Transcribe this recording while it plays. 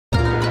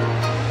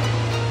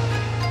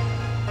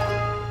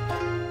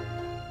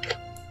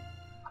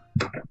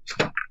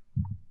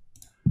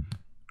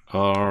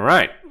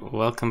Alright,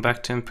 welcome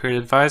back to Imperial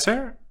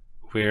Advisor.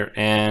 We're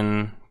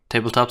in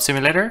Tabletop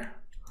Simulator.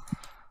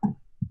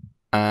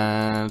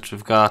 And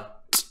we've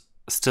got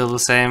still the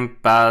same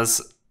Baz,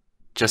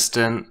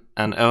 Justin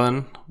and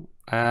Eoin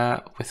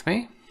with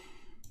me.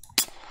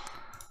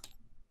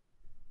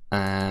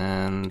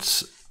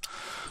 And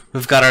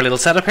we've got our little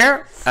setup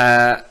here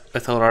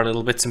with all our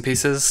little bits and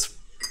pieces.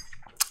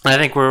 And I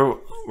think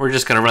we're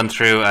just going to run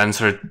through and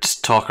sort of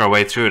just talk our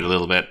way through it a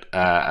little bit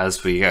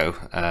as we go.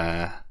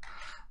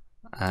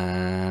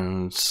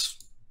 And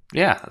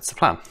yeah, that's the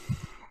plan.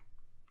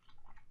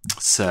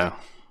 So,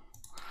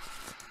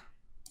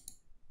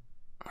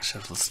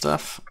 shuffle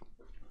stuff.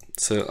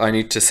 So I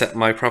need to set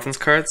my province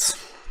cards.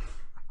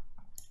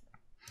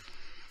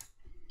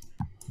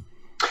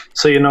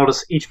 So you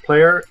notice each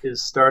player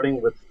is starting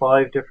with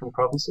 5 different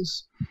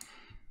provinces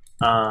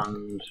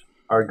and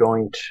are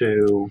going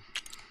to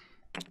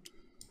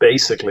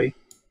basically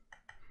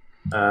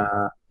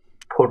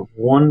put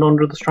one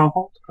under the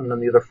stronghold, and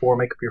then the other 4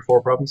 make up your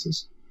 4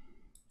 provinces.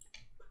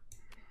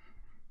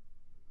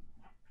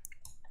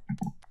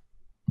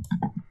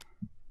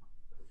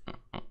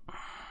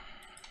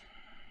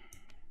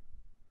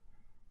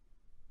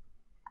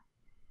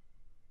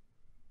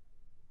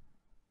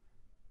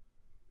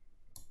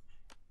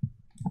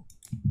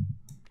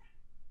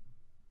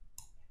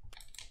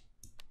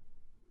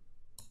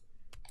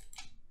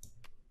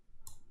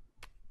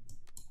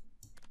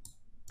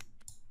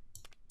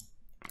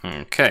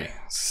 Okay,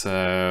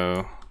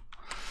 so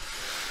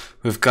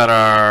we've got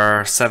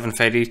our 7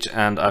 fate each,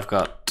 and I've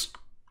got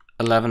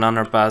 11 on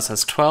our Baz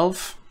has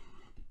 12.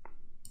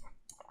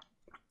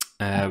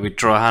 We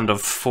draw a hand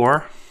of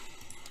 4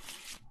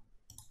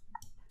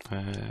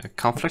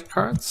 conflict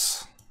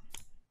cards.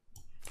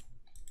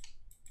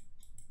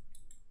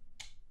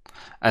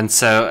 And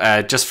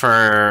so just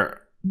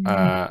for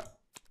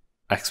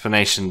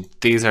explanation,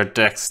 these are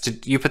decks.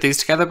 Did you put these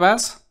together,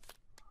 Baz?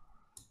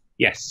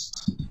 Yes.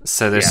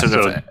 So there's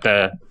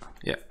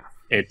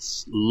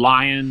it's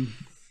lion,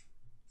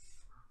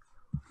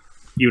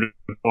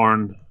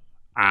 unicorn,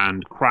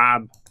 and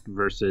crab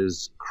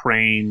versus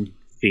crane,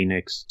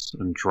 phoenix,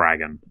 and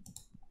dragon.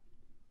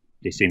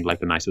 They seemed like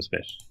the nicest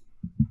fit.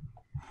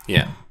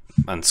 Yeah,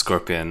 and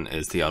scorpion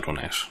is the odd one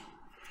out.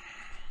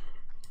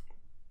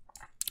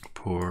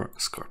 Poor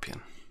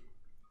scorpion.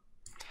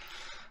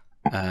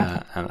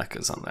 And that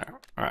goes on there.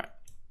 All right.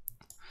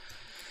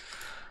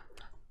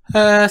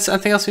 So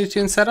anything else we need to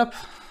do in setup?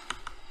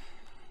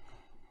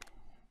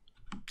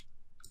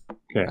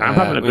 Okay, I'm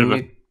having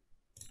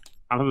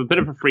a bit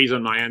of a freeze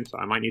on my end, so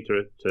I might need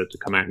to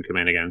come out and come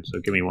in again. So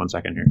give me 1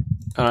 second here.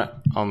 All right,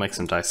 I'll make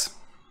some dice.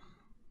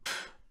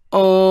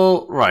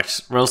 All right,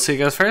 roll C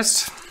goes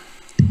first.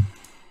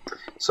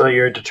 So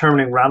you're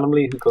determining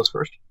randomly who goes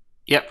first?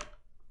 Yep.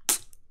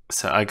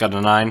 So I got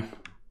a 9.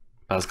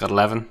 Baz got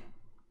 11.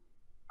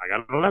 I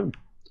got an 11.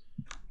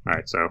 All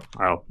right, so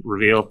I'll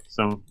reveal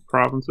some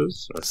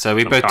provinces. So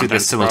we both do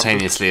this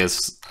simultaneously,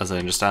 as I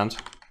understand.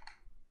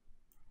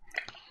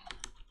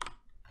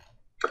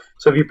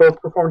 So have you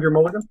both performed your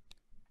mulligan?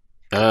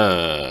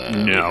 No,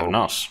 we have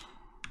not.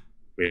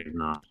 We have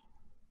not.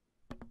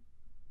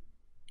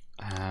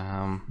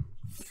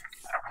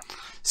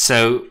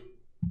 So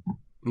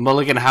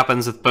mulligan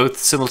happens with both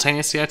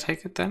simultaneously, I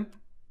take it then?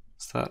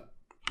 Is that...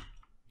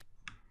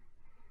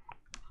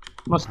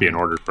 Must be an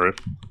order for it.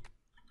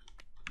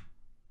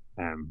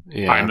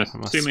 Yeah, I'm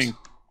assuming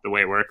the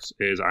way it works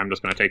is I'm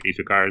just going to take these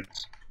 2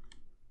 cards.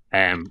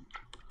 I'm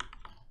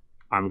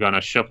going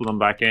to shuffle them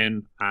back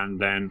in, and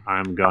then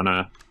I'm going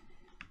to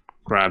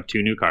grab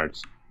 2 new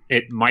cards.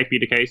 It might be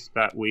the case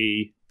that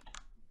we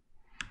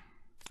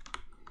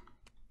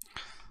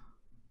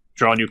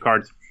draw new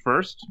cards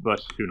first,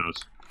 but who knows?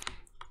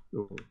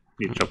 We'll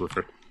need to shuffle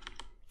first.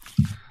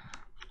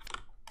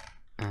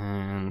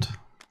 And...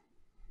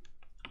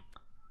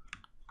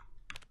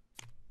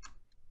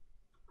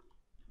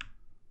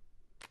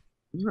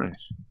 Right.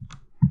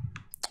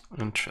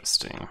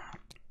 Interesting.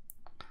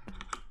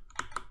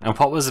 And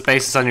what was the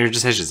basis on your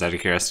decisions, out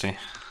of curiosity?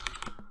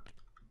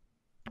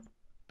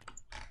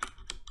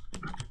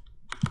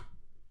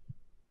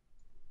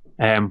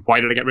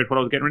 Why did I get rid of what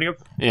I was getting rid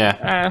of?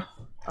 Yeah.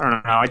 I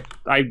don't know.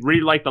 I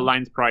really like the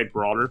Lion's Pride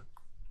Brawler.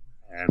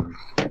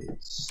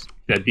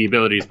 The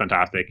ability is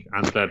fantastic,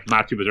 and the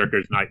Matthew Berserker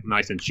is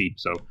nice and cheap.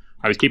 So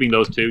I was keeping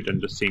those 2 and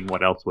just seeing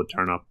what else would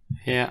turn up.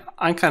 Yeah,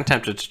 I'm kind of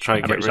tempted to try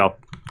and get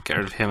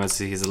rid of him, as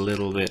he's a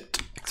little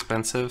bit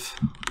expensive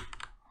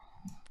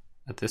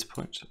at this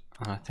point.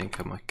 I think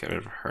I might get rid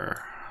of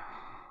her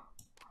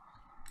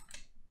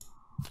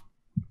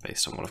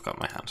based on what I've got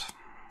in my hand.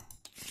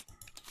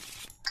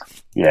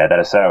 Yeah, that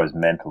Asar is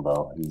mental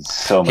though.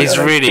 He's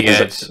really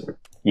good.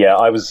 Yeah,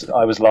 I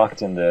was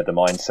locked in the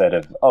mindset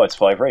of, oh, it's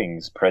 5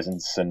 rings,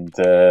 presence, and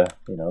you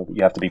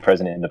have to be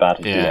present in the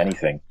battle to do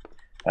anything.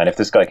 And if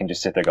this guy can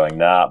just sit there going,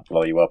 nah,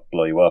 blow you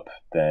up,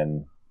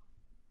 then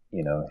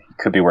he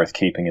could be worth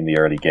keeping in the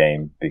early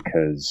game,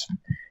 because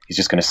he's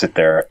just going to sit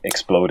there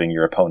exploding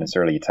your opponent's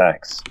early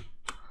attacks.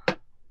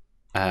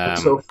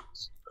 So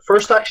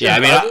first action. Yeah, I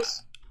mean,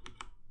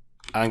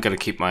 I'm gonna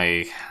keep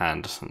my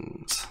hand.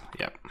 And,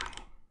 yep.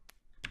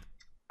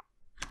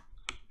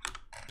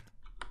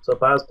 So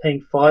Baz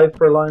paying 5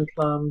 for a Lion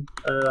Clan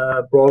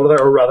brawler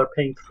there, or rather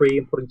paying 3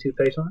 and putting 2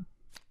 fate on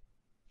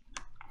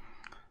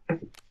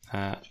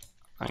it.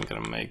 I'm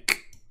gonna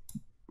make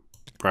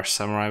Brush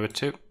Samurai with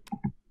 2.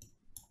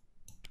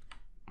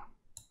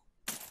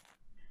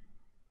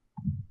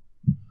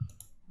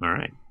 All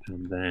right,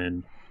 and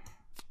then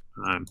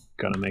I'm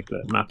gonna make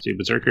the Matsu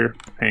Berserker,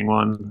 paying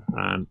 1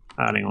 and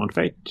adding 1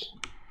 fate.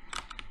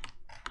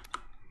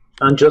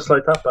 And just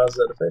like that, Baz is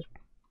out of fate.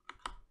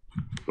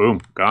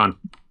 Boom, gone.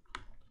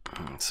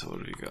 So what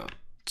do we got?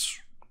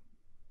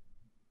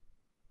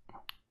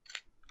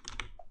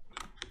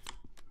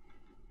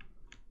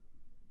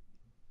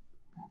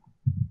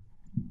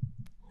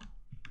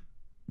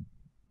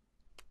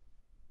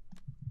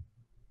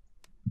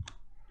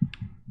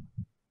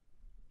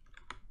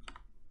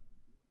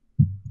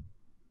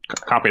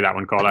 Copy that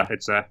one, Cola.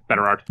 It's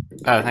better art.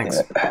 Oh,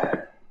 thanks.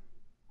 I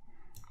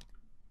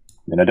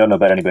mean, I don't know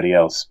about anybody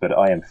else, but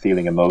I am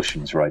feeling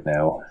emotions right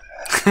now.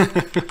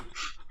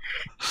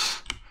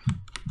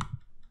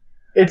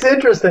 It's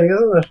interesting,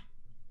 isn't it?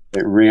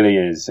 It really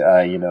is.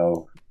 You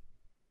know,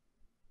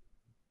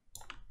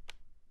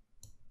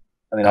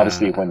 I mean,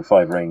 obviously, when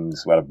 5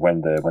 Rings, well, when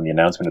the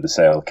announcement of the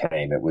sale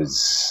came, it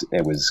was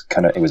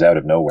out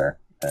of nowhere,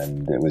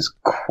 and it was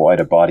quite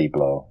a body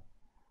blow.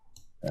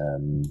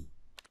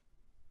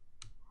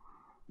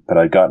 But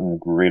I'd gotten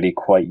really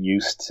quite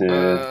used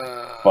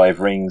to 5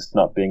 Rings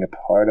not being a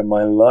part of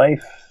my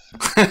life.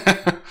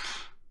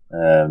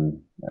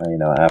 You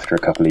know, after a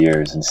couple of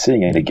years, and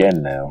seeing it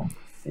again now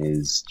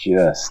is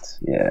just,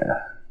 yeah,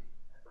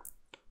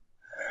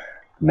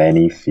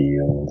 many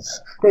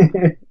feels.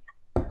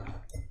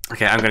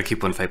 Okay, I'm gonna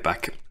keep 1 fate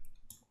back.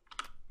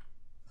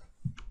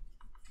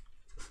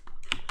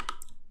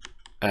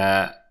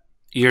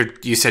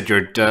 You said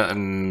you're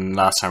done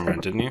last time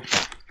around, didn't you?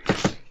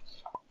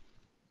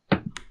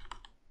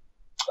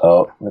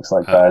 Oh, looks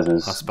like Baz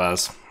is That's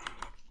Baz.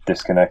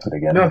 disconnected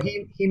again. No,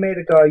 he made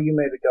a guy, you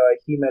made a guy,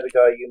 he made a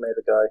guy, you made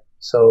a guy.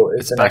 So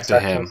It's the back next to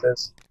action him.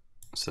 says,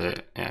 So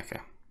yeah, okay.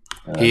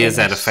 He is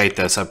out of fate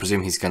though, so I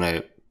presume he's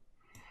gonna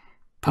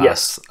pass.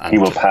 Yes. And He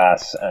will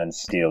pass and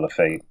steal the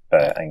fate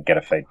and get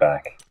a fate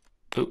back.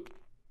 Oop.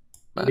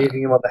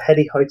 leaving him on the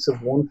heady heights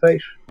of 1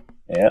 fate.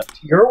 Yeah. To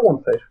your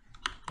 1 fate.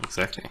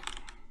 Exactly.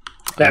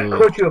 Now,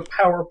 could you have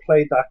power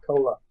played that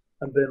Cola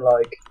and been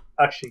like,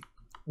 actually,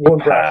 1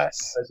 brush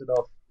Pass. is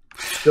enough?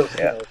 Just,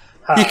 Yeah. you know,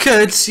 You pass.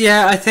 could,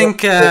 yeah. I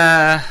think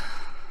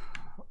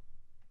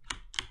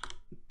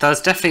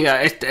that's definitely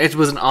it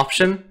was an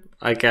option.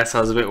 I guess I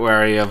was a bit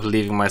wary of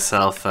leaving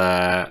myself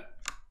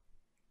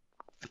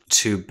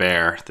too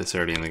bare this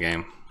early in the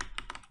game.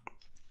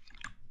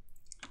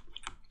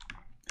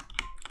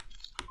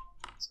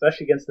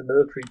 Especially against the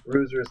military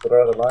bruisers that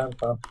are the Lion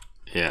Clan.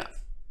 Yeah,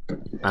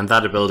 and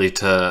that ability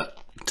to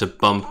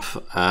bump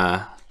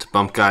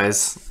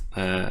guys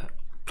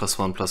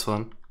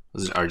 +1/+1,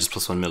 or just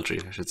 +1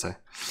 military, I should say.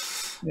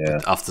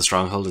 Yeah. Off the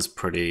stronghold is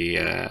pretty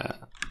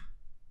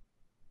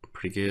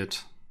good.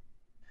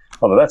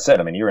 Although that said,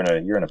 I mean, you're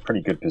in a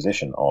pretty good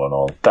position all in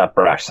all. That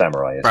Brash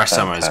Samurai is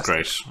Samurai is fantastic.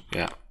 great.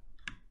 Yeah.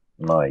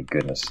 My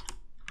goodness.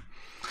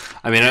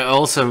 I mean, I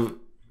also,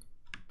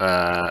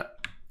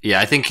 yeah,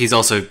 I think he's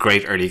also a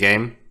great early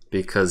game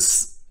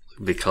because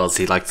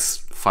he likes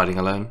fighting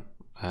alone,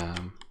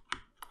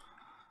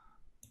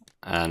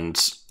 and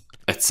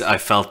I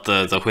felt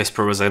the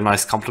Whisper was a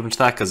nice complement to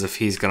that, because if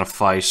he's gonna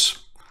fight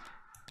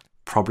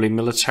probably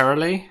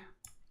militarily,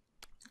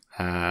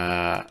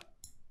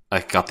 I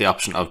got the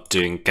option of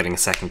getting a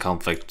second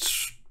conflict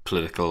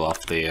political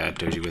off the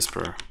Dirty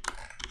Whisperer.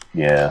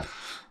 Yeah.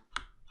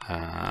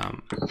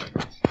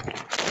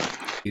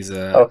 He's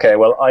a Okay,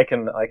 well, I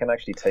can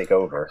actually take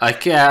over.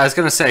 yeah, I was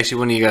gonna say actually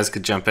one of you guys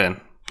could jump in.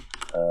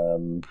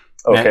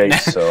 Okay, Now-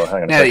 so hang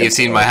on a Now that second. you've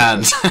seen my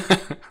hand.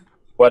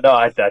 Well,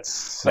 no,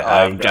 that's... I'm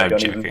I don't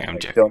joking, even, I'm I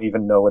joking. don't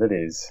even know what it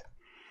is.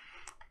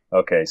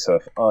 Okay, so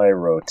if I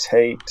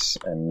rotate,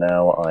 and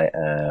now I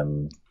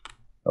am...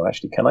 Oh,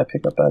 actually, can I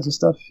pick up Baz's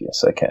stuff?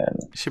 Yes, I can.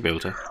 Should be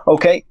able to.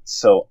 Okay,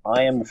 so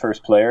I am the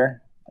first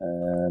player.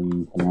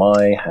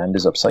 My hand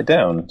is upside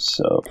down,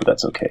 but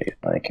that's okay.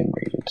 I can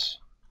read it.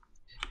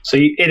 So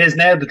it is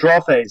now the draw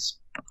phase.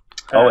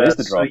 Oh, it is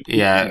the draw.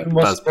 Yeah, You Baz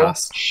must both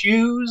passed.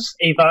 choose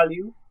a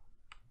value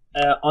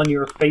on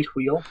your fate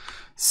wheel.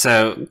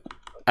 So,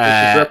 Which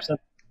is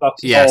represented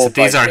boxes. yeah, so Oh,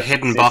 these right, are yeah.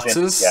 hidden It's in-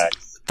 boxes yeah.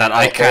 that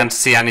I Okay. can't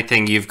see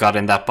anything you've got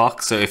in that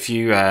box. So if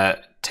you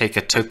take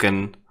a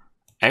token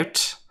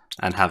out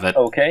and have it,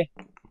 Okay.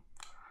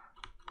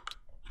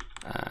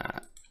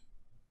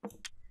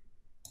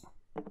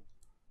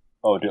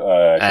 Oh,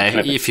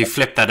 if you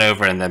flip that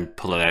over and then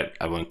pull it out,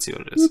 I won't see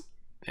what it is.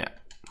 Yeah.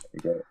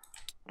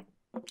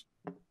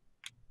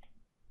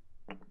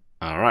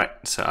 All right.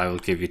 So I will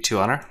give you 2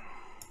 honor.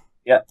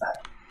 Yeah.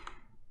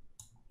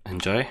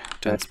 Enjoy.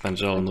 Don't spend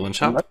it all in the one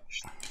shot.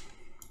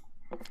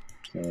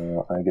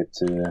 So I get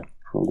to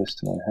pull this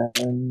to my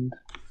hand.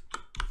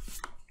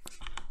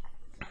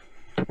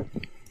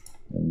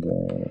 And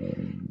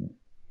then...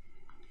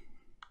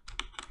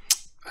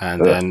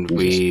 And then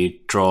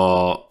we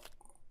draw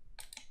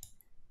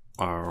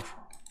our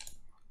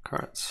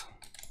cards.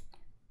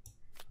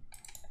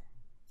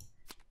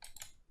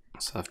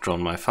 So I've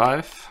drawn my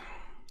 5.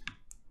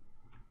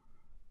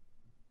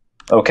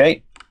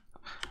 Okay.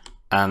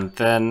 And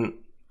then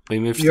we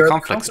move to the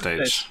conflict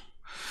stage.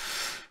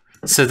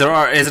 So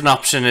there is an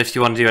option if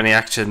you want to do any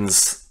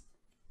actions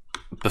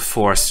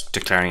before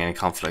declaring any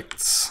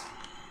conflicts.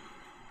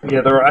 Yeah,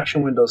 there are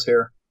action windows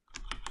here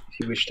if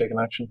you wish to take an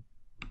action.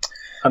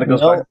 And it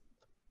goes back.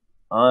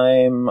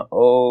 I'm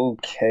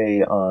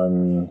okay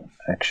on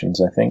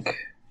actions, I think.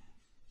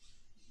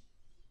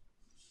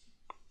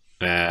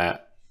 For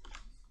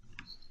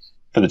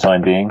the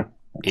time being.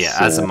 Yeah,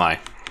 as am I.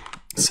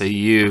 So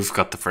you've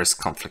got the first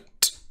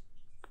conflict.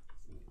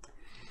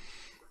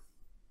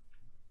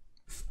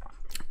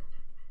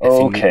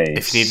 Okay.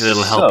 If you need a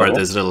little helper,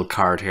 there's a little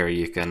card here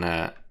you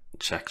can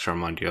check to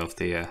remind you of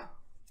the...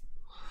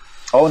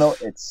 Oh no,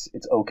 it's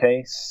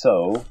okay.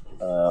 So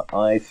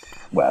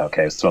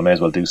okay, so I may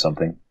as well do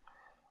something.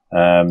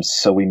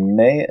 So we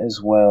may as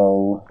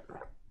well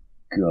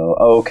go.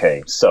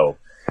 Okay, so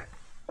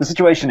the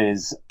situation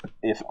is,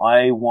 if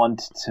I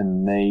want to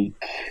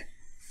make,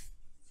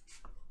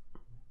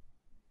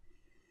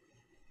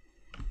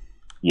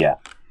 yeah.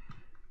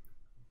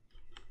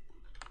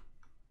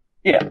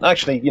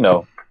 Actually,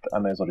 I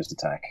may as well just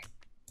attack.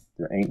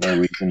 There ain't no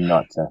reason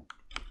not to.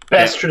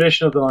 Best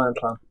tradition of the Lion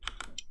Clan.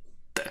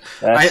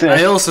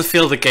 I also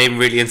feel the game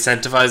really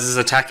incentivizes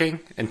attacking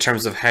in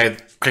terms of how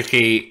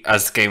quickly,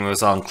 as the game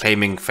goes on,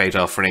 claiming fate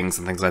offerings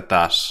and things like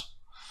that.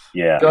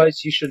 Yeah,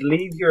 guys, you should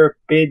leave your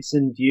bids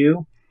in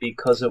view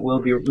because it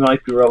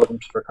might be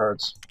relevant for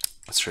cards.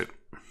 That's true.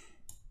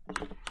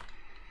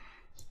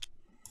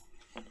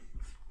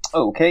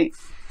 Okay.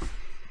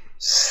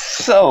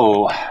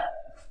 So,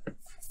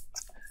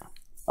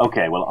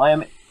 okay. Well,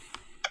 I'm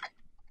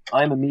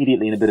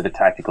immediately in a bit of a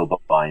tactical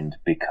bind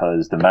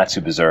because the Matsu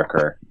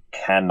Berserker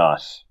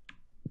cannot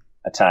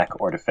attack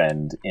or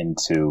defend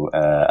into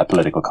a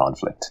political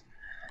conflict.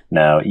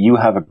 Now, you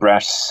have a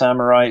brash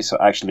samurai, so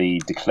actually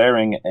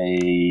declaring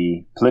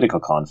a political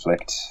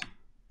conflict.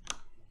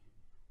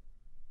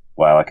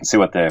 Wow, I can see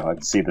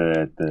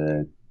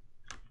the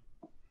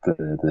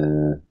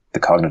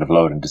cognitive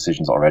load and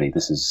decisions already.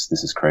 This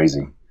is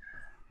crazy.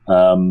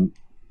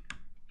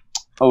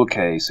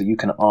 Okay, so you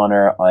can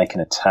honor, I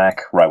can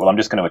attack. Right, well, I'm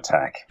just going to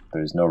attack.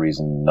 There's no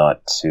reason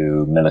not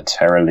to.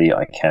 Militarily,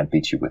 I can't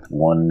beat you with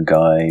one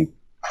guy,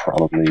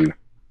 probably.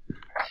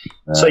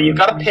 So you've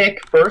got to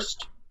pick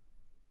first,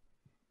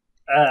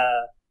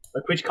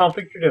 like which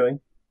conflict you're doing,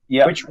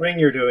 which ring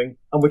you're doing,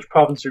 and which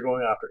province you're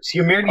going after. So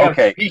you merely have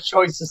 3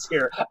 choices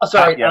here. Oh,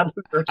 sorry,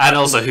 and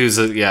also who's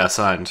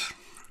assigned.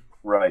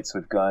 Right, so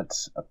we've got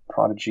a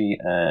prodigy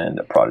and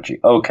a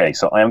prodigy. Okay,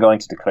 so I am going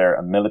to declare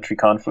a military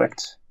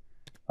conflict.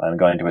 I'm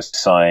going to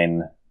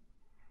assign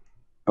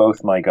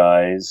both my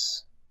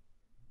guys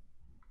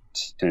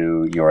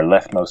to your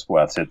leftmost,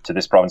 to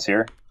this province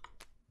here.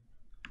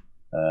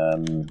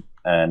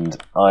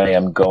 And I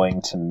am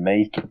going to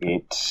make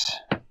it...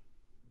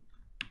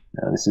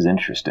 Now, this is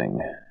interesting.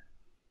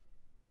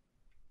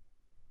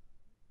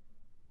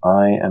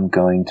 I am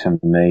going to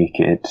make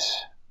it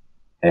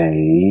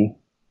a...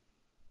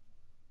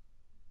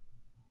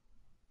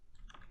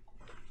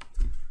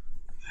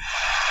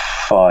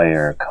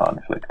 fire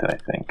conflict, I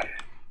think.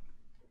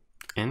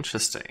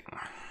 Interesting.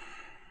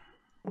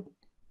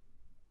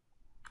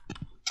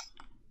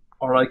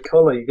 Alright,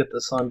 Cola, you get the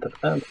sign to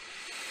defend.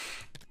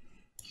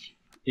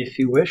 If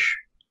you wish.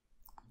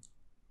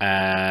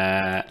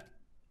 I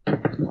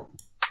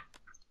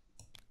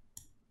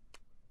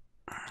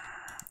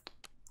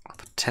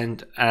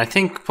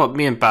think what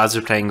me and Baz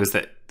are playing was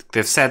that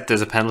they've said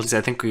there's a penalty.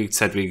 I think we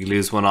said we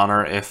lose 1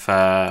 honor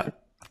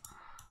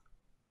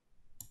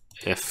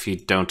if you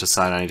don't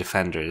assign any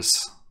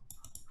defenders,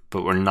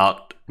 but we're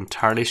not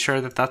entirely sure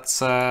that that's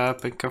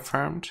been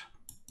confirmed.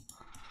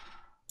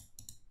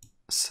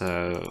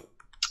 So,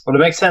 well, it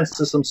makes sense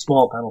to some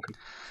small penalty.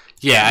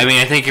 Yeah, I mean,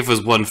 I think if it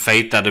was 1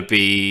 fate, that'd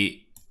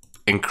be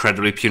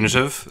incredibly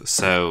punitive.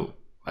 So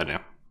I don't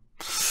know.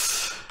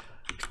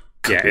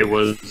 Yeah, it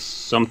was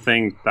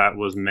something that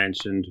was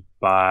mentioned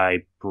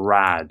by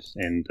Brad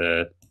in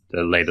the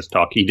latest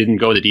talk. He didn't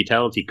go into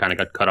details. He kind of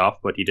got cut off,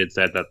 but he did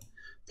say that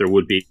there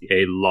would be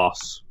a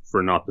loss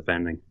for not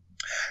defending.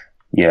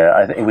 Yeah,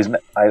 I think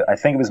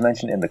it was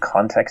mentioned in the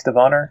context of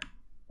honor,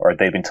 or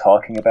they've been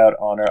talking about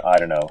honor. I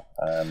don't know.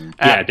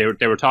 Yeah,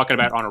 they were talking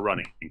about honor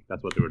running.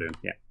 That's what they were doing.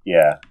 Yeah.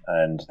 Yeah,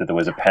 and that there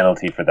was a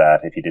penalty for that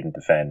if you didn't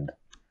defend.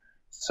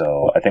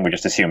 So I think we're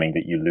just assuming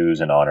that you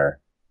lose an honor.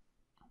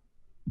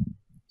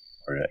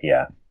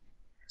 Yeah.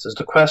 So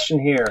the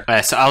question here.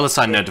 So I'll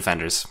assign no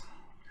defenders.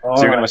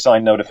 So you're going to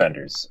assign no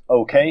defenders.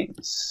 Okay,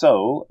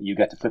 so you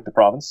get to flip the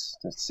province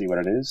just to see what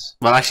it is.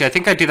 Well, actually, I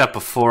think I do that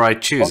before I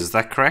choose. Is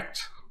that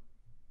correct?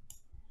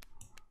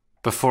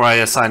 Before I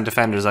assign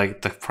defenders,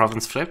 the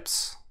province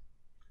flips?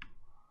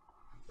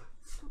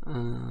 I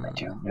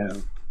don't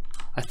know.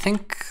 I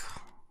think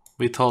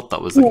we thought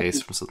that was the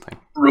case from something.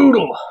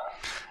 Brutal.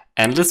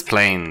 Endless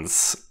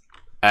Plains.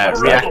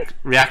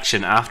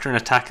 Reaction: after an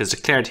attack is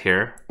declared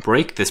here,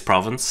 break this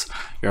province.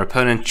 Your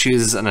opponent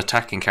chooses an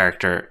attacking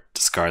character.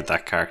 Discard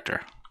that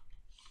character.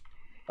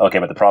 Okay,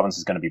 but the province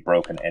is going to be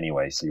broken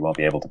anyway, so you won't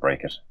be able to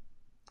break it.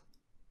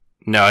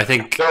 No, I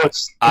think No,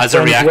 as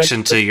a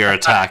reaction to your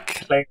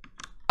attack,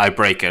 I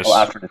break it. Oh,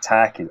 after an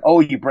attack. Oh,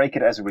 you break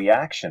it as a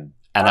reaction.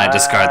 And I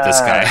discard this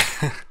guy.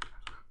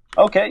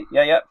 Okay,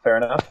 yeah, fair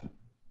enough.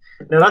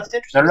 Now that's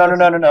interesting.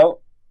 No.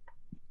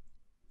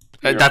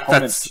 Your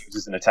opponent That's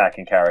chooses an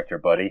attacking character,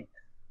 buddy.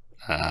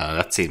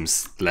 that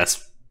seems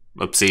less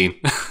obscene.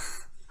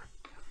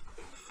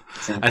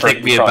 It's in I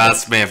think me and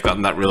province. Baz may have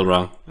gotten that real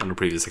wrong on a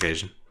previous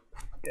occasion.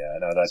 Yeah,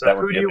 no, that So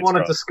would who be do a you bit want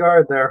to strong.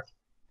 discard there?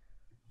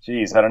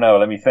 Jeez, I don't know.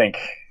 Let me think.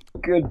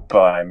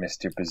 Goodbye,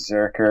 Mr.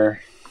 Berserker.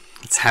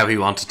 It's how he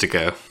wanted to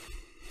go.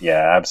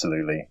 Yeah,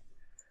 absolutely.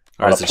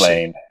 Or On a is it she?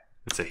 plane.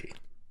 It's a he.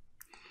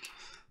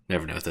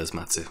 Never know with those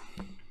Matsu.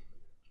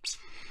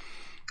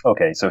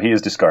 Okay, so he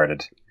is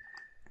discarded.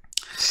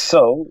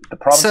 So, the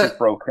province is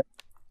broken.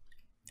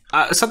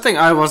 Something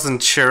I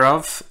wasn't sure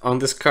of on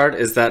this card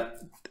is that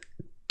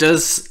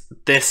does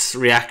this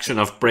reaction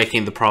of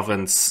breaking the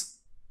province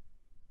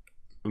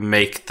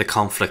make the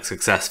conflict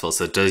successful?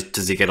 So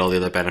does he get all the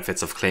other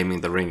benefits of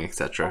claiming the ring, I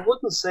etc.?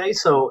 wouldn't say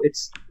so.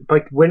 It's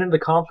like winning the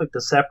conflict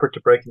is separate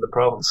to breaking the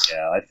province.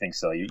 Yeah, I think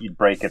so. You'd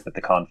break it, but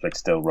the conflict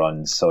still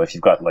runs. So if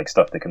you've got like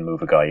stuff that can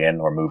move a guy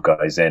in or move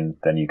guys in,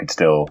 then you could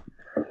still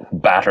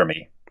batter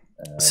me.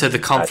 So the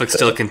conflict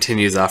still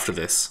continues after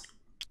this.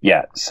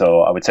 Yeah,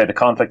 so I would say the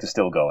conflict is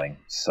still going.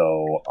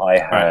 So I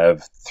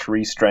have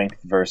 3 strength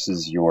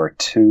versus your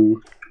 2.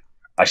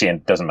 Actually,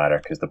 it doesn't matter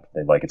because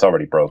it's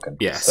already broken.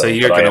 Yeah, so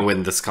you're but going to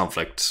win this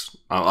conflict.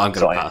 I'm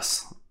going to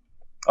pass.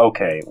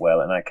 Okay, well,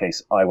 in that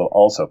case, I will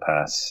also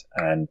pass,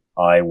 and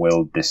I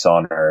will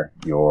dishonor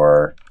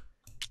your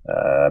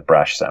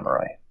brash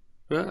samurai.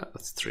 Yeah,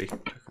 that's 3.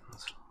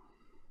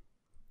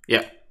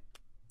 Yeah.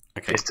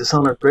 Okay. It's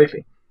dishonored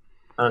bravely.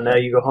 And now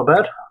you go home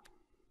bad.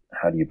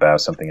 How do you bow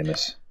something in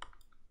this?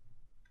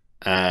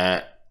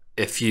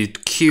 If you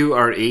Q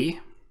or E.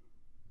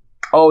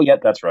 Oh, yeah,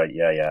 that's right.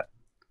 Yeah.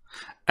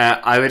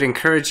 I would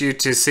encourage you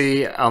to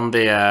see on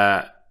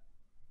the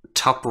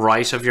top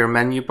right of your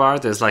menu bar,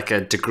 there's like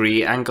a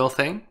degree angle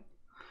thing.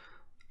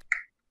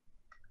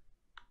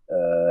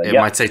 It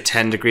might say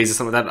 10 degrees or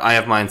something like that. I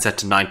have mine set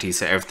to 90,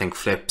 so everything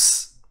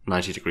flips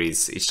 90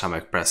 degrees each time I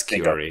press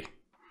Q or E.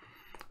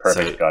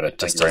 Perfect, So got it.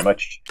 Thank you very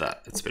much.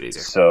 That it's a bit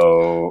easier.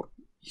 So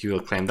You will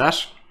claim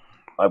that.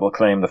 I will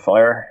claim the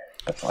fire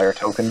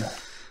token.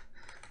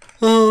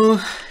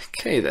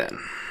 Okay then.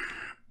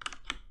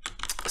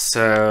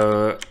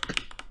 So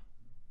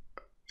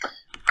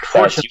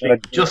Fortunately,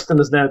 Justin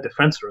is now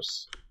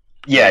defenseless.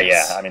 Yeah.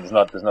 Yes. I mean,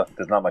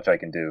 there's not much I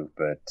can do,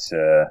 but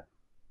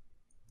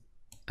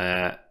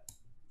I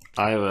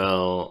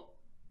will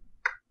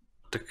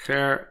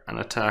declare an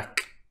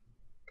attack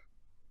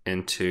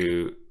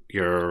into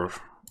your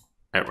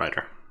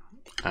Outrider,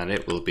 and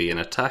it will be an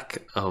attack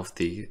of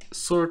the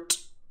sort.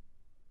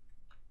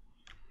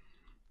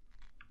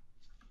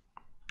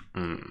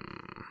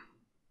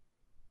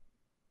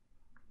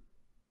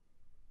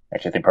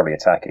 Actually, I think probably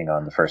attacking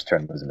on the first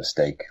turn was a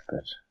mistake.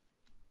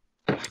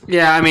 But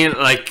Yeah, I mean,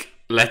 like,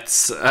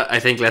 I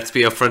think let's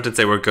be upfront and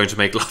say we're going to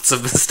make lots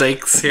of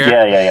mistakes here.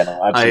 yeah,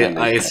 no, absolutely.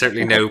 I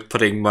certainly know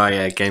putting my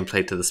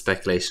gameplay to the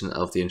speculation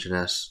of the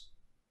internet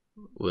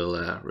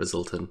will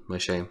result in my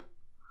shame.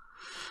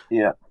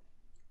 Yeah.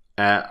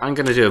 I'm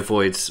going to do a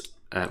void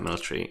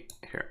military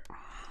here.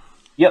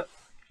 Yep.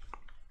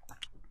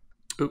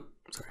 Oop,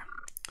 sorry.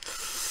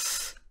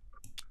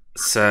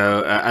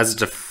 So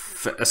as a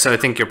so I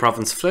think your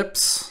province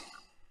flips.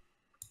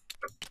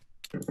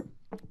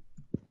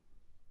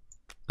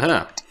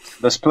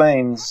 Those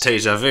planes.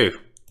 Deja vu.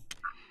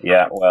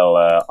 Yeah, well,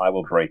 I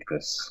will break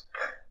this.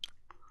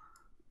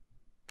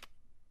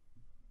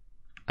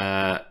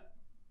 An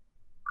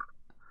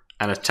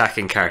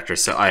attacking character,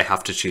 so I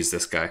have to choose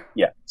this guy.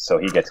 Yeah, so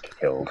he gets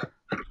killed.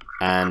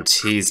 And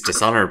he's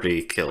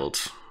dishonorably killed.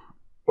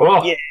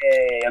 Oh,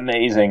 Yay,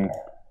 amazing.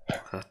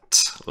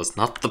 That was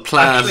not the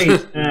plan.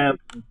 actually,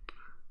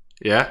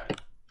 Yeah?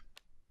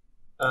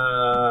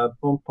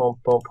 boom.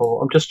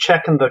 I'm just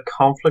checking the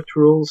conflict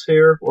rules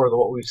here, or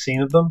what we've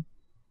seen of them.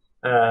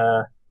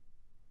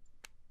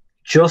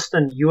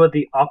 Justin, you had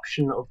the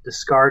option of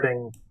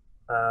discarding.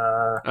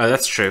 Oh,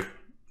 that's true.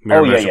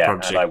 Oh, Mirror yeah,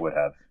 Prodigy. and I would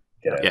have.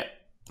 Get out. Yeah,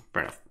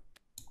 fair enough.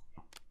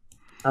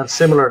 And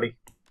similarly,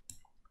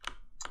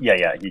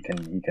 Yeah, he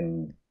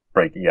can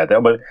break. Yeah,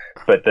 but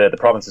the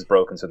province is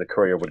broken, so the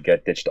courier would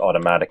get ditched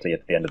automatically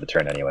at the end of the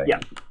turn anyway. Yeah.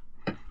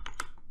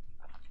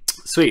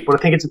 Sweet. but I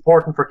think it's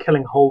important for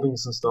killing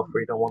holdings and stuff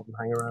where you don't want them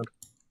hanging around.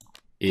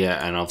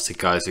 Yeah, and obviously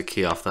guys who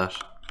key off that.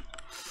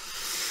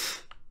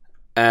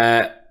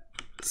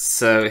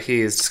 So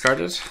he is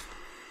discarded.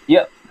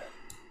 Yep.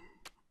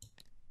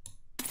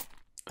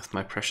 With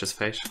my precious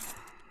fate.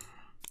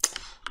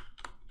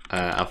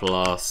 I've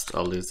lost.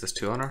 I'll lose this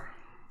to honor.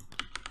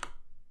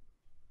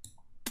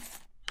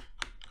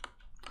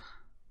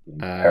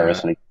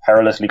 Perilously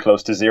perilously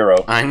close to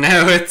 0. I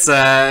know it's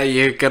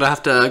you're gonna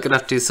have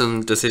to do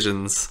some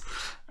decisions.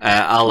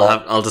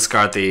 I'll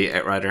discard the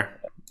Outrider.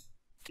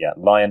 Yeah,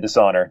 lie and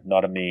dishonor,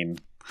 not a meme.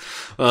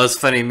 Well, it's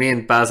funny. Me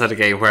and Baz had a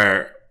game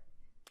where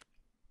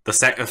the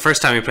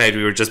first time we played,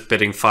 we were just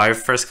bidding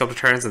 5 first couple of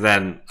turns, and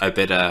then I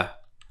bid a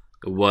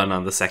 1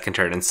 on the second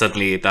turn, and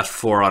suddenly that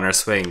 4 on our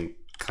swing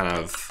kind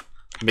of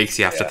makes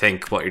you have to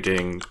think what you're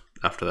doing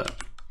after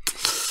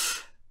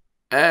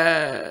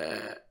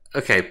that.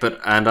 Okay,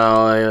 and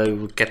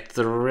I'll get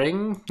the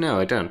ring? No,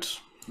 I don't.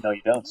 No,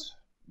 you don't.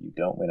 You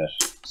don't win it.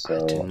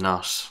 So I do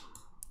not.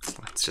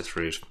 That's just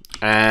rude.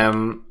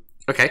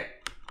 Okay.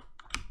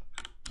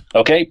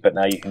 Okay, but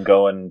now you can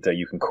go and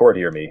you can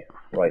courtier me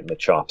right in the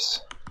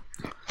chops.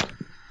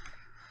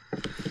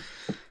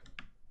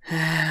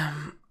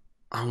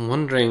 I'm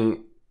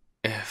wondering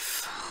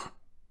if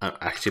I'm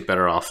actually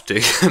better off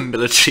doing a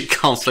military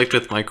conflict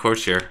with my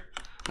courtier.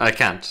 I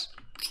can't.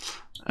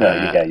 No,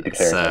 you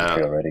declared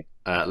military already.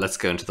 Let's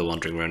go into the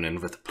Wandering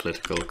Ronin with a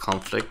political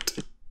conflict.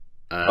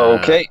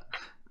 Okay.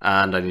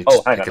 And I need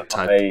to pick a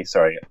type.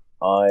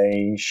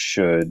 I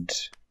should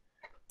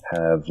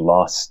have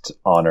lost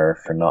honor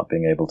for not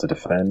being able to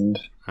defend.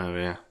 Oh,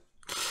 yeah.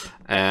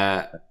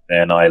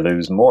 Then I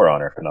lose more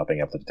honor for not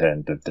being able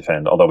to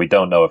defend. Although we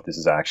don't know if this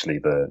is actually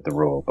the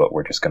rule, but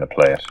we're just going to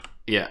play it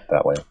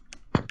that way.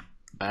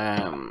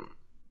 I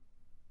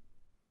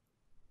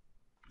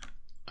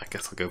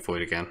guess I'll go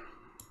void again.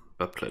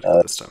 But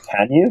political this time.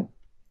 Can you?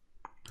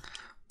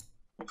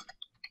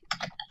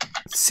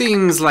 It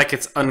seems like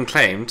it's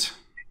unclaimed.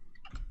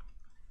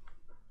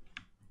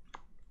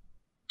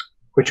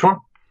 Which one?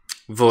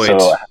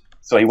 Void.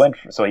 So he went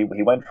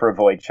for a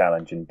void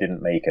challenge and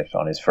didn't make it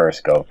on his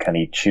first go. Can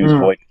he choose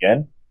void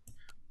again?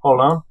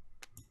 Hold on.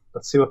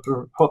 Let's see what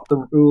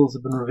the rules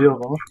have been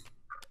revealed on it.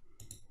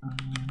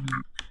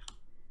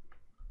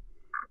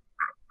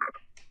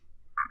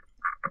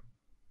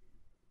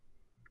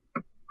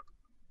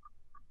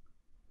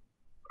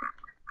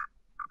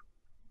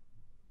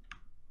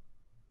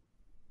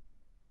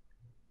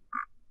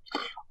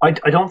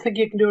 I don't think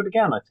you can do it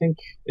again. I think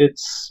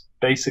it's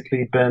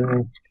basically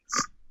been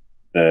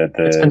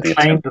it's been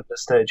claimed at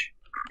this stage.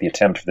 The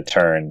attempt for the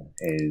turn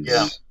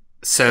is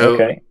So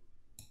okay.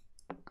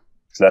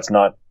 So that's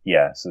not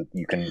So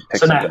you can pick.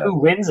 So now, who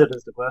wins it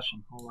is the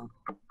question. Hold on.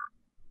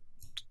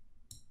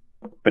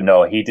 But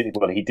no, he did.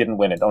 Well, he didn't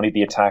win it. Only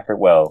the attacker.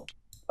 Well,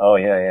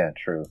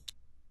 true.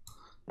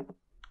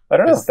 I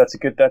don't know.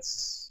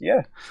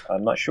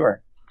 I'm not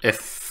sure.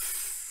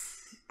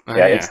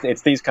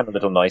 It's these kind of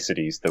little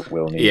niceties that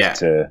we'll need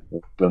to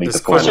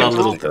quite a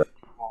little bit.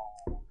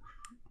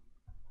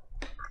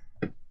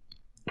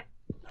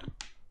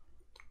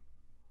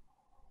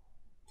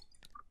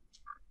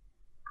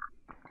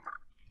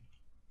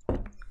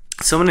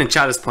 Someone in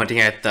chat is pointing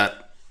out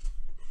that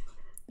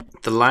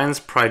the Lion's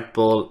Pride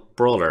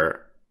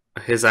Brawler,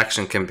 his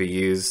action can be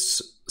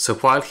used. So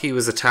while he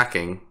was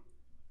attacking,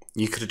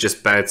 you could have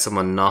just bowed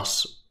someone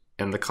not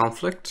in the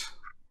conflict.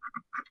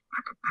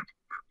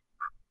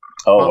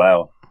 Oh,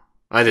 wow.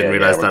 I didn't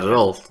realize that at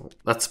all.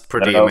 That's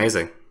pretty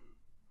amazing.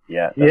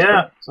 Yeah.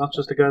 It's not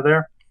just to go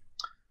there.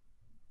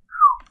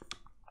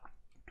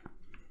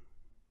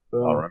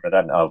 I'll remember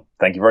that.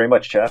 Thank you very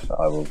much, chat.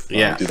 I will do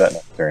that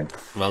next turn.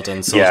 Well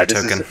done, soldier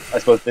token. I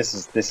suppose this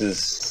is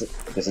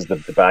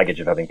the baggage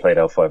of having played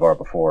L5R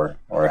before,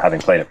 or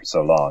having played it for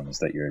so long, is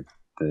that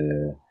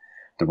the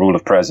rule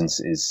of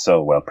presence is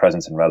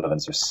presence and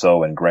relevance are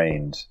so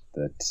ingrained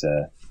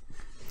that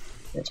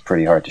it's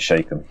pretty hard to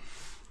shake them.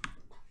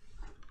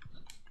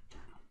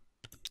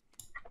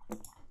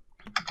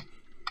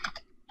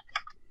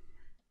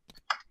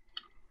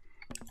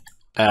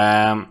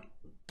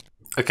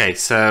 Okay,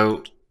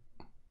 so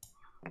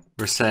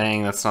we're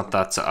saying that's not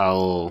that, so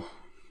I'll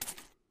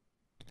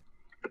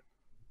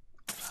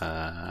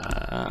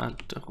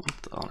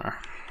don't honor.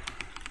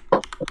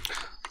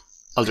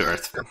 I'll do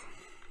Earth.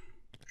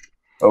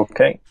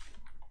 Okay.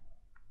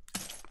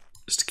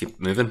 Just to keep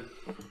moving.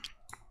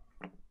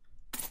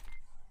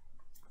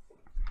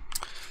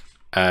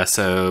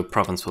 So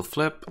province will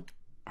flip.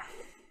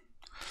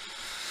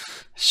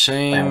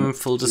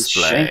 Shameful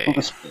display.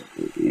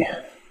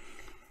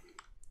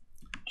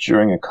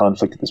 During a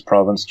conflict of this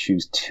province,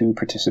 choose 2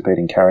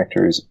 participating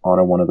characters,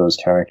 honor one of those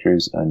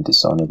characters, and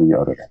dishonor the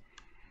other.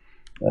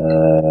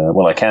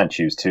 Well, I can't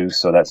choose 2,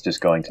 so that's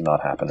just going to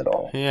not happen at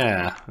all.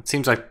 Yeah, it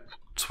seems like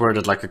it's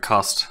worded like a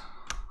cost.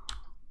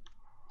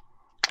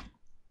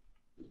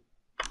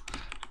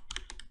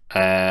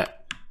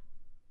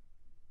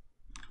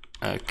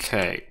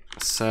 Okay,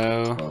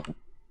 so...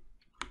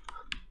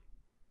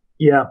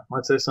 Yeah,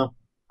 I'd say so.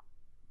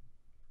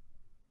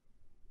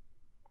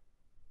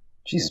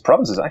 Jesus,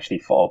 provinces actually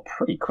fall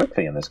pretty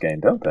quickly in this game,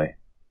 don't they?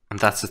 And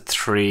that's a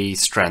 3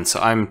 strength, so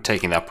I'm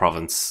taking that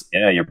province.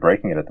 Yeah, you're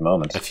breaking it at the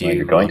moment.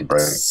 You're going to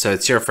break it. So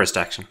it's your first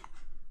action.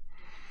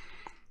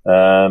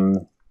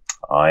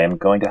 I am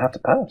going to have to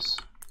pass.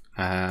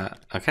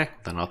 Okay,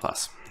 then I'll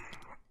pass.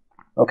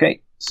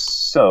 Okay,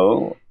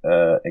 so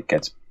it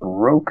gets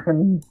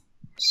broken.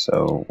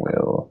 So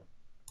we'll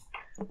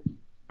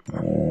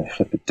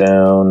Flip it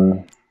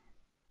down.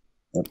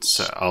 Oops.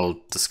 So I'll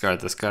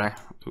discard this guy.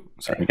 Ooh,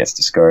 And he gets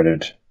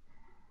discarded.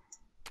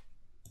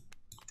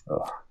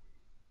 Oh.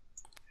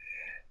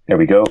 There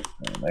we go.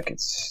 And that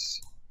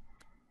gets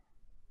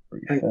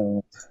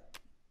refilled.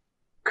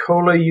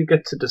 Cola, you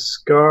get to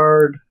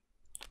discard.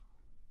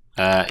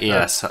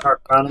 Yes.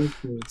 Random.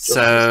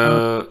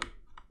 So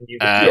You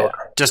get to draw a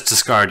card. just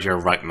discard your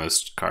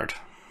rightmost card.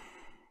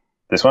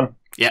 This one?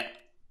 Yeah.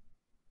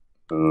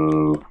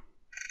 Ooh.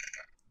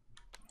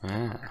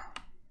 Ah.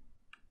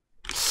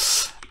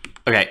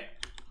 Okay.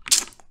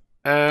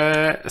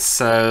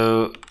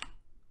 So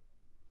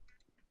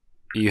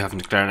you haven't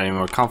declared any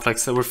more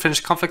conflicts, so we're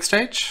finished conflict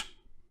stage.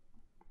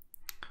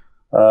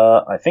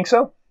 I think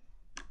so.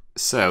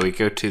 So we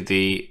go to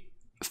the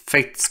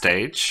fate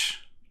stage.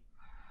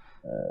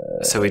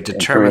 So we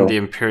determine the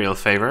Imperial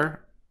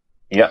favor.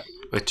 Yeah.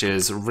 Which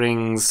is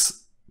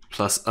rings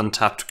plus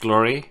untapped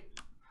glory,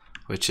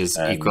 which is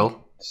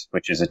equal.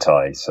 Which is a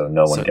tie, so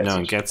no one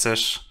gets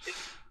it.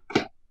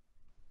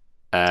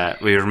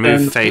 We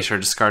remove fate or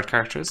discard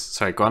characters.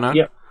 Sorry, go on now.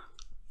 Yeah.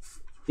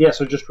 Yeah,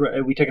 so just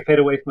we take a fate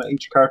away from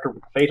each character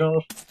with fate on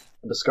it,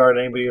 and discard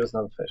anybody who doesn't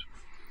have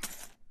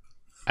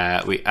a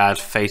fate. We add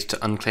fate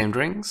to unclaimed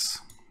rings.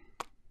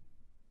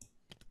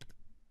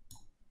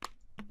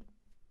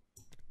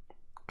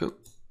 Cool.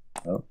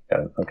 Oh,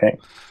 okay.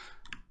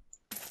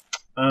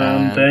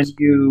 And then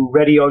you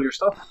ready all your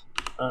stuff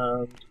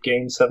and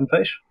gain 7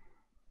 fate.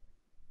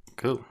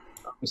 Cool.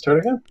 We start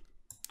again.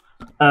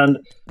 And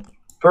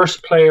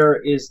first player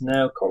is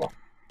now Colm.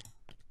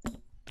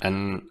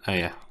 And oh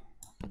yeah,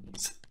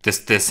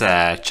 this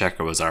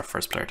checker was our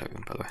first player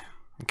token, by the way.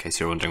 In case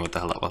you're wondering what the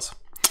hell that was.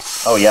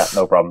 Oh yeah,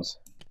 no problems.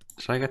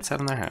 Should I get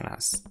 7 there? No,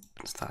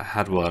 I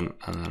had 1,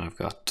 and then I've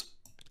got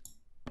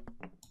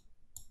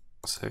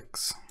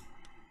 6,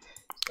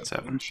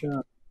 7.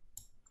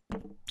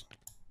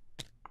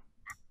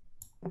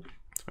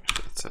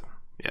 That's it.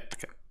 Yeah,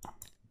 okay.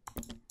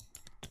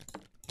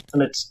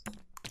 And it's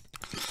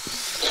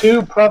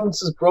 2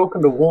 provinces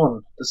broken to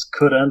 1. This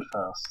could end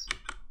fast.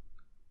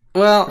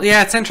 Well,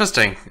 yeah, it's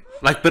interesting.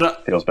 Like,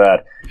 but feels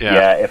bad.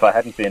 Yeah. If I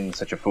hadn't been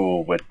such a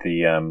fool with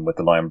the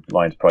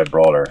Lion's Pride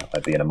Brawler,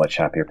 I'd be in a much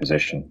happier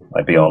position.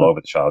 I'd be all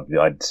over the shop.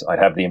 I'd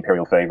have the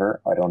Imperial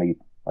favor. I'd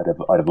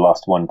have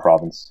lost 1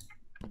 province.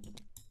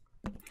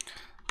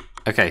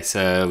 Okay,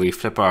 so we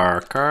flip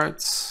our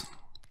cards.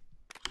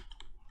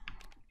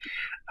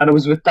 And it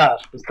was with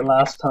that. It was the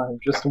last time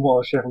Justin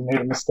Walsh ever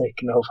made a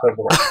mistake in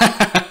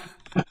L5R.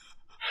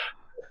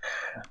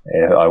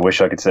 Yeah, I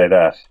wish I could say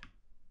that.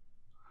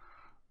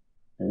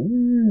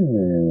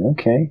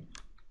 Okay.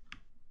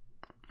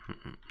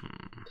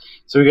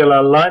 So we got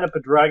to line up a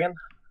dragon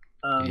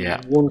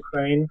and 1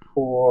 crane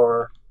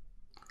for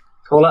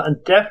Cola,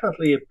 and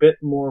definitely a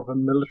bit more of a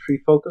military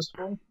focused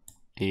one.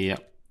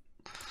 Yep.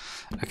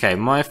 Okay,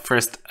 my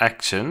first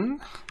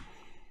action.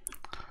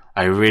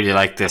 I really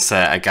like this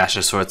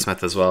Agasha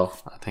Swordsmith as well.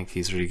 I think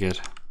he's really good.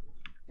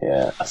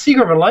 Yeah. A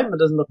Secret of Enlightenment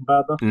doesn't look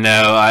bad though.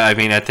 No, I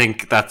mean, I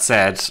think that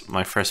said,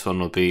 my first one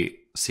will be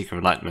Secret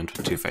of Enlightenment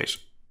with 2 fate.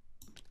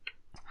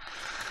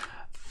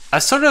 I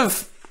sort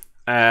of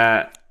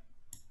I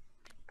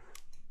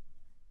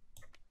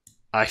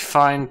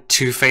find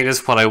 2 fate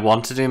is what I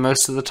want to do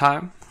most of the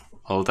time.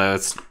 Although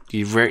it's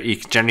you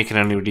generally can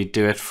only really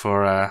do it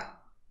for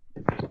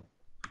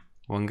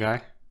 1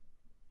 guy.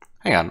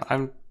 Hang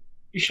on,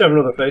 you should have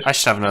another fate. I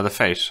should have another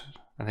fate.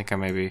 I think I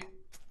maybe.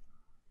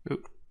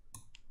 Oop.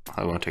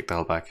 I won't take the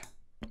whole back.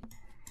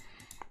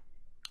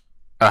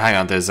 Oh, hang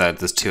on. There's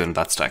 2 in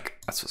that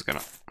stack. That's what's going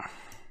on.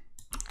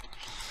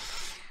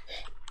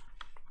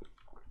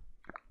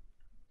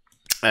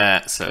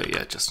 So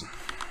yeah, Justin.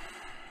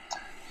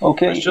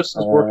 Okay.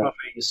 Justin's working off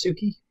a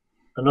Yasuki,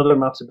 another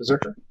Matsu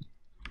Berserker.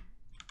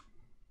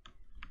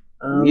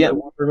 Yeah.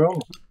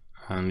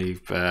 And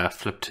you've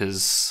flipped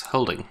his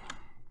holding.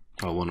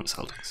 Well, one of his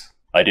holdings.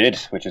 I did,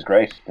 which is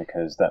great,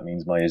 because that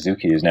means my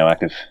Azuki is now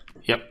active.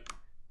 Yep.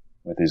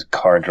 With his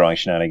card drawing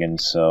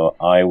shenanigans, so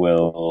I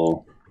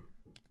will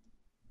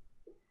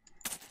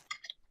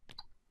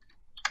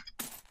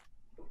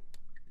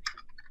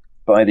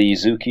buy the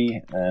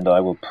Yuzuki, and I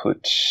will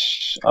put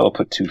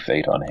 2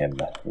 fate on him,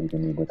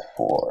 leaving me with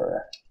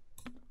 4.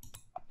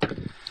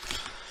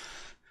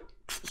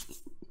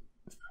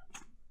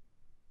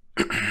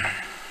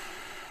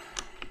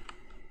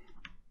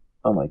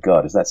 Oh my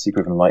god, is that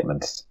Secret of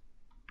Enlightenment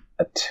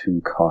a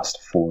 2 cost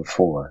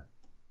 4/4?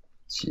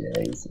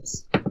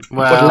 Jesus.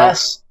 Well,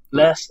 but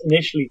less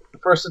initially. The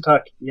first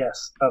attack,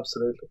 yes,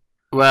 absolutely.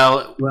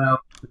 Well,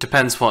 it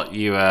depends what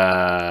you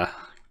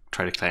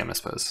try to claim, I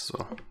suppose, as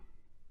well.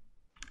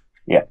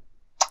 Yeah.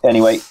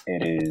 Anyway,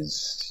 it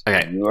is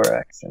your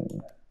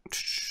action.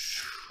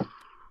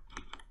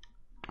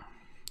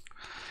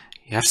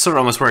 You have to sort of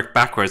almost work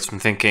backwards from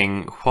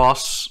thinking,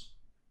 what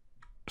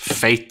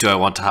fate do I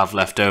want to have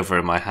left over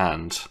in my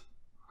hand?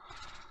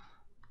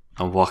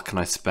 And what can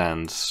I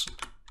spend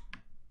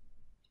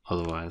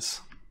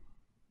otherwise?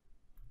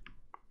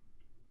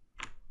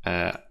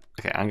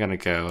 Okay, I'm going to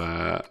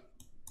go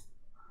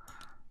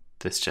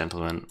this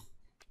gentleman.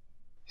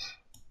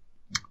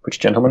 Which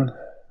gentleman?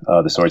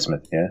 Oh, the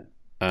swordsmith. Yeah.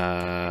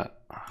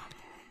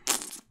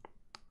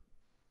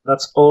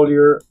 That's all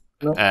your.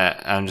 No.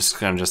 I'm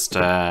just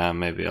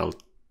maybe I'll.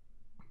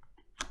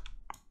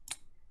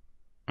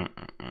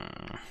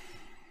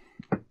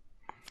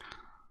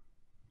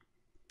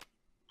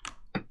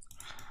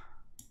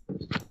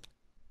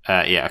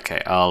 Yeah.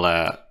 Okay.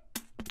 I'll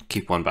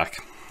keep one back.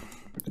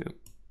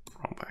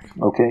 Wrong back.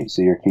 Okay,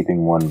 so you're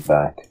keeping one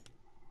back.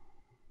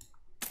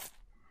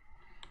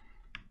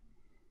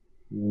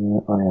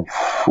 I have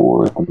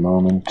 4 at the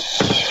moment.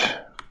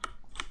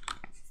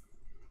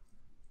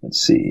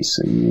 Let's see,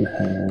 so you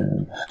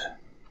have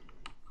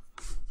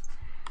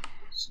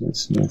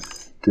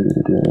Smith,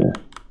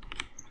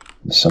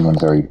 someone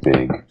very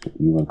big, but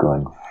you are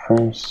going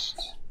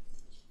first.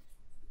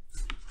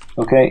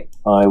 Okay,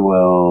 I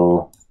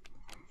will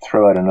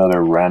throw out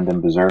another random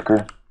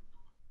berserker.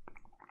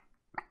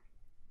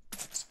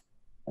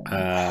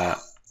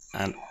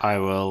 And I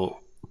will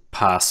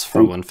pass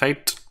for one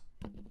fate.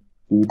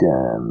 Be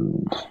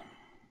damned.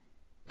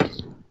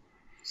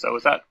 So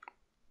is that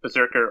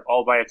berserker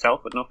all by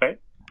itself with no fate?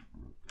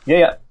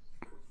 Yeah.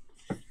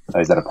 Oh,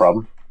 is that a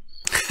problem?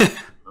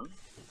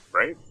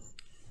 Right.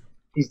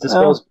 He's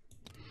disposable.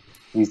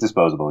 He's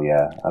disposable,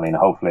 yeah. I mean,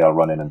 hopefully I'll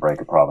run in and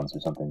break a province or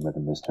something with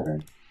him this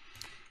turn.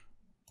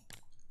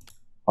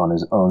 On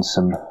his own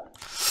some.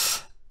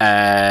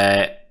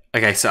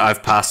 Okay, so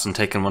I've passed and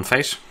taken one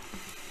fate.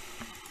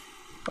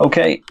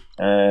 Okay,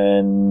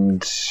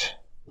 and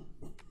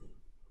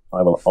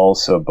I will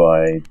also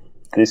buy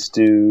this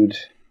dude.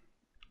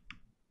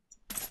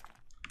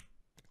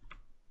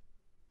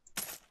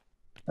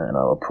 And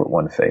I will put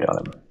one fate on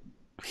him.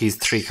 He's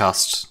 3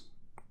 cost.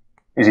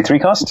 Is he 3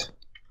 cost?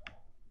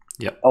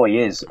 Yep. Oh, he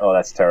is. Oh,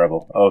 that's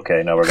terrible.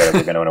 Okay, no, we're not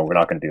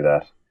going to do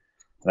that.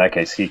 In that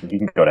case, he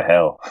can go to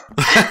hell.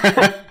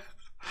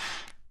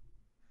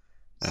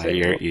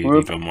 You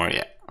need one more,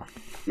 yeah.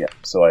 Yeah.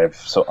 So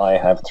I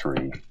have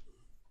 3.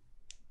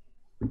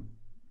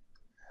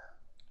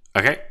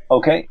 Okay.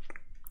 Okay.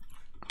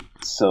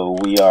 So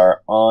we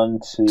are on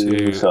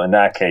to. So in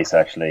that case,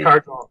 actually,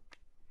 I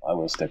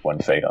will stick one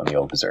fate on the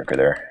old berserker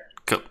there.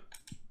 Cool.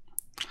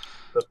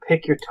 So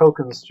pick your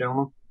tokens,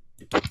 gentlemen.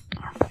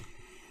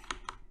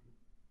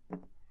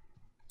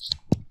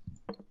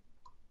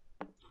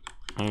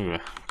 Ooh,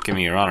 give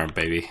me your honor,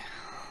 baby.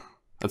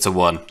 That's a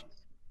 1.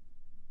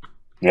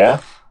 Yeah?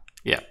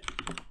 Yeah.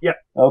 Yeah.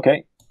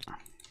 Okay.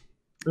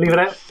 Leave it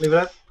out.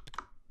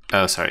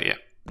 Oh, sorry, yeah.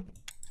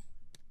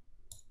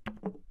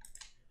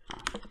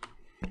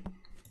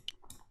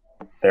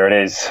 There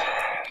it is.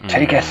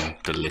 Take it.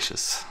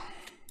 Delicious.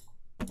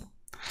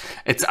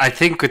 I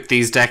think with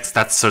these decks,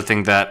 that's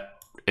something that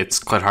it's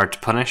quite hard to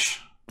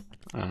punish.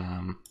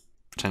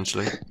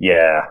 Potentially.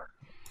 Yeah.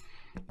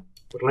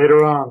 But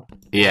later on.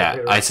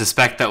 Yeah, I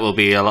suspect that will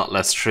be a lot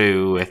less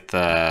true with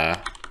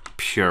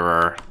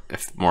purer,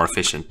 more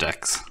efficient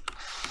decks.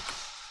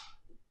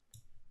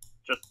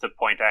 Just to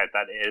point out,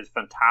 that it is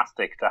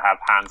fantastic to have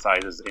hand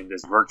sizes in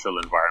this virtual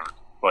environment,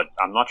 but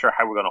I'm not sure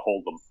how we're going to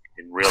hold them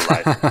in real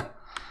life.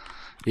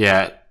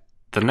 Yeah,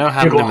 the no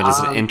hand limit is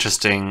an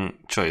interesting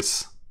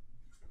choice.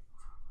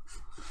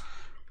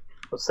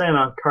 I'm saying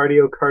on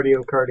cardio.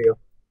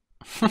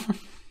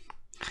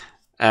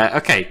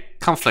 Okay,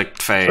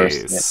 conflict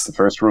phase. The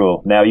first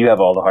rule. Now you have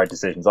all the hard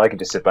decisions. I can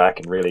just sit back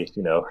and really,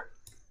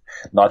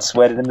 not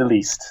sweat it in the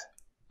least.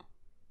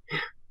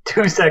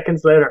 2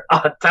 seconds later.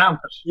 Oh, damn it.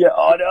 Yeah,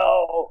 oh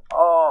no.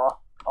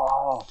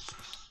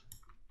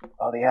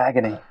 Oh, the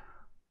agony.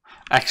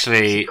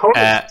 Actually,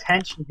 the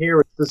tension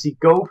here is, does he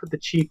go for the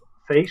cheap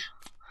fate?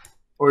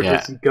 Or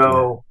does he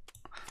go...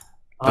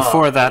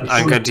 Before that,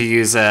 I'm going to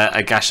use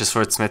a gaseous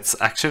swordsmith's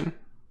action.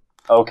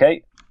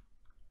 Okay.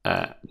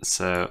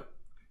 So...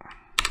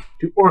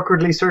 To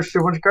awkwardly search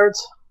through a bunch of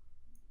cards?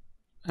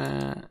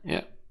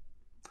 Yeah.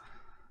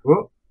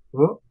 Whoa.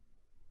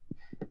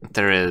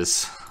 There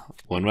is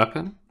one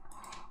weapon.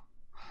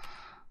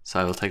 So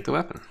I will take the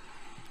weapon.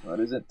 What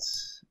is it?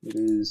 It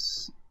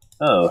is...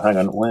 Oh, hang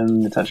on.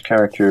 When attached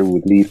character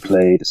would leave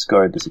play,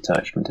 discard this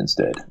attachment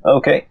instead.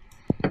 Okay.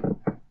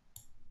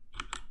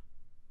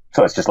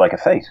 So it's just like a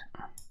fate,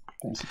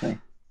 basically.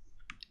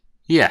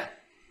 Yeah.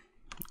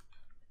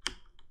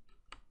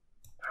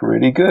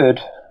 Pretty good.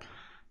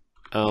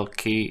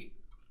 Okay.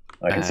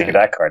 I can see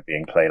that card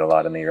being played a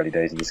lot in the early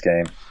days of this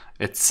game.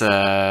 It's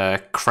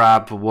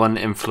Crab 1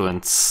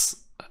 influence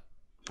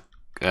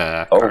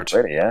card. Oh,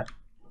 really, yeah?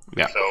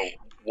 Yeah. So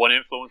 1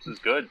 influence is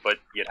good, but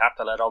you'd have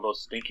to let all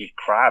those stinky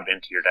crab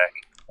into your deck.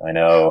 I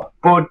know.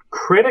 But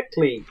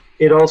critically,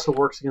 it also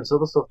works against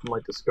other stuff that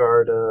might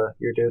discard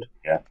your dude.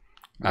 Yeah.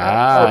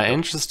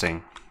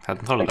 Interesting.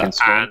 Hadn't thought of that.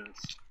 And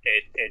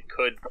it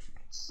could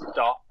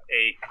stop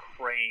a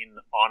Crane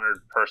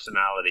honored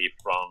personality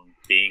from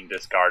being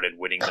discarded,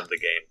 winning them the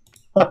game.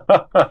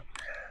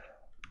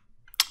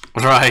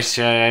 Right,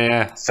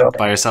 yeah. So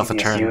buy yourself a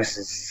turn.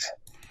 Uses.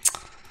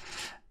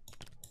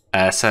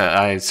 So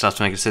I still have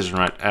to make a decision,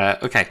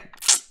 right? Okay.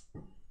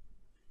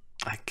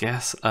 I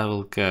guess I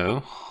will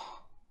go.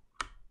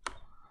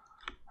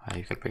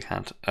 you got a big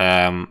hand.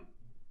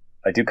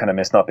 I do kind of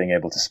miss not being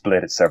able to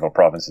split it several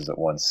provinces at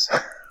once.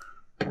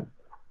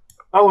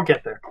 Oh, we'll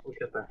get there. We'll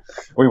get there.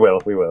 We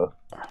will.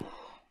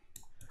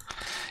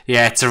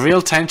 Yeah, it's a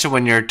real tension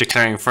when you're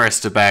declaring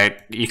first about,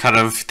 you kind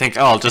of think,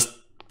 oh, I'll just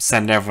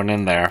send everyone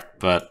in there,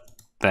 but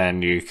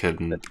then you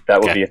can that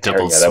would get be a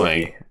double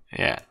swing.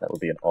 That would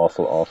be an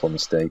awful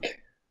mistake.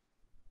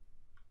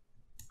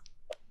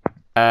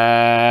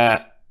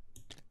 Okay,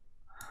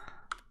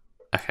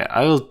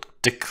 I will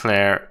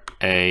declare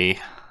a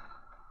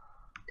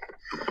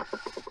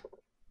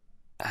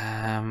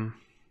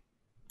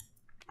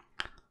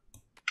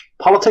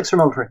Politics or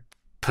military?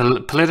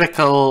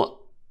 Political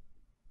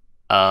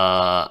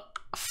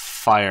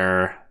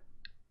fire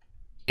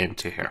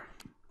into here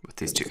with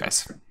these two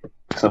guys.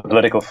 So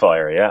political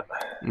fire, yeah.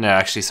 No,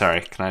 actually,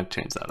 sorry. Can I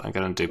change that? I'm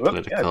going to do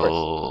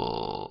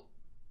political.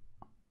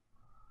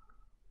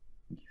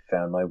 You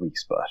found my weak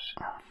spot.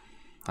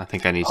 I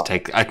think I need to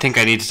take. I think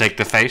I need to take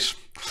the fate.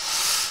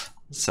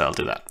 So I'll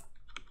do that.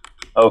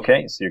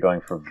 Okay, so you're going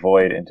for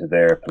void into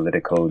there.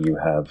 Political. You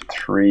have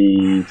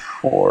 3,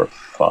 4,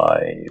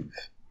 5.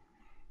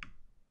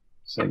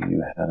 So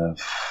you have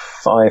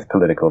 5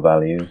 political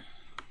value.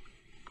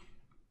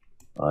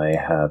 I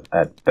have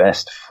at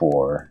best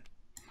 4.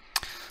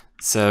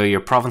 So your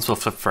province will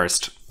flip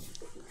first,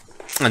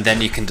 and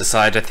then you can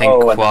decide. I think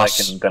and what.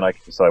 then I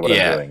can decide what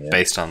I'm doing. Yeah,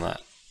 based on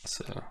that.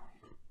 So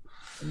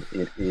and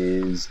it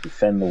is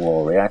defend the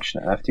wall.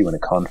 Reaction after you win a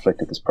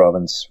conflict at this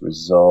province.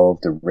 Resolve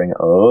the ring.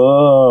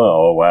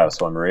 Oh wow!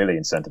 So I'm really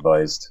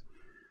incentivized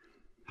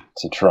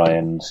to try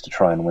and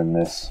win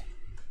this.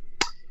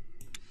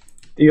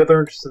 The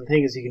other interesting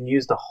thing is you can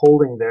use the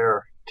holding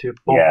there to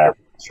bump your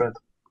strength.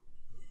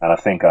 And I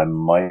think I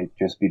might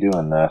just be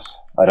doing that.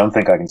 I don't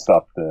think I can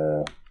stop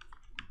the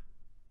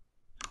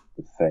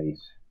fate.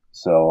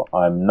 So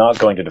I'm not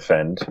going to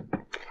defend.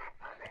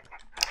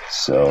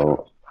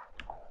 So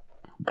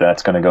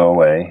that's going to go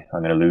away.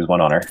 I'm going to lose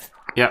 1 honor.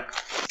 Yep.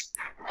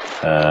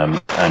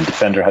 And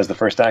defender has the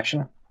first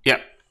action?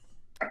 Yep.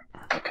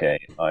 Okay,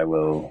 I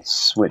will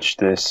switch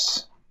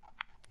this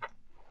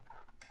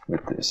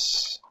with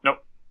this.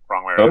 Nope.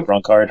 Wrong way Oh, around.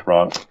 wrong card.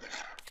 Wrong.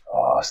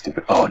 Oh,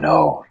 stupid. Oh,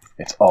 no.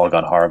 It's all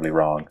gone horribly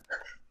wrong.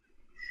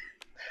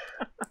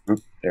 Oop,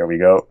 there we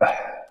go.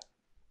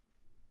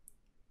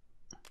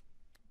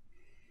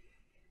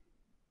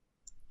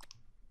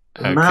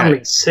 Okay.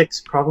 Manly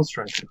 6 province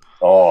strength.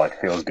 Oh, it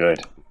feels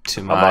good.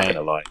 To I'm not my going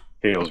to lie.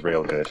 Feels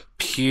real good.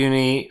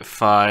 puny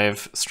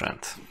 5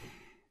 strength.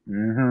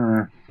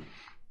 Mm-hmm.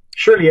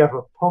 Surely you have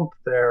a pump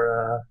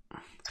there.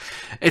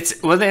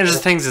 It's one of the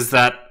interesting things is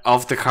that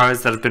of the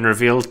cards that have been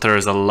revealed,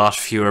 there's a lot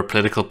fewer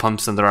political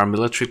pumps than there are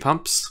military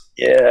pumps.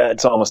 Yeah,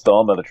 it's almost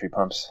all military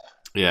pumps.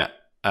 Yeah.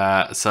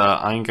 So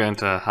I'm going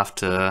to have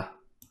to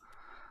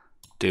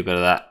do a bit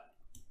of that.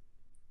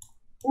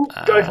 Ooh,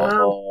 guys, man.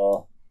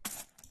 Oh,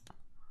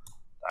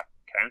 That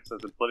counts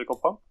as a political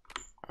pump.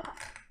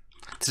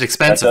 It's an that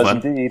expensive does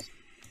one. indeed.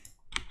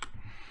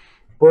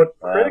 But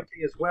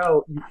critically as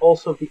well, you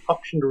also have the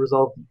option to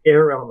resolve the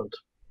air element.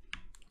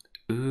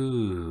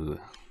 Ooh.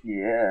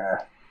 Yeah.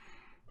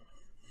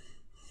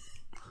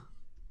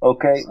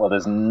 Okay, well,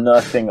 there's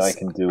nothing I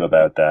can do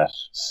about that,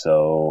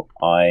 so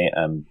I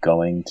am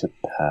going to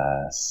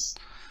pass.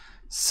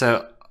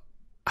 So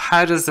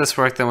how does this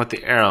work then with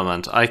the air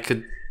element? I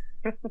could.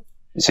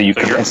 So you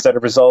could, instead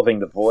of resolving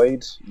the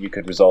void, you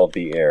could resolve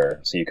the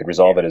air. So you could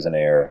resolve it as an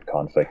air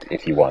conflict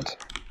if you want.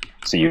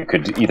 So you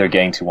could either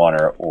gain 2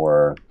 honor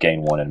or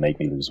gain 1 and make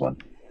me lose 1.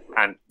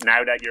 And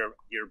now that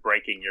you're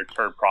breaking your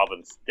 3rd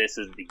province, this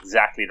is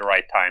exactly the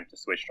right time to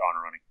switch to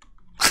honor running.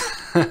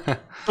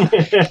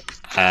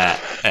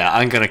 Yeah,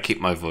 I'm gonna keep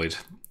my void.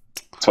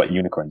 That's what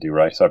unicorn do,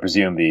 right? So I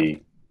presume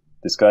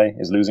this guy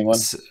is losing 1?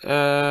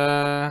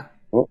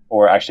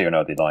 Or actually,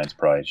 no, the Lion's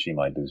Pride. She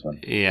might lose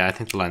 1. Yeah, I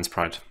think the Lion's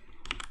Pride.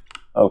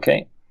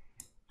 Okay.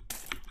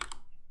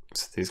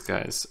 So these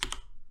guys.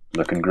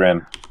 Looking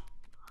grim.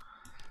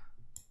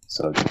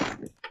 So, do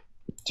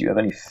you have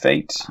any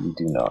fate? You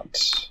do not.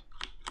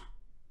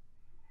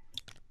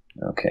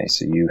 Okay,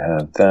 so you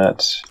have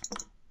that.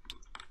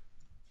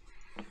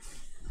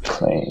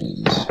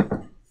 Claimed.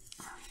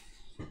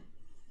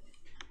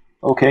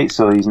 Okay,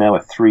 so he's now a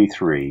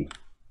 3/3.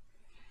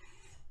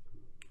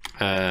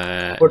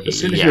 But as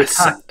soon as you Yes,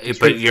 attack,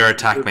 but your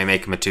attack may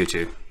make him a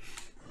 2/2.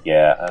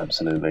 Yeah,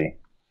 absolutely.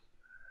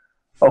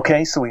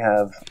 Okay, so we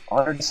have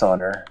honor,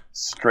 dishonor,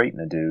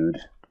 straighten a dude.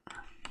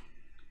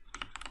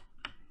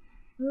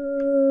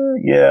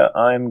 Yeah,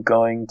 I'm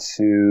going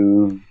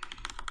to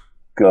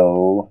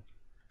go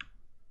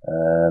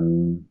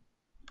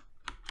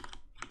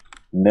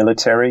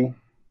military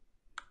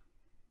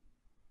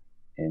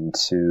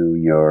into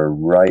your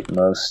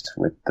rightmost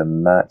with the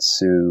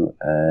Matsu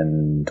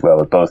and, well,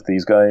 with both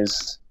these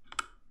guys.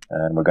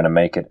 And we're going to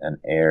make it an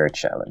air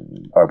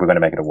challenge, or we're going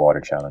to make it a water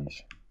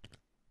challenge.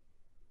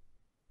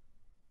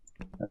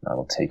 And I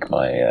will take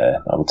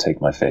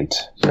my fate.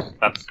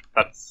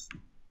 That's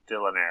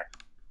still an air.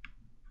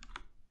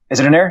 Is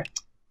it an air?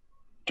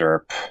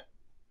 Derp.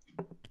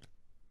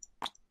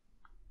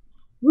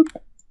 Whoop.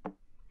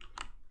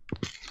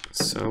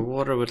 So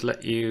water would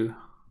let you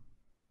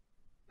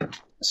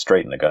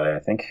straighten the guy, I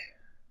think.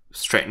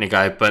 Straighten a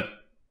guy, but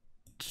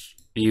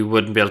you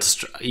wouldn't be able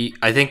to.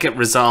 I think it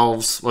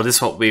resolves. Well, this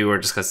is what we were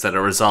discussing. That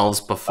it resolves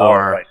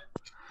before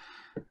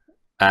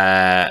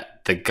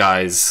the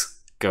guys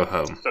go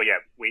home. So yeah,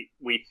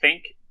 we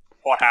think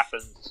what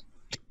happens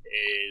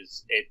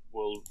is it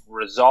will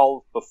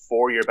resolve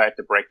before you're about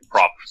to break the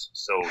province.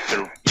 So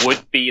there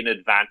would be an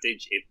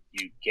advantage if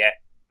you get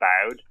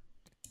bowed.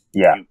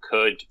 Yeah. You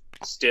could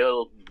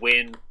still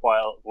win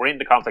while we're in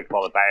the conflict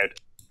while bowed,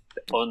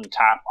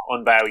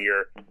 unbow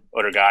your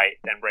other guy,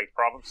 then break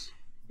province.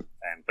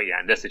 But yeah,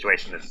 in this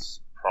situation, it's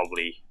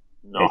probably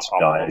not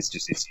optimal.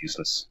 It's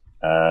useless.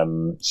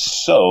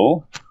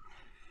 So,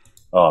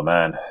 oh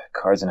man,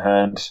 cards in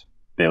hand,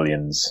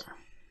 billions.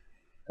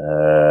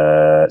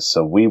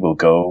 So we will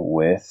go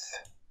with.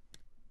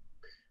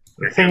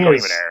 The thing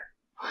is,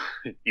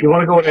 you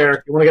want to go with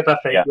air. You want to get that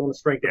fate. Yeah. You want to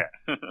strength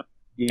it.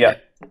 Yeah.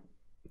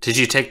 Did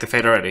you take the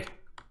fate already?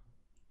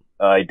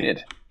 I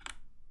did.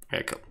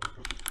 Okay, cool.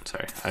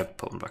 Sorry, I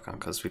pulled them back on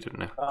because we didn't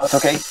know. It's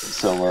okay.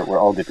 So we're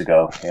all good to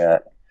go. Yeah.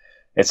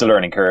 It's a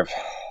learning curve.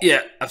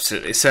 Yeah,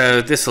 absolutely.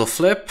 So this will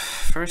flip,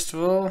 first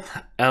of all.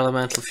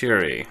 Elemental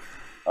Fury.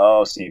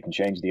 Oh, so you can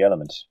change the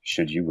element,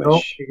 should you wish.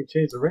 No, you can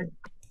change the ring.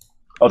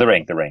 Oh, the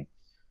ring.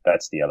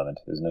 That's the element,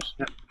 isn't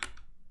it?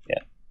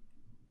 Yeah.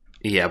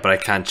 Yeah, but I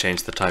can't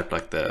change the type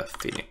like the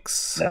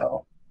Phoenix.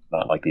 No,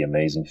 not like the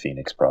amazing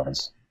Phoenix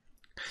province.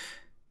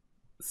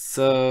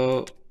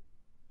 So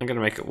I'm going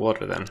to make it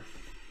water then.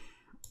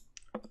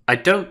 I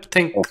don't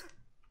think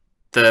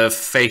the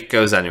fate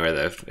goes anywhere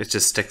though. It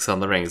just sticks on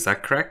the ring. Is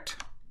that correct?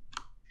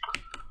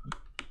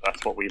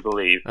 That's what we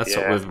believe. That's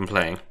what we've been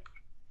playing.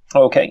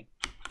 Okay.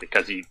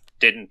 Because you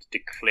didn't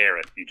declare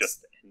it. You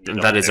just...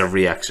 That is a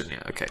reaction,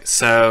 yeah. Okay,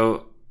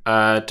 so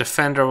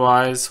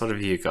defender-wise, what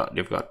have you got?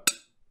 You've got...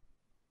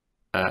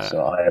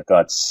 so I have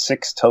got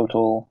 6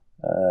 total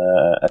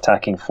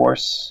attacking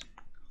force.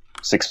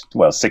 6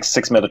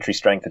 military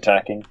strength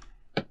attacking.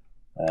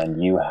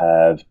 And you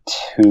have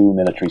 2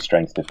 military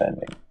strength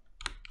defending.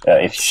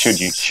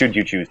 Should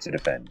you choose to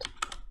defend.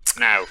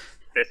 Now,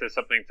 this is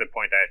something to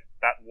point out.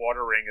 That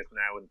water ring is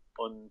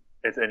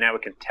now a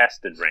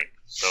contested ring,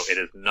 so it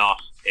is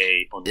not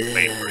a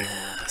unclaimed ring.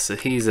 So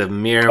he's a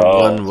mere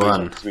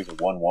 1/1. So he's a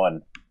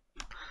 1/1.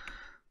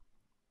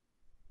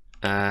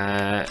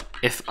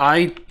 If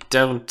I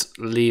don't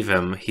leave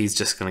him, he's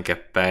just going to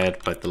get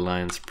bowed by the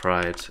Lion's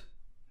Pride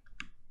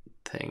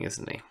thing,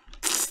 isn't he?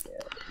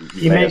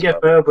 You may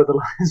get bowed by the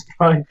Lion's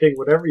Pride thing,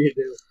 whatever you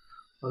do,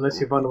 unless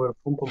you find a way to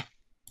pump him.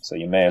 So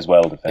you may as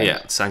well defend.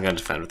 Yeah, so I'm going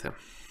to defend with him.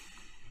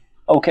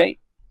 Okay,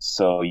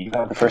 so you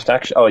have the first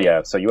action. Oh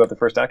yeah, so you have the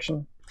first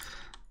action.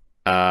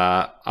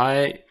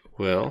 I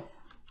will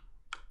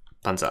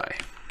Banzai.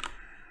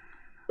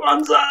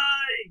 Banzai!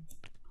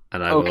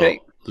 And I will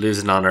lose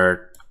an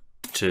honor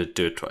to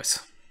do it twice.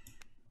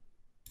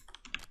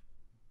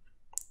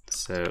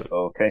 So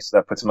okay, so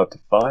that puts him up to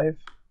 5.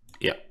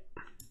 Yeah.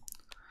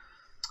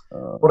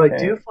 What I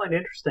do find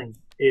interesting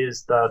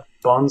is that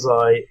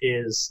Banzai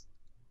is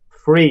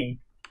free,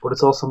 but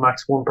it's also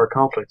max 1 per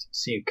conflict,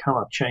 so you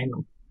cannot chain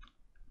them.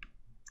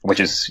 Which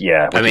is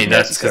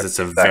that's because it's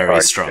a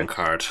very strong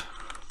card.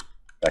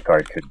 That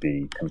card could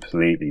be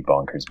completely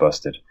bonkers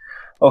busted.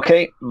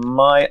 Okay,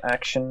 my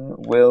action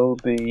will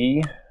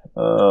be.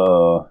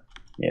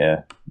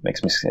 It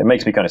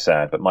makes me kind of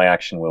sad, but my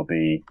action will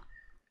be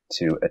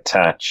to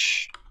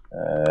attach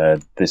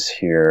this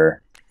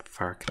here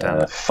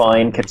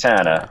fine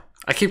katana.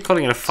 I keep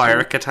calling it a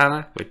fire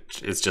katana,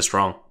 which is just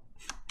wrong.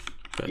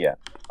 But yeah,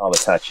 I'll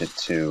attach it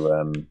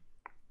to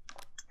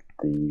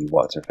the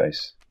what's her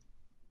face.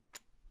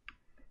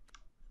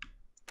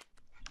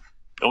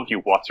 Don't you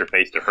what's her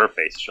face to her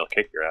face? She'll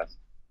kick your ass.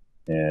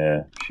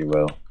 Yeah, she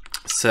will.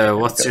 So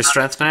what's your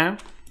strength now?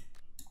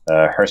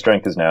 Her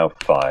strength is now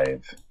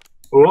 5.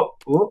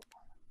 Oh.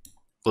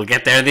 We'll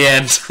get there in the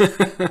end.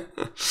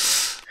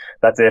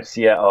 That's it.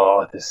 Yeah.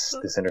 Oh, this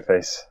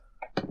interface.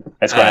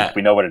 It's grand.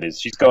 We know what it is.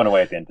 She's going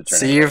away at the end of the turn.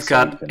 So you've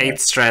got 8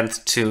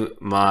 strength to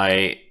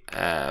my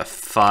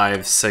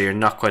 5, so you're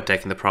not quite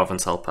taking the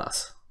province. I'll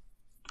pass.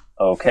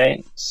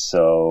 Okay,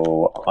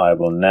 so I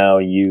will now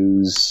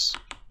use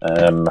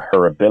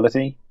her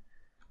ability.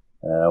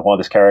 While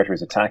this character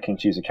is attacking,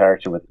 choose a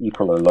character with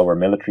equal or lower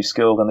military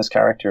skill than this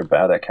character.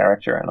 Bow that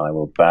character, and I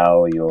will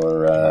bow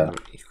your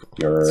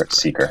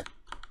seeker.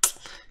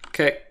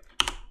 Okay.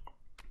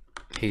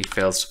 He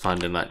fails to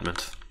find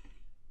enlightenment.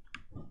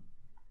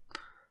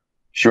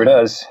 Sure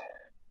does.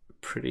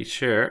 Pretty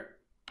sure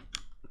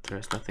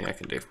there's nothing I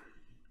can do.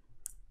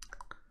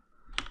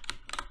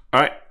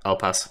 Alright, I'll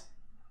pass.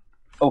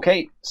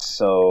 Okay,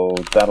 so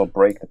that'll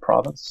break the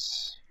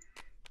province.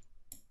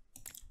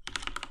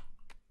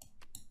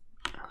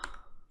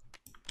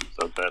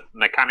 So the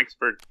mechanics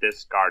for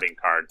discarding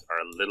cards are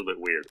a little bit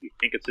weird. We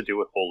think it's to do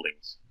with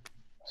holdings.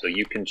 So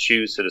you can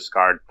choose to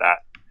discard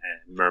that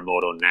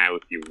Murmoto now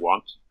if you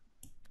want.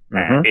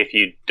 If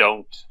you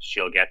don't,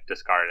 she'll get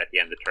discarded at the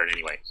end of the turn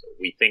anyway. So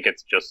we think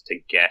it's just to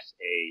get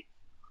a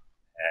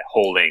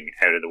holding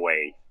out of the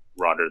way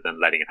rather than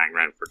letting it hang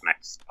around for the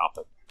next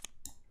conflict.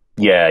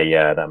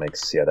 Yeah, that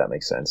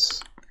makes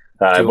sense.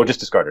 We'll just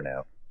discard her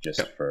now,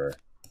 just for.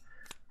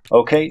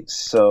 Okay,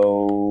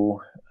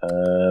 so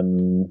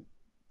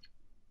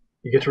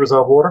you get to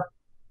resolve water,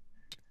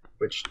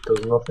 which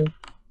does nothing.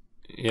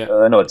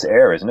 Yeah. No, it's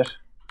air, isn't it?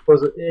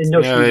 Was it? No,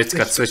 it's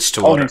got switched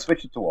to water. Oh,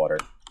 switch it to water,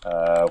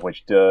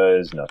 which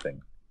does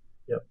nothing.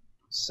 Yep.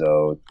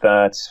 So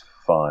that's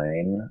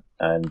fine,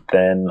 and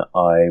then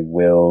I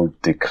will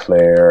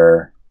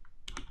declare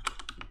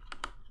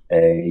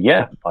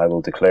I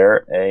will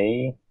declare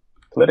a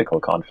political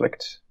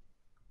conflict.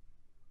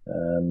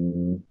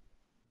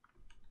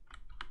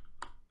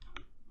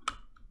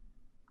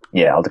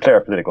 I'll declare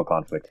a political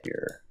conflict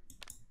here.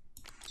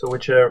 So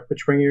which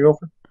ring you go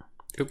for?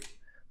 Yep.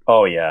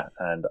 Oh yeah,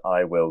 and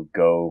I will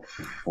go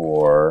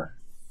for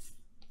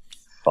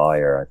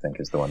fire. I think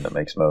is the one that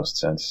makes most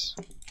sense.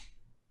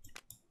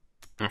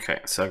 Okay,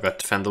 so I've got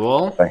defend the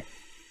wall. Okay.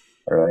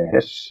 Or I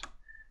hit.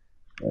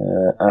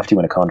 After you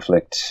win a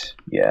conflict,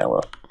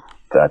 well,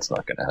 that's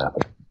not going to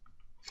happen.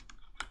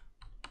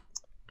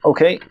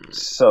 Okay,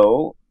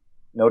 so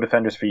no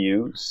defenders for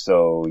you.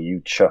 So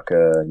you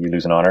you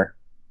lose an honor.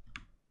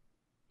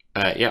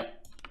 Yeah.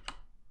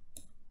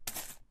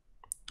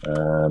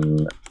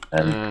 And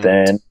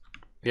then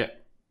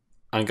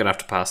I'm gonna have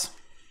to pass.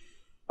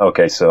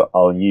 Okay, so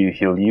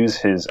he'll use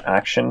his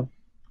action.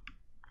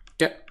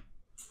 Yeah.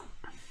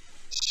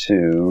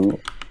 To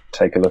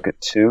take a look at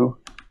 2.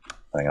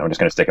 Hang on, I'm just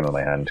going to stick him in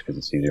my hand because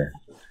it's easier.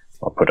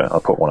 I'll put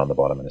one on the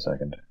bottom in a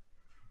second.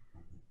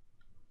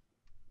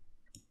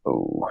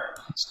 Oh.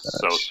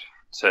 So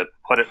to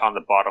put it on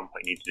the bottom,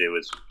 what you need to do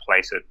is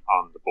place it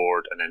on the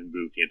board and then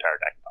move the entire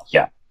deck off.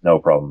 Yeah, no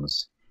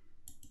problems.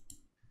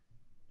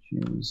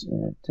 Choose.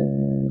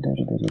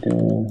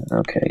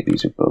 Okay,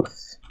 these are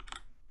both.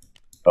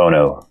 Oh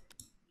no.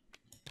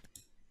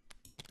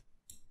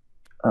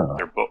 Oh.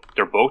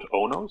 They're both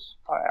Onos?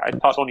 I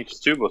thought only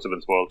just 2 must have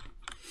been spoiled.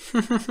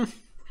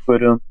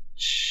 But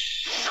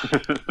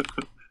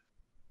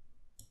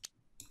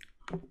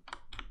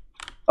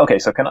okay,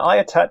 so can I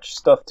attach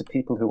stuff to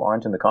people who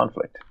aren't in the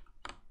conflict?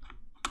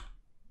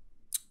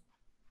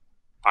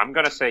 I'm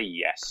gonna say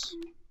yes.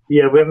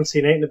 Yeah, we haven't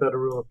seen anything about a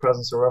rule of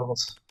presence or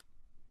relevance.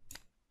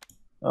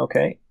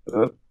 Okay.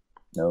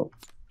 No.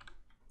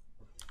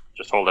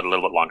 Just hold it a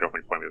little bit longer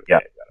when we move. Yeah,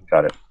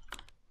 got it.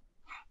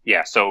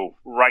 Yeah, so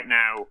right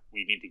now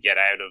we need to get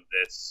out of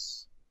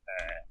this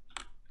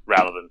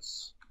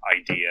relevance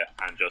idea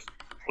and just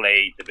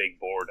play the big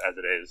board as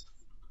it is,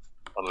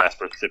 unless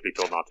we're simply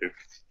told not to.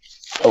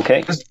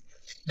 Okay.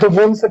 The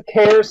ones that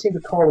care seem to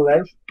call it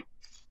out.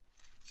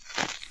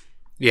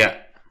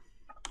 Yeah.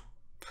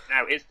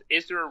 Now,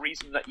 is there a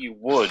reason that you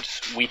would?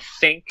 We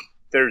think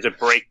there's a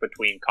break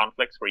between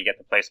conflicts where you get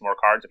to play some more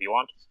cards if you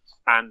want,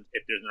 and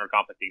if there's another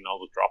conflict, you can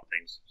always drop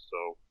things.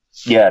 So.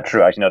 Yeah,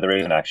 true. Actually, no, there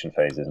is an action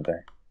phase, isn't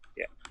there?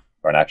 Yeah.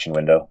 Or an action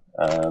window.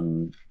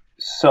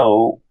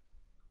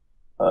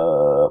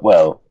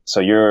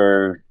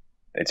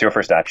 It's your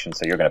first action,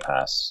 so you're going to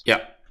pass.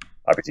 Yeah.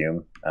 I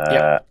presume.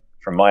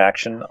 From my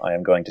action, I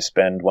am going to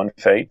spend 1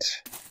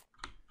 fate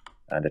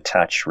and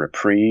attach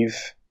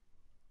reprieve.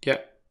 Yeah.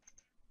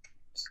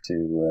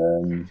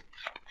 To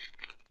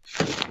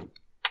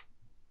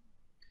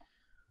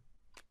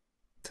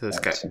this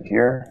guy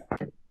here.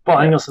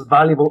 Buying us a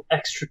valuable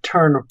extra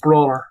turn of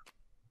brawler.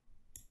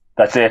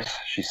 That's it.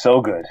 She's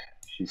so good.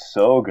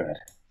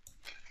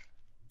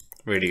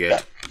 Really good.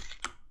 Yeah.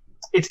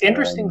 It's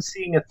interesting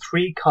seeing a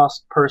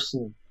 3-cost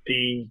person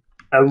be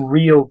a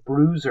real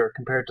bruiser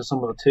compared to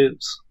some of the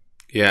 2s.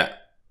 Yeah.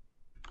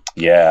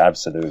 Yeah,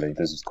 absolutely.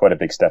 This is quite a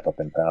big step up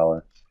in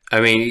power. I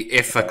mean,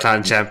 if a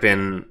clan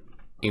champion,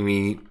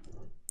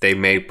 they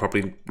may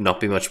probably not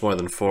be much more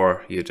than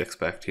 4, you'd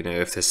expect,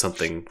 if there's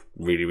something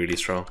really, really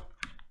strong.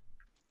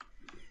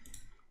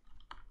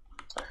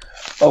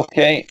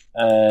 Okay,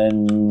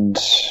 and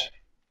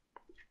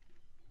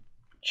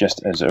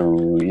just as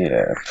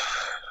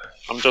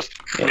I'm just,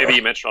 maybe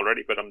you mentioned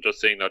already, but I'm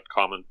just seeing that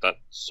comment that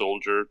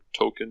Soldier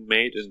Token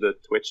made in the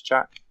Twitch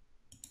chat.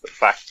 The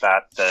fact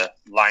that the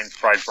line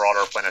stride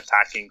brawler, when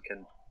attacking,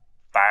 can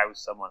bow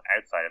someone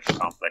outside of the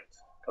conflict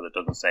because it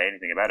doesn't say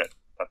anything about it.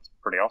 That's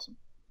pretty awesome.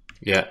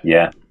 Yeah.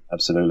 Yeah,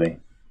 absolutely.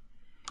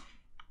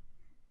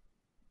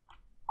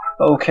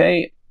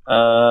 Okay.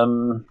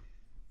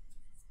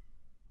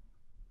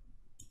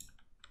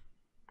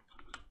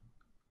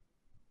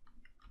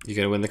 You're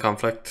gonna win the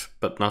conflict,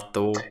 but not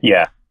the.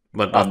 Yeah.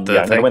 But not the.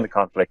 I'm gonna win the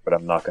conflict, but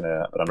I'm not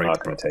gonna. But I'm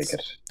not gonna take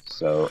it.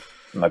 So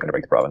I'm not gonna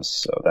break the province.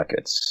 So that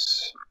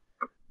gets.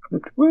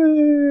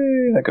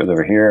 That goes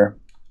over here.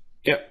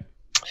 Yep.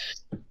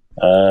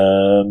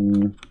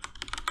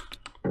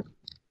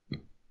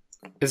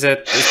 Is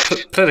it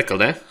political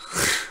then?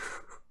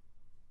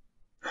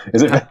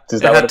 Is it? Does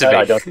that what it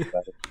I don't think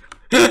that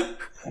is.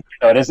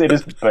 No, it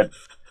is. But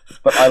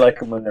I like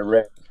them when they're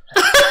red.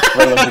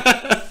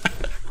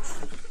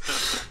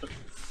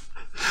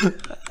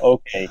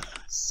 Okay,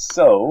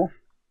 so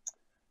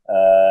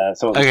it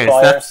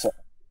was fire.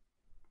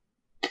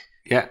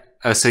 Yeah.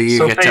 Oh, so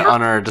you get favor? to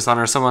honor or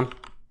dishonor someone?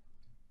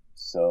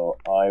 So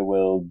I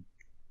will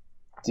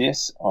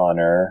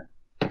dishonor.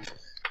 I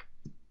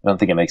don't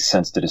think it makes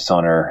sense to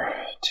dishonor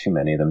too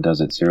many of them, does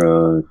it?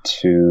 0,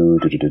 2.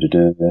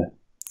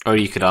 Or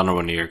you could honor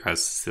one of your guys.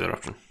 That's the other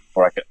option.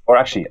 Or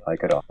actually, I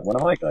could honor one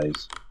of my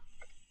guys.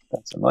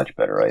 That's a much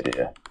better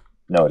idea.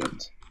 No, it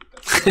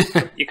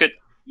isn't. You could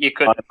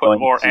I'm put going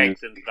more to-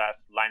 eggs in that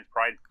Lion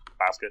Pride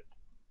basket.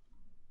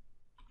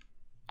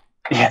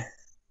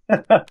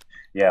 Yeah.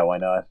 Yeah, why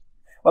not?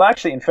 Well,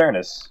 actually, in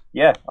fairness,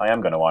 yeah, I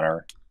am going to honor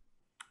her.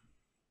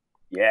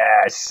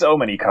 Yeah, so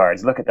many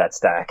cards. Look at that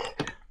stack.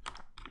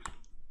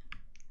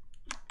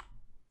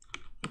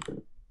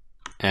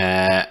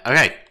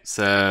 Okay,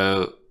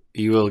 so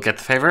you will get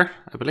the favor,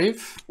 I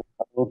believe.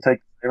 We'll take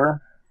the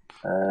favor.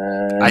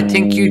 I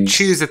think you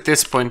choose at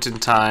this point in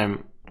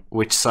time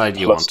which side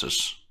you Plus- want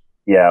it.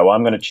 Yeah, well,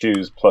 I'm going to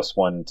choose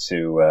 +1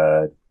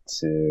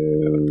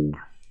 to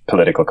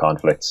political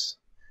conflicts.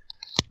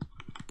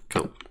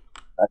 Cool.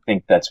 I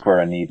think that's where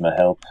I need my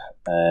help.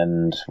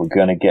 And we're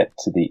going to get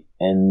to the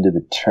end of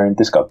the turn.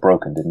 This got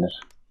broken, didn't it?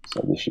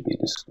 So this should be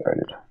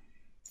discarded.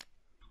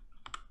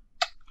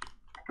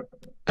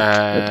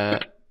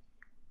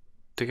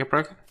 Did it get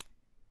broken?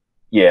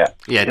 Yeah.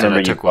 Yeah, Remember I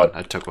you took one. brought-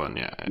 I took one,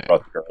 yeah. You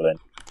brought the girl in.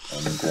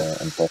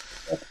 And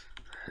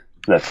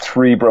that's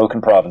 3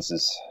 broken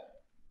provinces.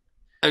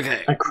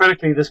 Okay. And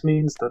critically, this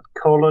means that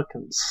Cola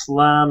can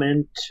slam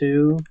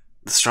into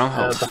The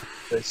stronghold. the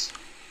place.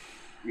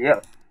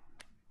 Yep.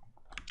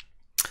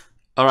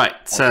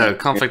 Alright, so Okay.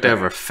 conflict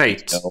over.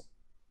 Fate. No.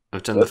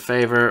 I've done the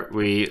favor.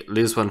 We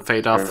lose one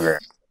fate off.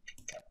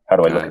 How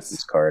do I look at Guys.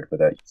 this card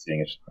without you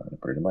seeing it? I'm going to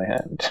put it in my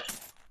hand.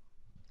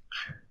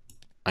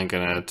 I'm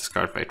gonna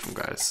discard fate from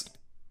guys.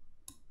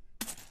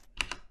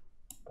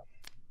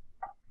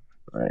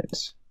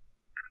 Right.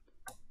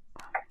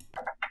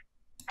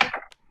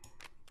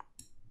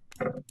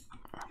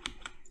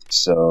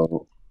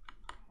 So,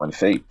 one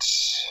fate.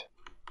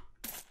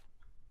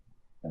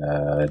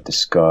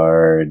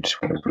 Discard.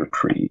 Where's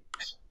reprieve?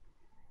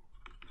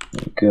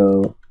 There we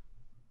go.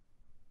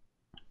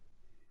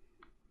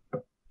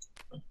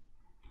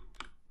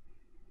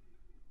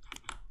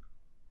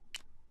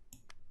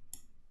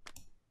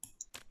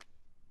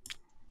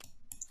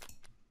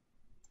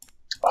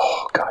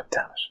 Oh, god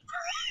damn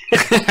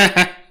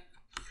it.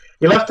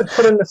 You'll have to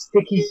put in a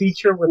sticky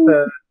feature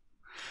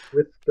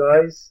with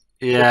guys.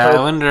 Yeah, I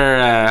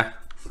wonder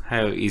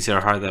how easy or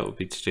hard that would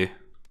be to do.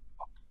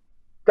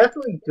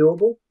 Definitely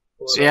doable.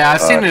 But, Yeah, I've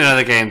seen it in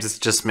other games. It's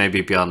just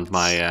maybe beyond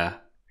my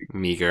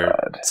meager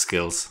God.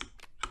 skills.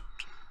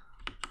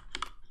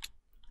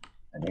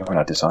 And you were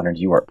not dishonored,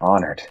 you are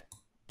honored.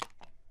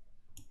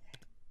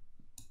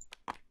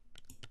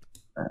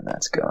 And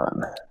that's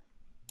gone.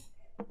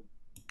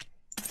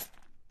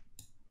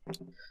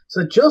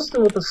 So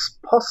Justin with a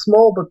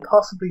small but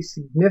possibly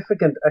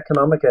significant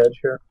economic edge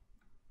here.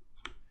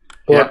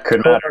 But Yeah,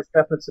 could Cola matter. has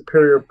definite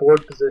superior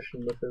board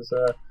position with his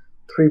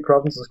 3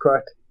 provinces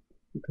cracked.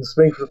 You can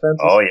swing for the fences.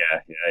 Oh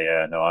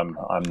yeah. No,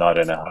 I'm not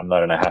in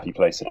a happy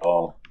place at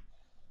all.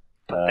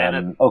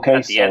 Then Okay,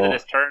 at the end of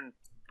this turn,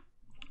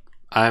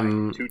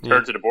 I'm 2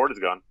 turns of the board is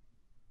gone.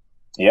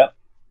 yeah,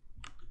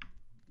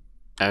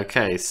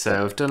 Okay,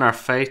 so we've done our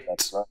fate.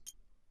 that's right.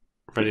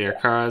 Ready our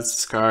cards.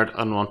 Discard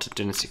unwanted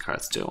dynasty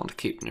cards. Still want to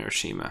keep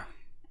Hiroshima.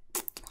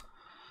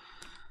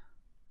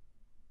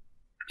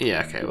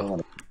 Yeah. Okay.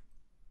 Well.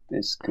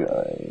 This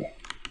guy.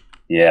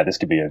 Yeah, this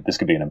could be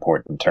an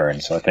important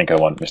turn. So I think I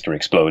want Mr.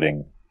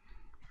 Exploding.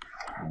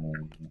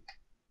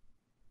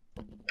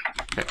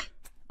 Okay.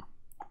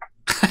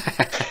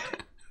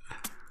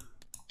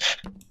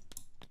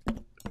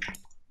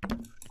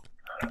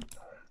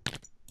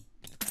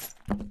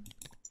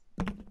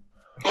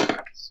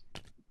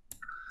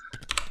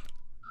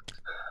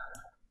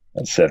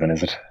 That's 7,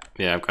 is it?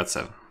 Yeah, I've got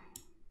 7.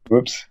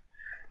 Whoops.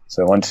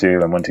 So 1, 2,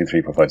 and 1, 2,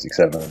 3, 4, 5, 6,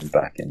 7.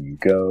 Back in you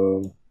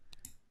go.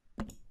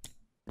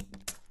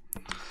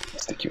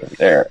 Stick you over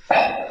there.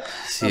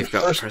 So you've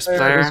got first is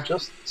player.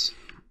 just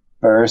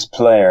First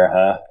player,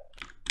 huh?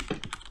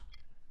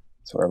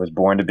 That's where I was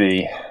born to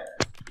be.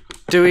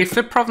 Do we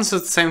flip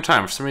provinces at the same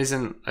time? For some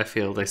reason, I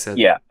feel they said.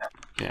 Yeah.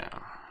 Yeah.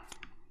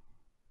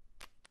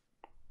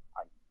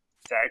 I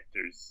doubt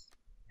there's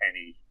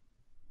any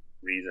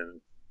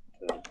reason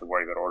to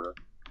worry about order.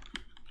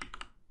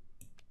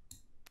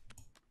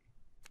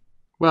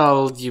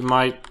 Well, you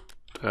might.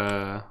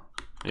 Yeah.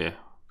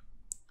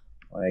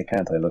 Why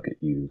can't I look at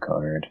you,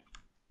 card?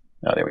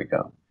 Oh, there we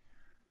go.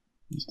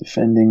 He's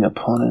defending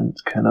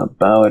opponent, cannot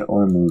bow it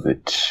or move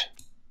it.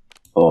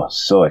 Oh,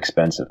 so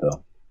expensive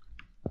though.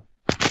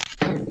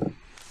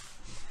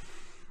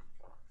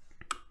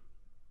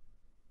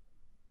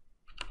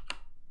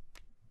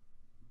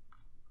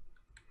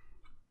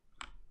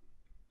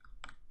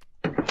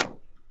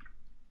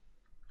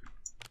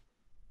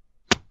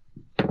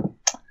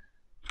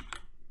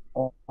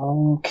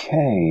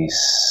 Okay,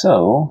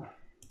 so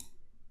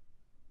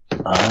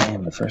I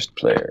am the first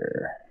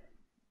player.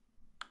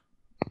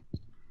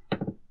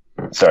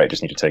 Sorry, I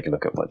just need to take a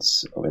look at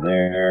what's over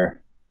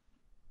there.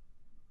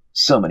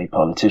 So many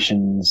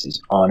politicians.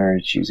 Is honor,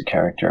 choose a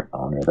character,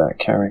 honor that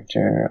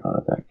character,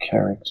 honor that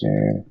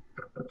character.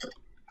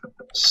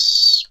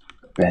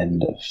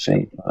 Spend a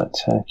fate on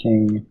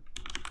attacking.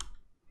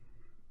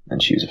 And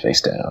choose a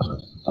face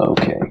down.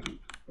 Okay.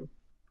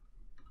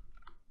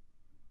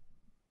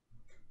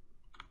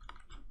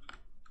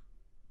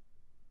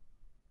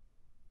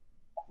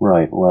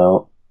 Right,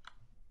 well.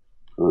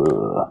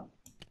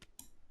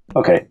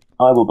 Okay,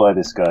 I will buy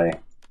this guy.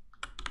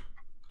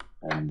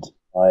 And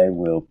I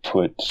will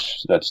put.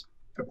 That's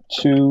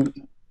 2.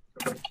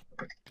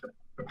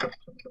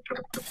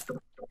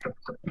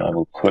 And I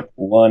will put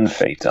 1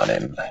 fate on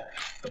him.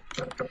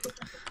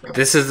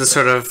 This is the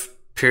sort of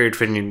period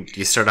when you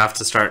have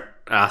to start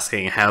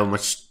asking how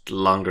much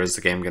longer is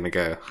the game going to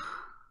go.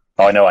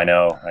 Oh, I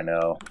know.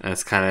 And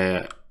it's kind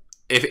of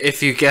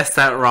if you guess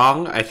that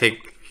wrong, I think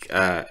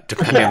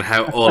depending on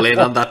how all in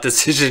on that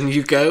decision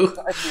you go.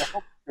 Actually, I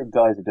hope your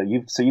guys are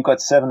done. So you've got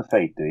 7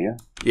 fate, do you?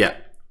 Yeah.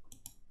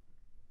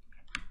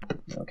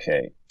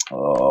 Okay.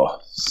 Oh,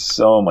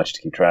 so much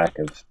to keep track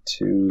of.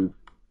 2,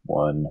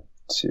 1,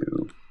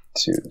 2,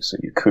 2. So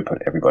you could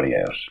put everybody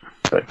out,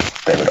 but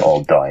they would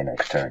all die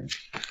next turn.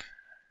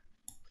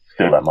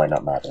 Still, that might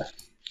not matter.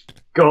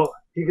 Go.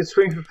 You can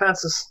swing for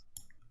fences.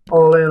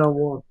 All in on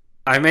 1.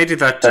 I may do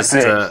that just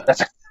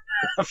That's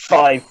a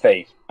 5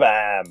 fate.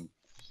 Bam.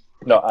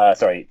 No,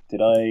 sorry.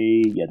 Did I?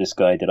 Yeah, this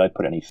guy. Did I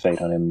put any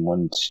fate on him?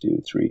 1,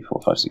 2, 3,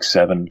 4, 5, 6,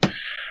 7.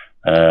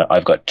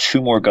 I've got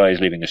 2 more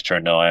guys leaving this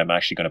turn now. I am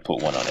actually going to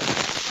put 1 on him.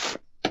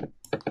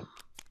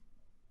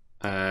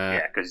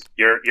 Yeah, because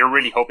you're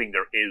really hoping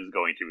there is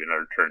going to be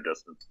another turn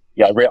distance.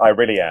 Yeah, I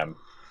really am.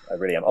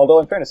 Although,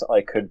 in fairness,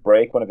 I could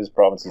break one of his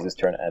provinces this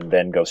turn and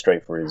then go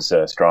straight for his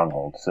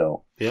stronghold.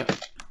 So yeah.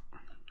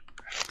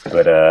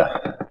 But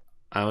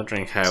I would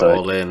drink how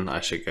all in I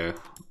should go,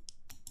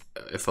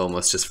 if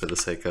almost just for the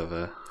sake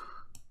of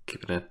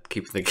keeping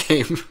the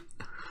game.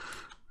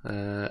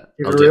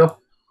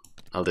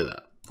 I'll do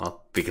that.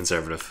 I'll be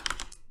conservative.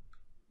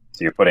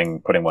 So you're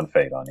putting 1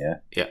 fate on, yeah?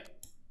 Yeah.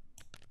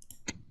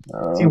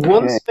 Okay. See,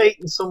 1's fate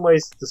in some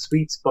ways is the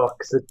sweet spot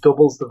because it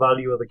doubles the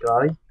value of the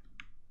guy. Yeah.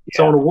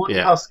 So on a 1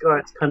 cost guy,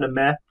 it's kind of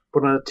meh,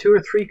 but on a 2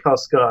 or 3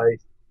 cost guy,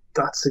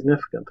 that's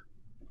significant.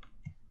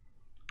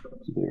 So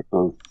they're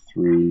both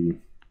 3.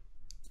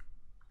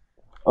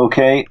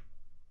 Okay.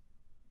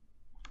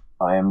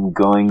 I am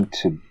going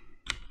to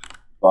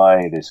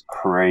buy this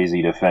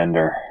crazy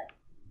defender.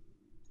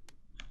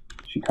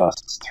 She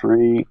costs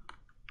 3.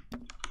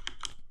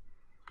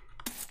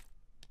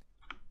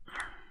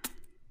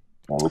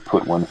 I will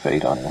put 1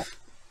 fate on her.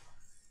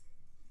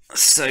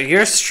 So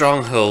your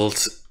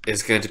stronghold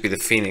is going to be the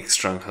Phoenix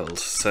stronghold.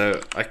 So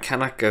I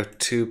cannot go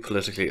too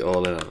politically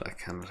all in on that,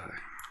 can I?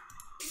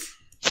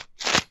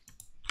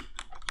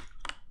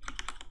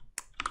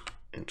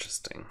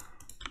 Interesting.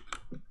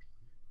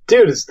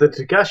 Dude, it's the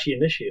Togashi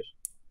Initiate.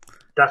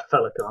 That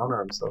fella can honor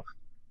himself.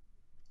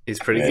 He's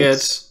pretty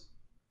good.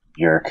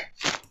 Yerk.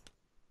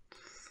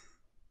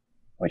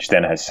 Which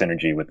then has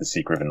synergy with the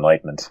Secret of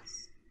Enlightenment.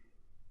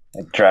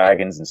 Like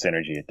dragons and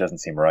synergy, it doesn't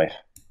seem right.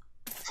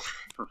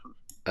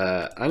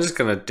 I'm just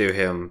gonna do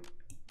him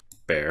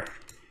bear.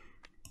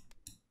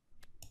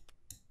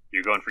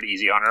 You're going for the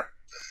easy honor?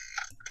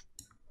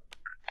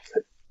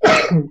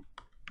 Now,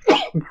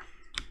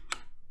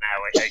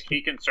 a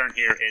key concern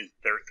here is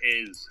there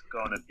is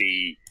going to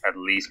be at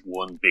least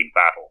one big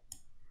battle.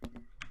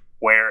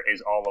 Where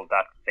is all of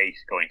that fate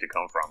going to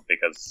come from?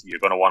 Because you're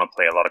going to want to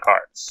play a lot of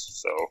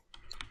cards.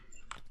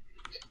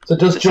 So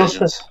does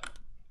Justice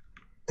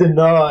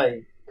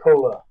deny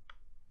Cola?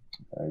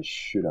 I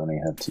should only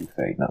have 2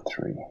 fate, not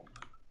 3.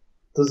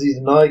 Does he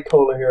deny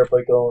Cola here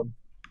by going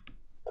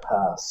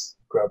pass,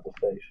 grab the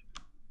fate?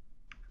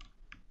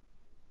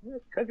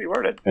 It could be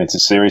worth it. It's a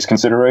serious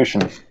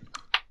consideration.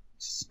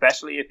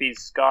 Especially if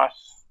he's got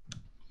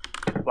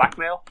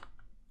blackmail.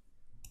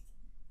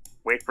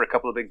 Wait for a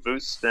couple of big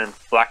boosts, then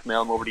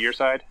blackmail him over to your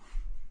side.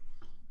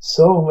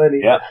 So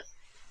many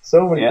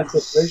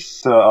considerations.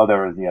 So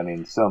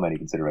so many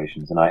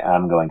considerations, and I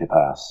am going to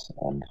pass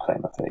and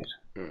claim a fate.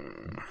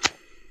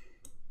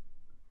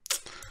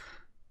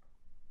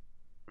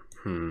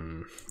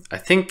 I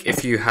think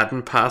if you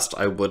hadn't passed,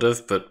 I would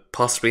have, but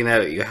possibly now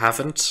that you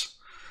haven't,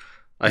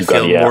 I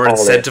feel more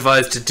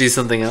incentivized to do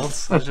something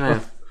else. I don't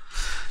know.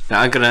 No,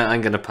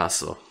 I'm gonna pass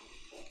though.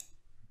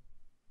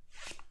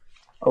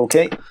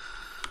 Okay.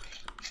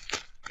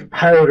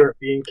 Powder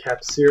being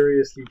kept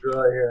seriously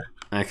dry here.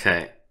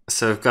 Okay,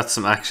 so we've got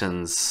some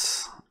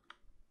actions.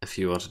 If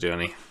you want to do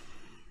any.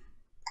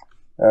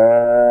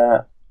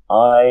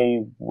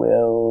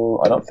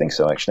 I don't think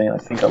so, actually. I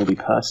think I'll be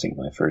passing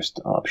my first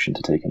option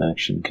to take an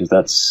action, because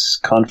that's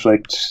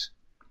conflict.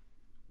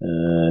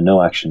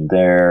 No action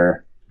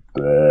there.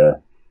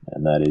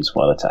 And that is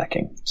while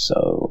attacking.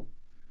 So,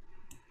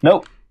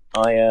 nope.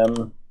 I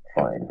am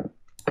fine.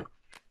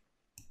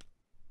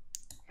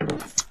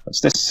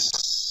 What's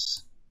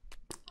this?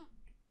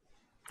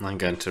 I'm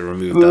going to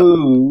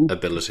remove that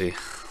ability.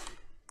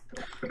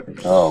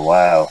 Oh,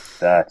 wow.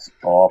 That's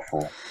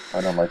awful.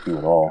 I don't like you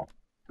at all.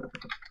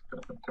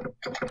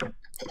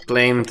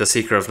 Blame the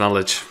seeker of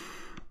knowledge.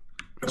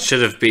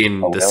 Should have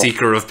been the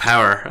seeker of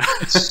power.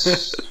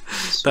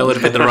 That would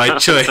have been the right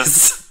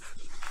choice.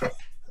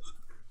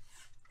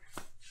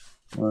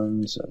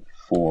 1, 7,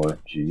 4.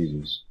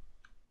 Jesus.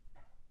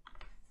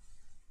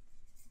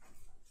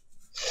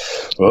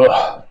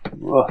 Ugh.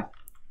 Ugh.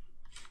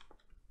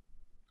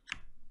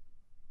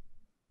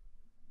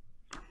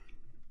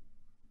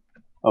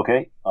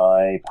 Okay,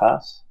 I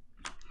pass.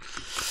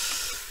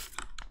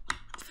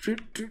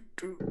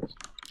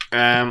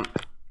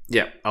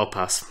 Yeah, I'll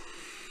pass.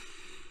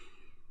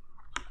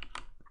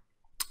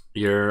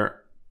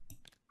 Your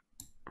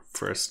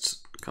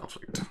first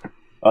conflict.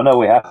 Oh no,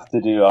 we have to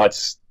do. Oh,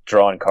 it's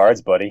drawing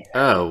cards, buddy.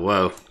 Oh,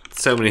 whoa.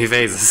 So many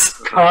phases.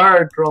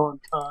 Card drawing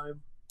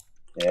time.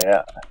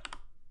 Yeah.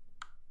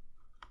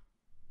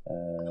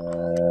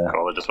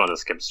 I just want to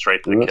skip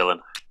straight to the killing.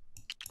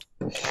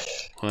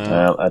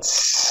 Well,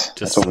 that's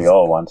what we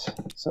all want.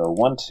 So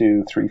 1,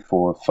 2, 3,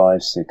 4,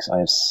 5, 6. I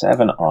have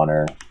 7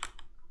 honor.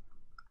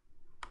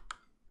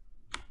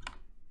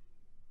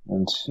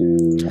 1,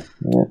 2.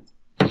 Yeah.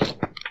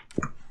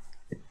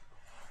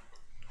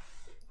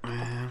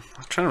 I'm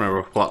trying to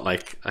remember what I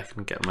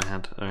can get in my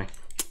hand. Anyway.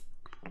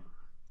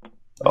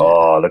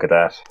 Oh, look at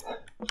that!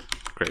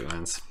 Great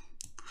lines.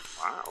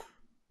 Wow.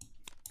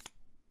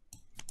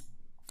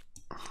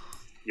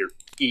 You're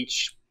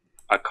each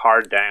a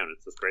card down.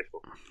 It's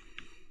disgraceful.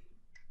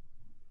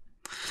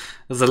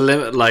 There's a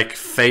limit. Like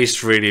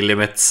fate really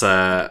limits.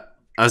 I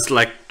was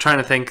like trying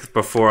to think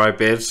before I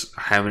bid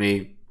how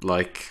many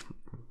like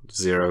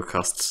 0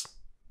 cost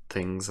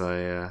things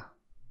I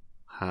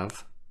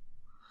have.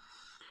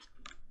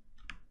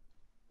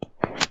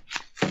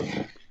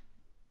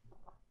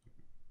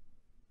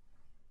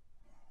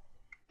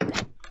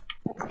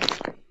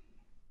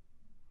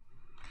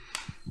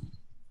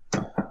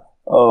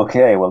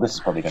 Okay, well, this is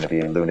probably going to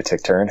be a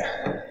lunatic turn.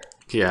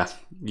 Yeah,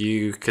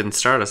 you can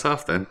start us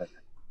off then.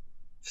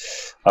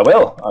 I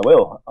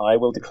will. I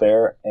will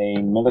declare a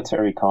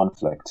military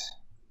conflict.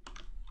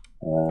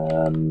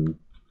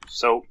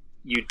 So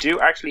you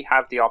do actually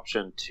have the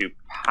option to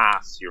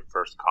pass your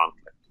first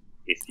conflict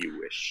if you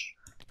wish.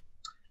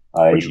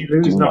 But you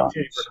lose an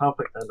opportunity for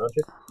conflict then, don't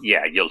you?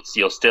 Yeah,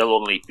 you'll still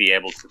only be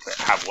able to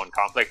have one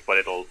conflict, but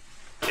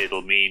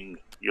it'll mean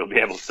you'll be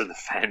able to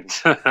defend.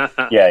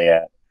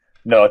 Yeah.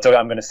 No, so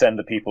I'm going to send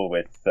the people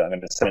with. I'm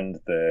going to send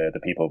the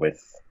people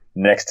with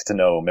next to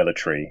no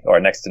military or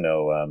next to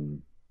no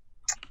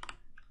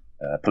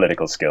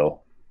political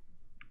skill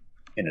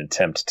in an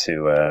attempt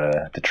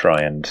to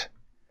try and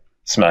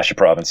smash a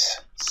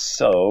province.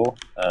 So,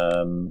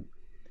 oh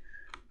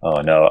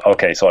no.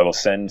 Okay, so I will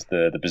send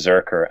the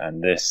berserker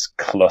and this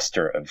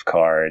cluster of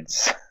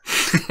cards,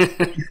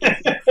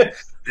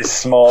 this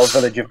small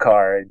village of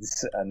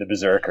cards, and the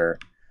berserker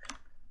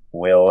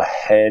will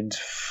head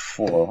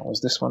for, what was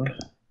this one?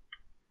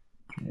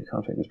 The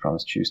conflict is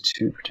promised. Choose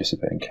 2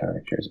 participating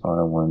characters.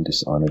 Honor one,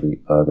 dishonor the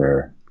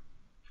other.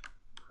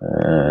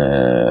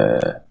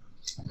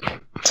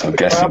 So I'm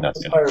guessing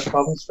that's higher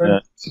province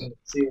strength. Yeah. It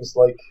seems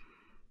like,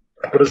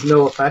 but there's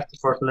no effect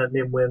apart from letting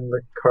him win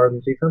the card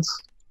and defense.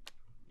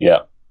 Yeah.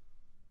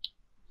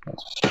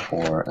 That's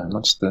 4. And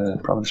what's the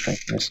province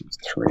strength? This is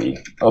 3.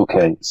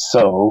 Okay,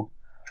 so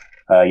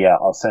yeah,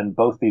 I'll send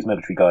both these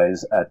military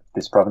guys at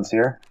this province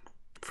here.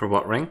 For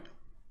what ring?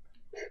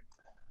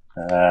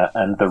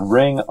 And the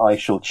ring I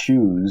shall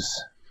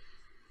choose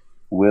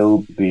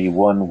will be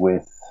one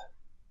with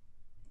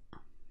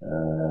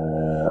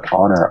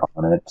honor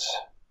on it,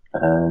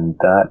 and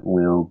that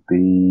will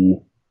be.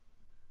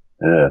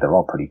 They're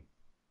all pretty.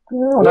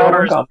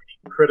 Honor is pretty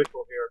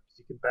critical here because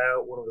you can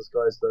bow one of his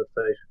guys without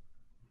fate.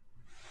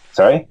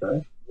 Sorry?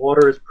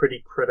 Water is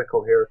pretty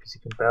critical here because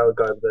you can bow a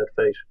guy without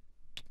fate.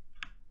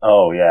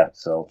 Oh yeah,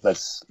 so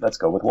let's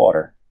go with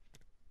water.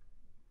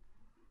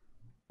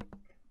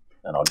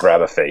 And I'll grab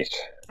a fate.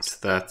 So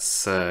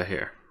that's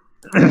here.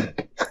 And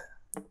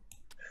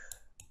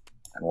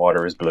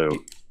water is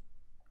blue.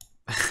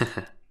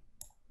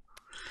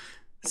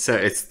 So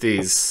it's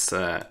these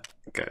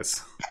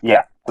guys.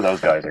 Yeah, so those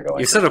guys are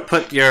going. You sort of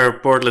put your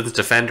Borderlands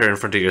defender in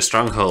front of your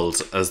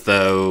stronghold as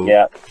though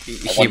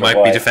he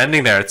might be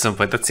defending there at some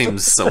point. That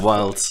seems a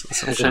wild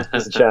assumption.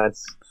 There's a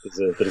chance. There's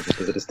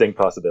a distinct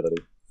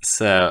possibility.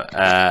 So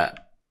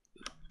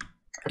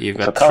you've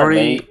got so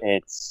 3.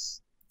 It's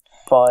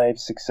 5,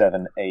 6,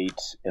 7, 8,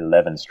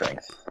 11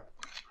 strength.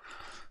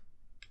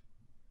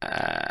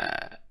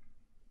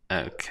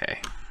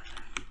 Okay.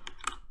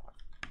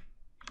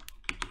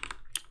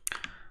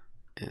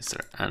 Is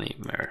there any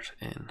merit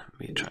in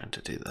me trying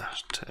to do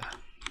that?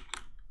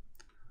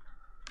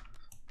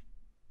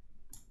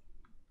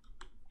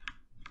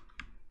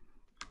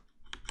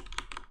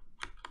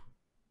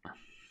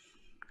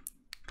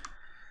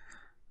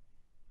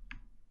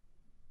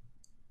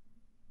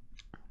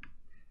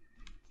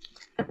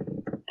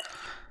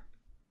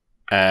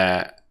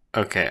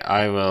 Okay,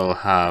 I will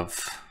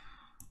have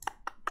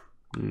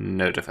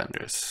no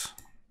defenders.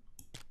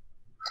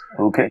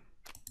 Okay.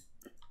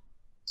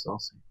 That's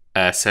awesome.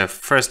 So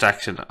first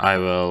action, I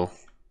will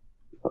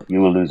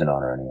You will lose an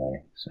honor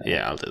anyway. So.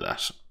 Yeah, I'll do that.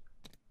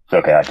 It's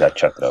okay, I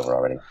chucked it over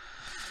already.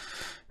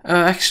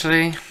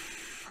 Actually,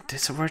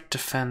 is it worth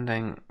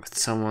defending with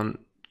someone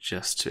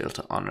just to be able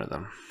to honor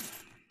them?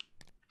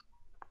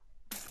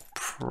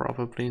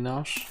 Probably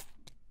not.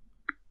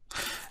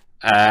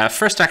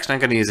 First action, I'm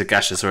going to use a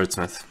gaseous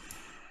swordsmith.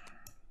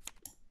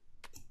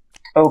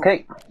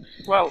 Okay.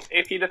 Well,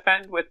 if you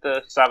defend with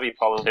the savvy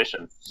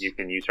politician, you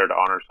can use her to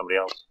honor somebody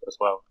else as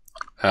well.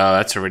 Oh,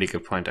 that's a really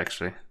good point,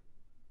 actually.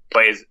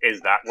 But is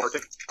that worth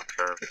it?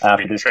 Sure.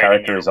 After this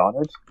character is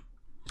honored,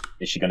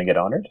 is she going to get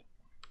honored?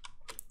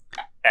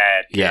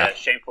 Yeah.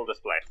 Shameful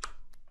display.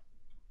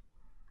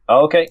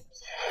 Okay.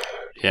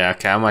 Yeah,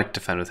 okay, I might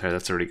defend with her.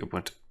 That's a really good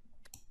point.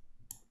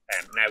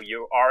 Now,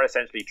 you are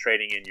essentially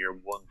trading in your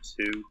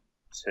 1-2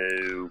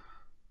 to...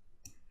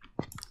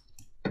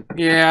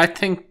 Yeah, I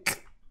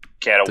think...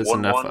 Get a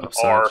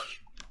 1-1,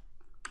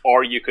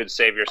 or you could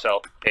save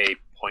yourself a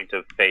point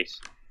of face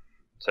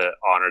to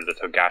honor the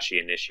Togashi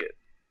initiate.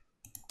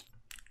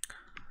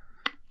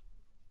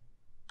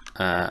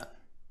 And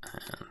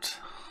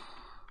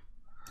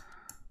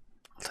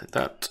I'll take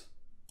that.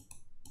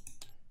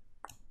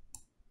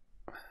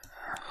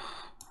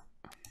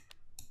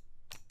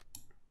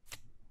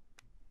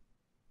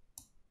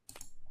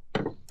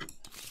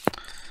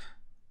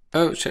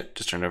 Oh shit,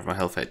 just turned over my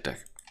health fate deck.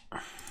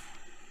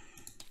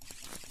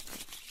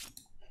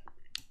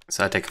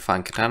 So I take a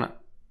fine katana.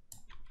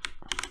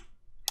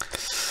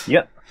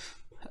 Yep.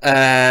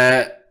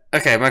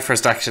 Okay, my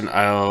first action,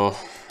 I'll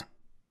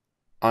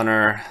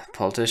honor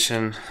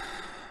politician.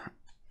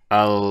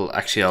 I'll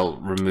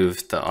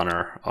remove the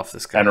honor off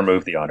this guy. And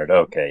remove the honored.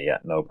 Okay, yeah,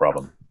 no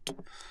problem.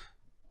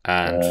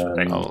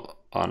 And I'll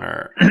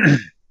honor... I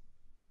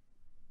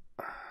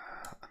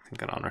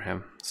think I'll honor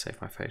him. Save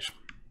my fate.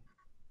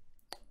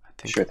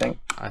 Sure thing.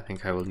 I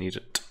think I will need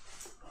it.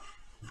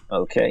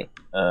 Okay.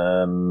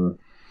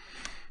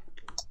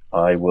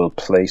 I will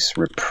place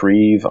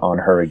reprieve on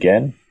her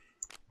again.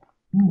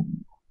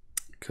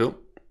 Cool.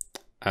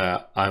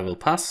 I will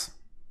pass.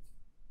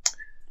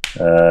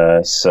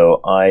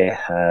 So I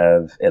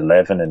have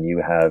 11 and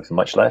you have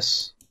much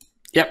less?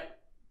 Yep.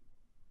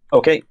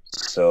 Okay,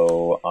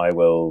 so I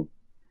will,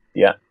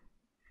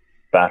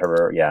 batter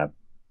her,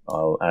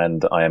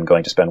 and I am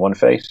going to spend 1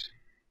 fate.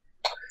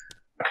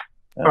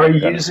 Are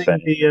you using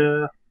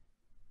the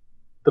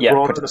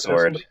put the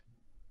sword.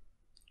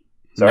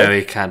 Sorry? No,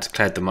 he can't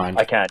cloud the mind.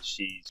 I can't.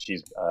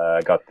 She's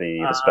got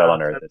the spell on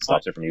her that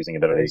stops her from using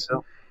abilities.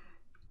 So.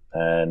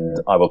 And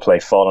I will play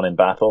Fallen in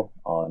Battle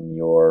on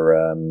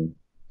your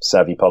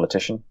savvy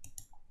politician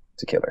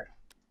to kill her.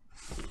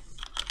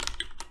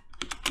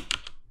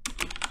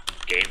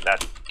 Gain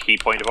that key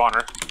point of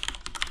honor.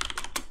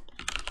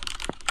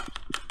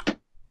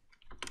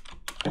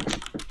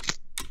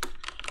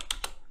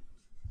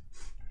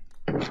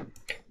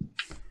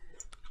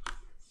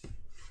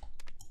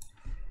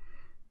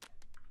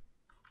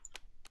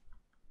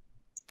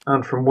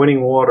 And from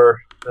winning water,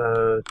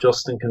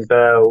 Justin can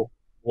bow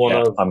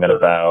I'm going to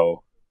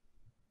bow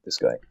this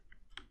guy.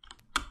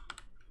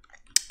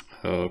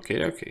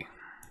 Okay, okay.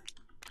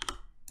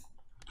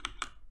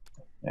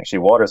 Actually,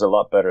 water's a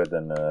lot better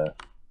than I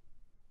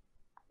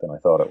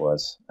thought it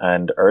was,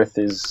 and earth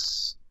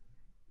is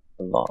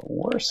a lot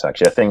worse.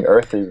 Actually, I think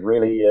earth is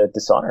really a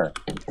dishonor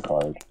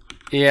card.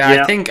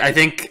 Yeah, I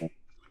think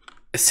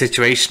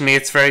situationally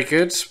it's very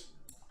good,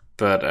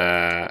 but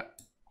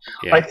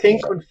I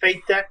think when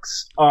fate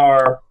decks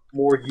are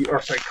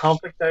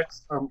conflict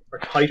decks are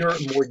tighter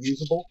and more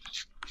usable.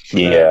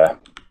 Yeah,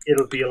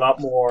 it'll be a lot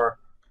more.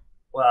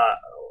 Well,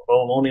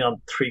 I'm only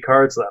on 3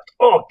 cards left.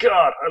 Oh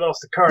God, I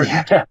lost a card.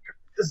 Yeah.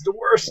 This is the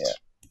worst.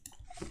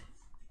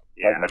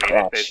 Yeah, I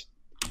mean,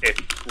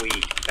 if we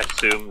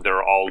assume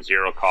they're all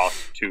 0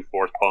 cost, 2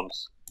 force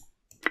pumps,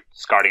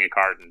 discarding a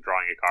card and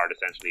drawing a card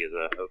essentially is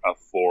a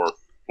 4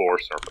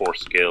 force or 4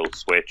 skill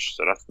switch,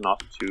 so that's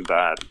not too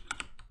bad.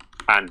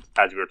 And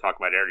as we were talking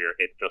about earlier,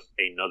 it's just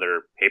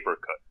another paper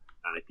cut,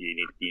 and if you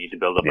need to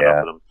build up enough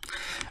of them.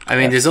 I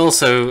mean, there's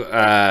also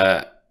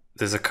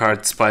there's a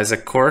card Spies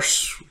at Court,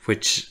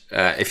 which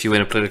if you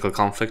win a political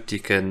conflict, you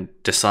can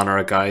dishonor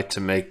a guy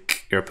to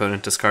make your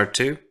opponent discard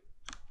 2.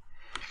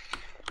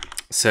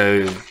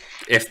 So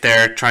if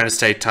they're trying to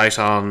stay tight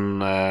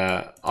on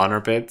honor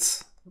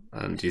bids,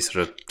 and you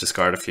sort of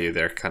discard a few,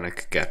 they're kind of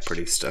get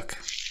pretty stuck.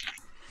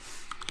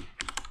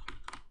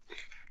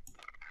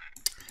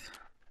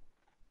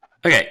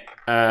 Okay.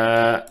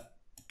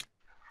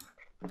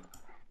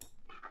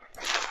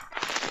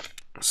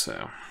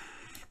 So.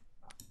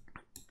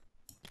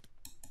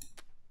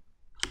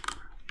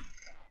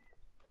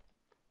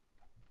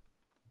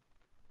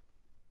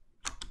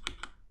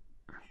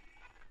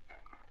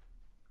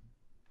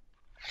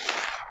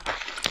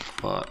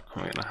 What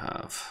am I going to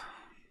have?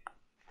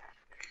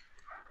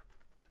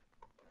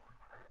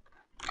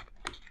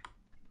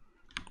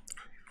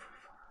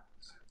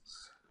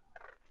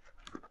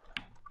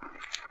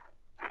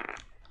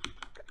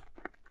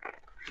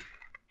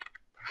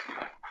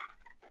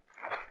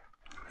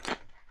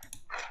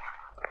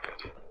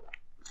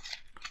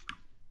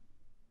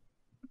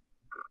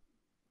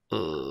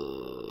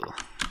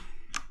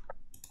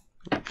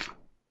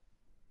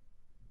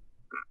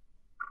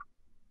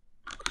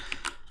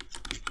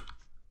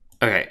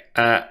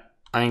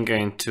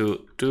 going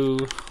to do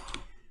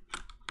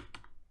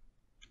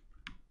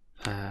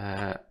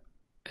a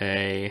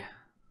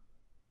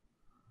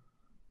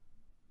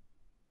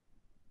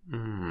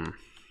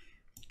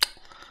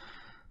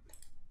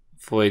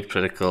void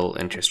political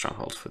into your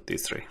stronghold with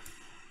these three.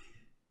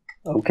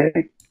 Okay.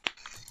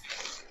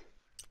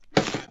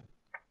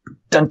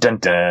 Dun dun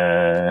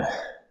dun.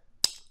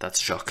 That's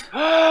shock.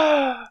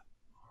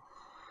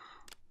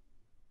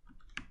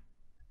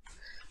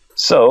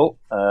 So,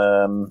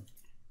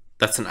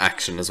 that's an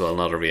action as well,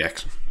 not a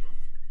reaction.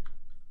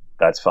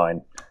 That's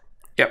fine.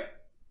 Yep.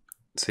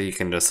 So you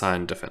can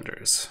assign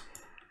defenders.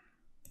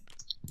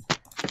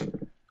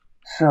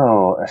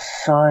 So,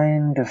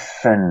 assign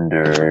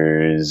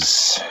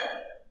defenders.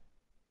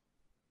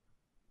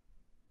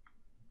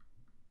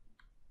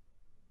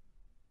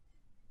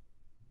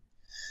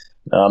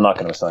 No, I'm not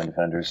going to assign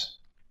defenders.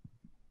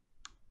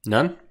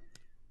 None?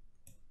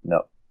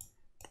 No.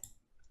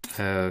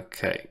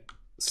 Okay.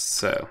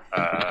 So.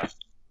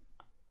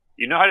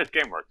 You know how this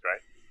game works, right?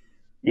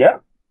 Yeah.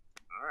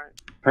 All right.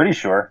 Pretty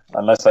sure.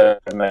 Unless I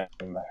make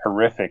a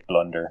horrific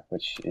blunder,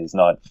 which is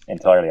not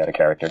entirely out of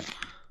character.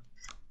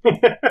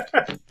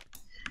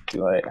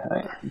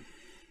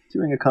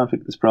 During a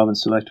conflict with this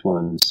province, select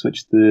one.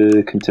 Switch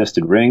the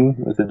contested ring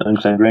with an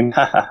unclaimed ring.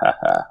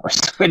 Or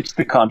switch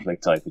the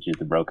conflict type, which is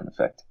the broken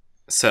effect.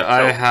 So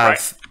I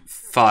have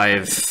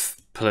 5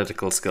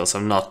 political skills.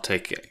 I'm not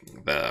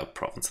taking the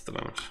province at the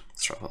moment.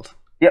 Stronghold.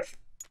 Yep.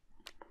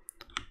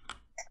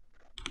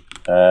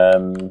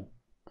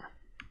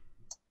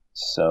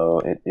 So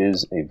it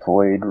is a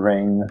void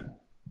ring.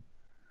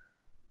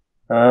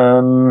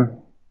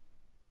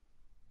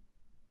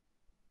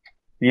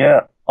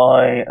 Yeah,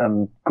 I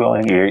am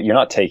going here. You're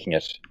not taking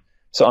it,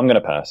 so I'm going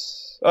to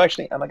pass. Oh,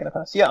 actually, am I going to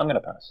pass? Yeah, I'm going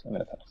to pass. I'm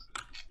going to pass.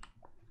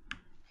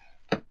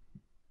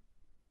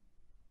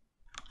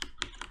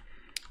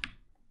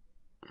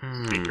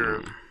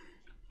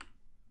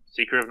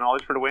 Seeker of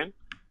knowledge for the win.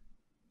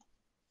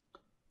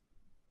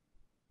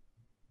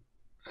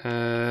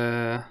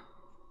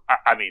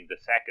 I mean, the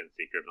second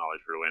Seeker of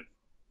knowledge for the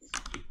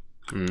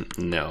win.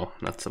 No,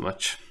 not so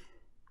much.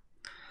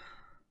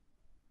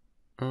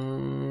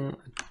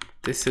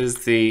 This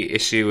is the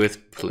issue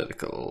with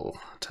political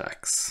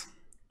attacks.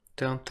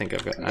 Don't think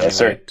I've got any.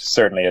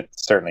 Certainly at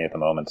the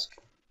moment.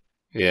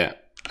 Yeah,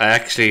 I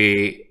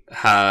actually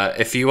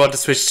if you want to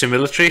switch to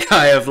military,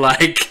 I have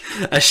like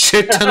a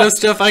shit ton of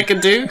stuff I can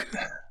do.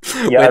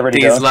 Yeah, with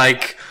these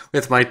don't.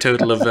 With my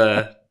total of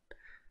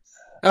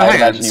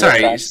hang on,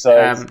 sorry.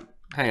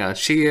 Hang on,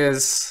 she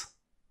is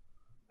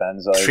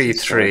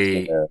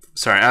 3-3.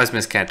 Sorry, I was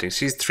miscounting.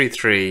 She's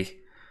 3-3,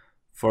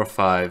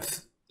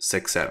 4-5,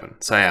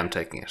 6-7. So I am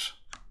taking it.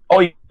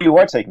 Oh, you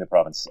are taking the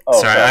province. Oh,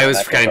 sorry, I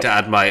was forgetting to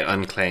add my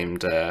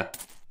unclaimed ring.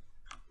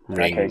 In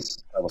that case,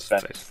 I will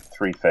spend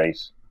 3 fate,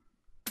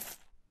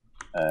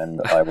 and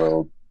I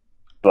will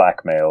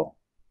blackmail.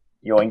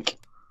 Yoink.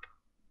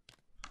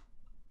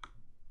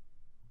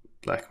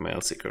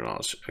 Blackmail, secret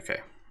knowledge.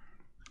 Okay.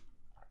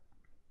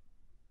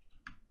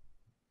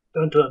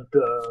 Dun dun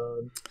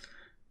dun.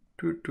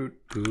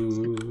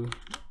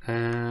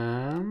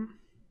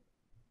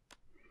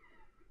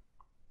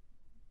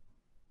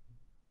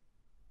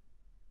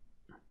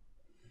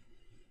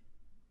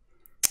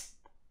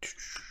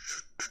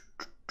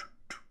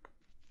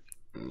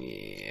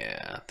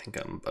 Yeah, I think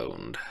I'm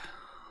boned.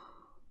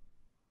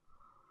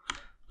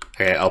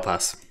 Okay, I'll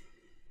pass.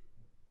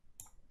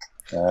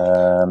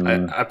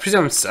 I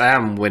presume I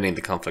am winning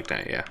the conflict now,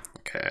 yeah.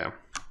 Okay.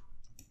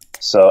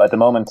 So at the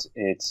moment,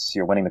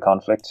 you're winning the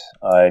conflict.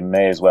 I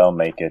may as well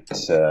make it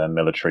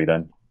military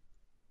then.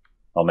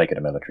 I'll make it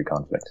a military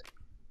conflict.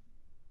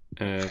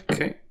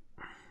 Okay.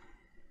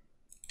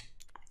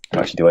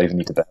 Actually, do I even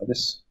need to bow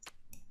this?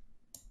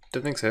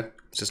 Don't think so.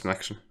 It's just an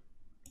action.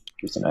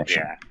 Just an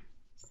action.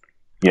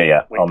 Yeah.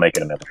 Yeah. I'll make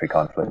it a military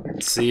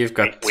conflict. So you've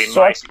got.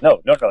 So actually, no.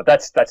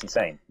 That's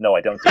insane. No, I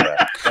don't do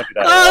that. Don't do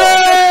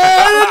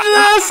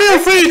that. Feel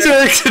free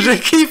to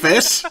keep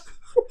it.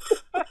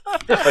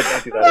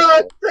 Don't do that.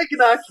 I'm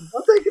taking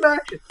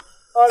action.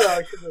 Oh no,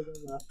 I shouldn't have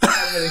done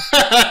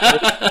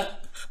that.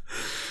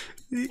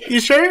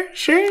 You sure?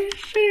 Yeah,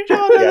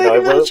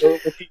 no, we'll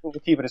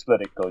keep it as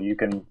political. You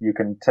can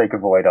take a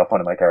void off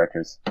one of my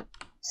characters.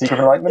 Secret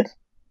of Enlightenment?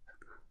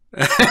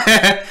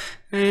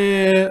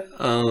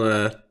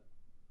 I'll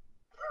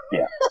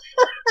yeah.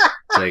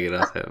 take it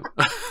off him.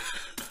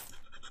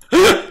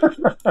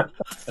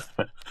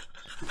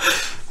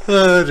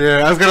 Oh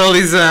dear, I've got all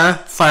these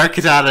fire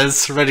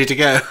katanas ready to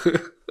go.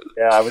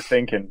 Yeah, I was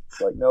thinking,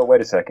 like, no, wait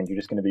a second, you're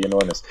just going to be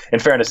enormous. In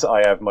fairness,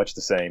 I have much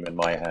the same in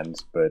my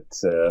hand, but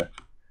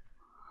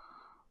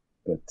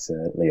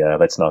yeah,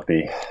 let's not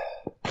be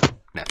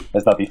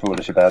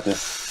foolish about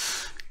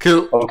this.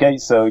 Cool. Okay,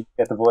 so you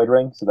get the void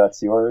ring, so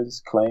that's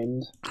yours,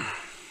 claimed.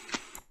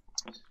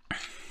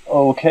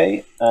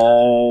 Okay,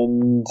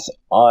 and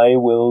I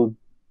will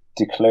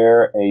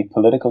declare a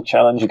political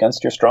challenge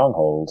against your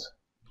stronghold.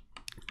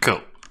 Cool.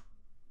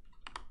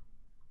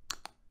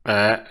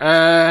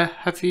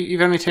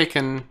 You've only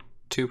taken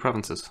 2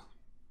 provinces?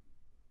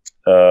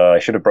 I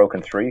should have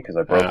broken 3 because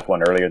I broke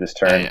one earlier this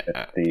turn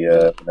at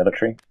the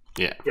military.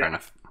 Yeah, fair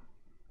enough.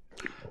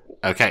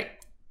 Okay,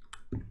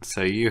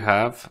 so you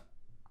have.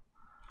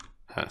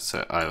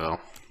 So I will.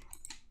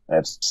 I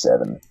have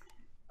 7.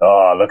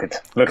 Oh, look at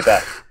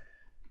that!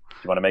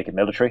 You want to make it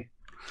military?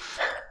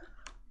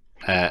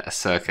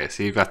 So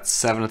you've got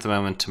 7 at the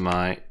moment to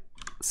my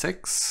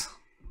 6.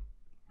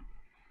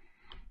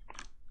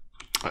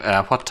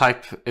 What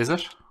type is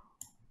it?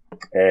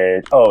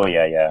 I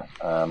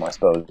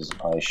suppose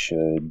I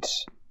should.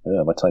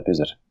 What type is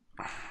it?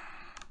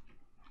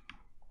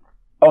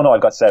 Oh no,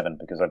 I've got 7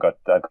 because I've got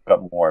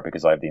more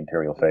because I have the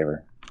Imperial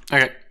favor.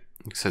 Okay,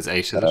 it says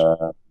 8, is it?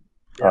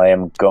 I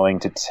am going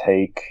to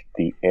take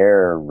the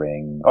air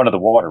ring. Oh no, the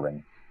water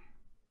ring.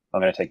 I'm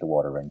going to take the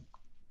water ring.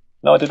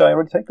 No, did I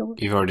already take the ring?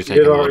 You've already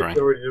taken the water ring.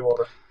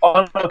 Water.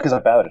 Oh no, because I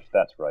bowed it.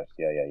 That's right.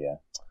 Yeah.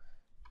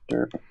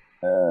 Derp.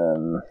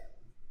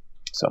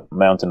 So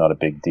mountain, not a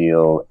big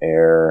deal.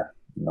 Air,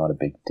 not a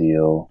big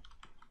deal.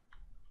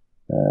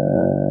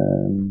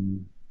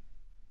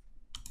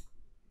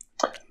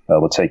 Well,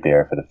 we'll take the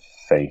air for the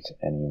fate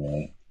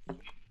anyway.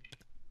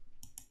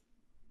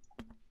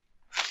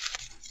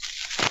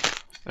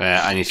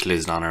 I need to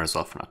lose an honor as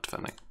well for not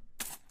defending.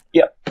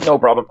 Yeah, no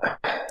problem.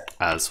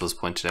 As was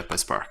pointed out by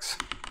Sparks.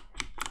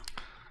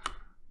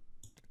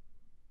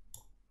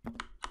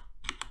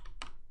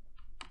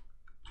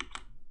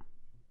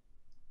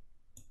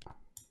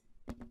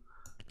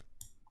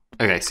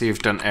 Okay, so you've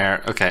done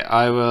air. Okay,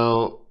 I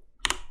will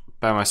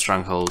bow my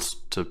stronghold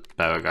to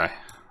bow a guy.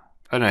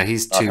 Oh no,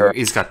 he's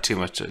got too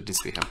much. It needs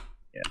to be him.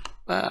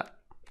 Yeah.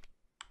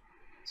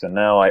 So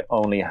now I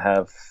only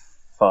have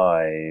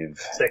 5.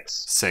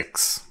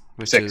 6.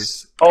 Which 6.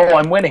 is. Oh,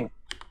 I'm winning.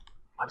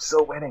 I'm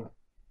still winning.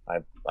 I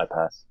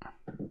pass.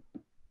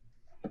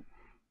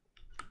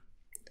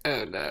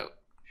 Oh no.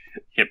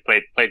 You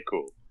played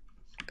cool.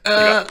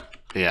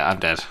 Yeah, I'm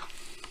dead.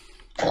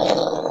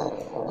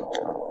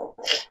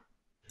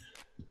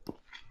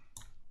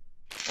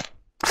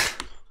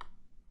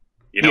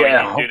 You know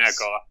what you do now,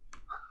 Colm?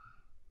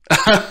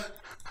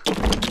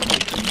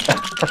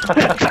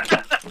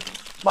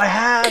 My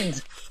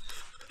hand!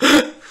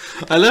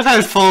 I love how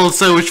it falls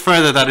so much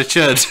further than it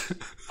should.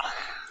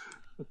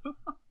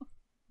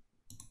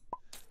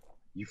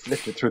 You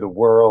flipped it through the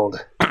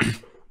world.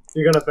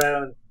 You're going to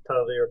bow and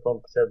tell your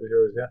opponent to the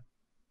yours, yeah?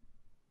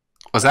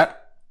 What's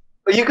that?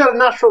 But you got a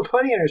natural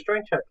 20 on your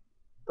strength check.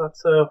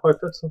 That's 5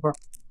 foot so far.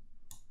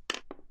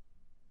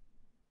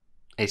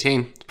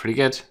 18. Pretty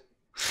good.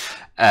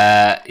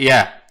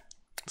 Yeah.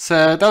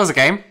 So that was a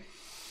game.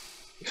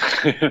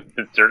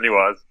 It certainly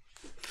was.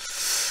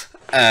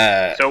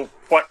 So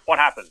what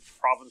happened?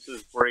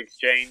 Provinces were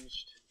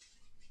exchanged.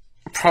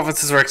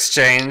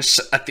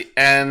 At the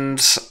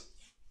end.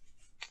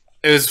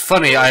 It was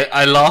funny.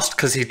 I lost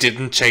because he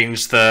didn't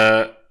change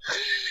the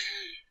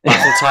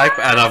battle type,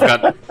 and I've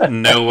got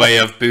no way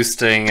of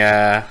boosting.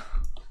 I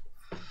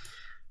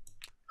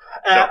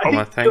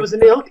think it was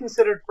an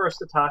ill-considered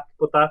first attack,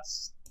 but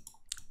that's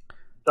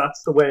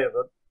the way of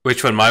it.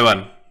 Which one? My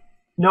one?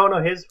 No,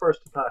 his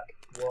first attack.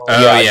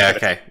 Oh yeah,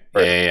 okay,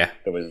 yeah.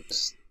 There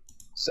was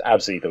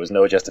there was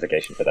no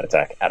justification for that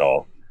attack at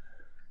all.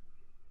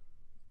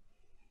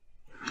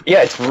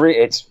 Yeah, it's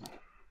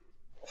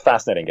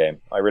fascinating game.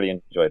 I really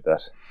enjoyed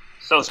that.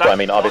 So I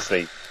mean,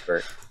 obviously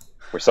we're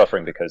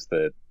suffering because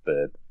the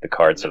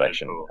card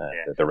selection,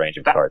 the range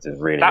of cards is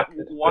really. That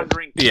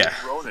wandering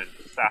Ronin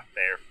sat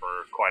there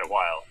for quite a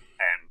while,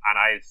 and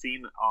I've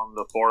seen on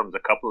the forums a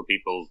couple of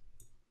people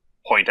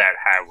point out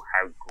how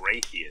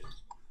great he is.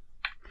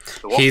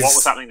 So what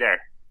was happening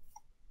there?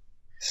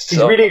 He's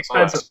really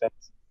expensive.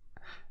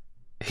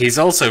 He's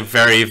also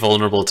very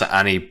vulnerable to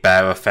any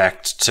bow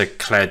effect to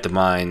cloud the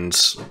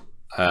mind.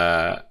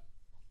 And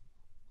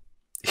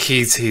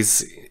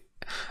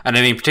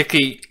I mean,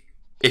 particularly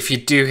if you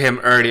do him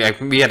early. Like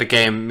we had a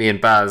game, me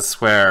and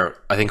Baz, where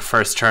I think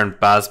first turn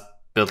Baz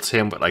built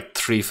him with like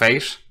 3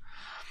 fate,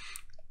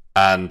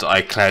 and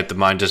I cloud the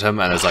minded him,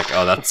 and I was like,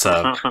 oh, that's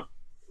 2-2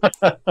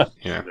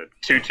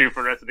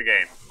 for the rest of the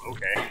game.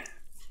 Okay.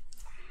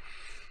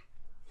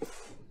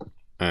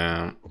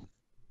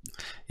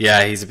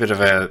 Yeah, he's a bit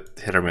of a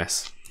hit or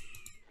miss.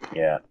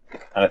 Yeah,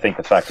 and I think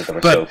the fact that there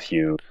were so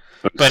few.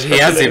 But he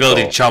has the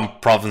ability to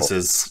chomp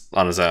provinces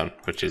on his own,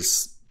 which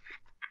is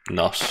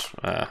not,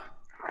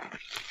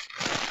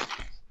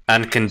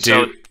 and can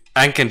do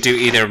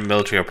either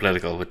military or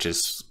political, which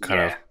is kind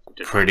of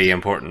pretty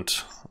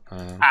important.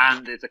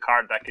 And it's a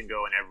card that can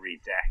go in every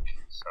deck,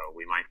 so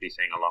we might be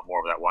seeing a lot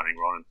more of that Wandering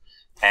Ronin.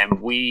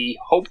 We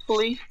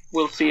hopefully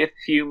will see a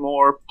few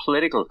more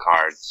political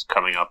cards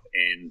coming up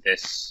in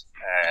this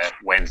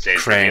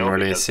Wednesday's Crane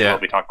release. We'll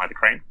be talking about the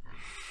Crane.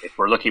 If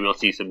we're lucky, we'll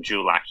see some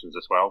dual actions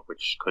as well,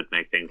 which could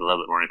make things a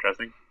little bit more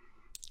interesting.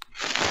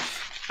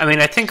 I mean,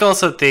 I think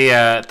also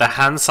the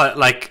hand side,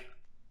 like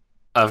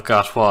I've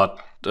got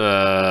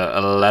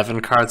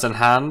 11 cards in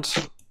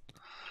hand,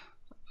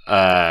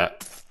 and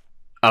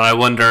I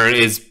wonder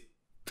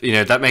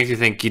that makes you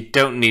think you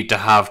don't need to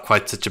have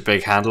quite such a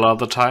big hand all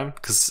the time,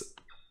 because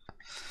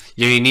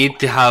you need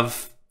to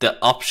have the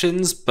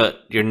options,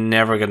 but you're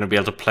never going to be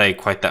able to play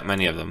quite that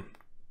many of them,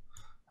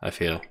 I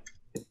feel.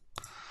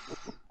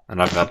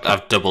 And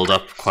I've doubled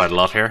up quite a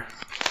lot here.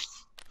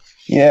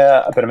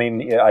 Yeah, but I mean,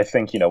 yeah, I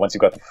think, you know, once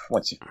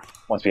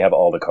we have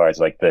all the cards,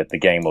 like the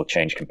game will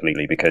change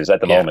completely, because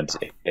at the moment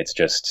it's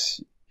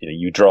just, you know,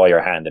 you draw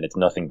your hand and it's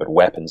nothing but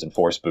weapons and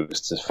force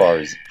boosts as far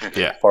as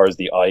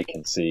the eye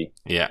can see.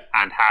 Yeah,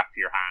 and half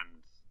your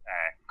hand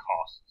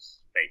costs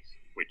space,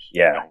 which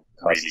you don't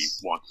really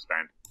want to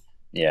spend.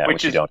 Yeah,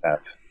 which you don't have.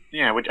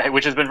 Yeah,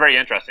 which has been very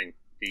interesting.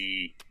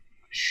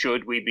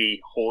 Should we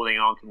be holding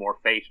on to more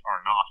fate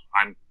or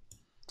not?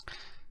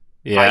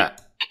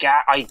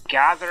 I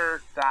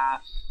gather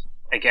that,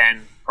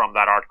 again, from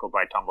that article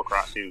by Tom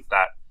Bokrasu,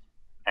 that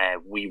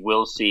we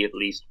will see at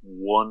least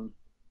one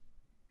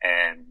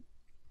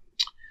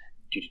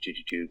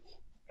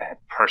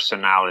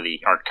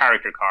personality or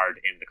character card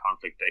in the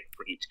conflict deck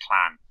for each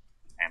clan.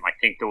 I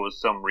think there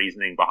was some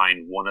reasoning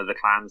behind one of the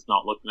clans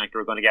not looking like they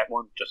were going to get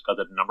one just because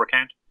of the number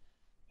count.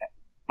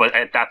 But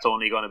that's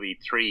only going to be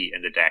 3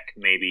 in the deck,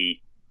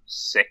 maybe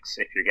 6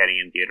 if you're getting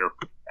in the other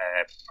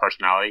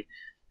personality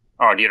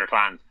or the other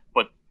clans.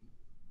 But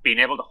being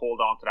able to hold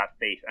on to that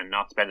fate and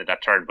not spend it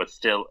that turn, but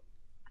still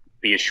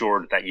be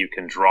assured that you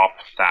can drop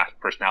that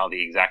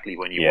personality exactly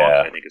when you want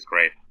it, I think is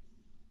great.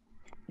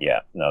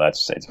 Yeah, no,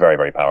 it's very,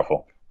 very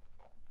powerful.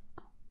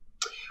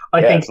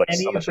 I think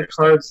any of the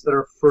cards that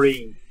are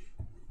free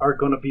are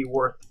going to be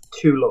worth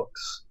 2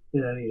 looks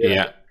in any deck.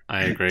 Yeah,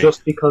 I agree.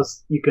 Just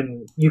because you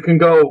can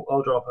go,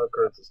 I'll drop out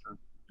cards this time.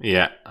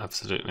 Yeah,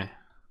 absolutely.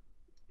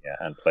 Yeah,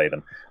 and play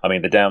them. I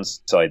mean, the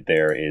downside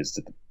there is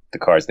that the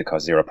cards that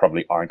cost 0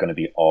 probably aren't going to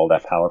be all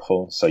that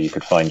powerful, so you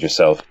could find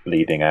yourself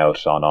bleeding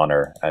out on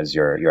honor as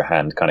your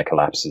hand kind of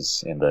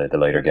collapses in the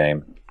later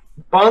game.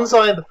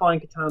 Bonsai and the Fine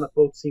Katana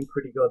both seem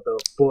pretty good, though.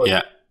 But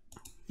yeah.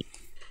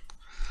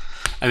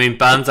 I mean,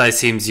 Bonsai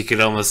seems you could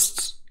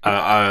almost...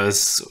 I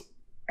was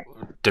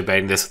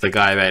debating this with a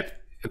guy about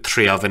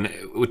 3 of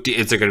it.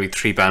 Is there going to be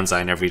 3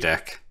 Bonsai in every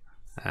deck?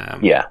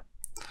 Yeah.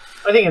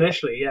 I think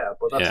initially,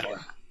 but that's fine.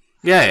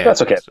 Yeah,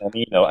 that's okay. I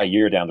mean, you know, a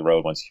year down the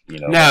road, once you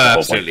know, no,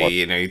 absolutely,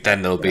 you know,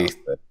 then there'll be.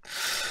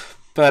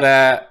 But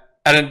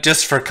and then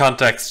just for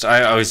context,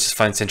 I always just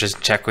find it interesting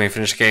to check when we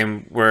finish a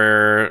game.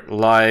 We're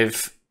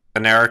live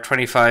an hour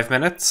 25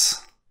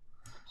 minutes.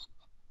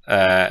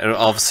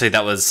 Obviously,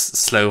 that was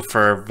slow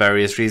for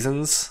various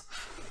reasons,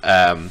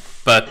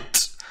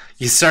 but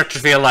you start to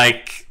feel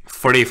like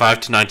 45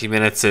 to 90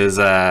 minutes is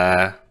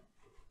not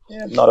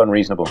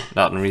unreasonable.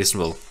 Not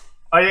unreasonable.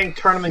 I think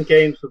tournament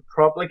games would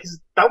probably...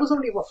 that was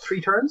only, 3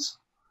 turns?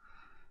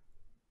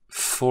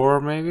 4,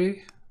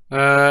 maybe?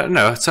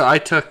 No, so I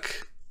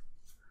took...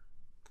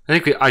 I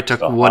think I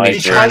took one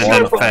each turn and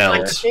then failed.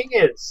 Like, the thing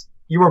is,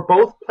 you were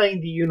both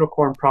playing the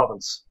Unicorn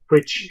Province,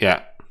 which...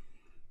 Yeah,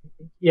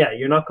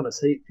 you're not going to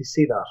see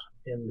that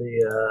in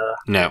the...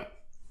 No.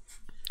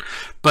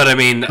 But, I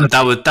mean,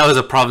 that was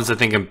a province, I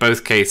think, in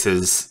both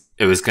cases,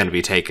 it was going to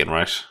be taken,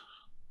 right?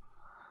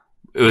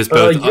 It was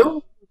both...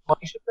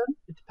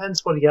 It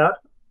depends what he had.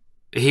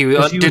 He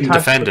didn't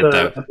defend it,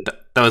 though.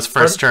 That was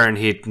first turn,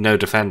 he had no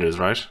defenders,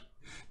 right?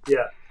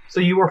 Yeah. So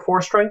you were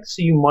 4 strength,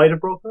 so you might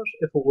have broken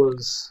it if it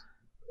was,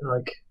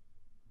 like...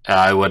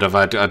 I would have.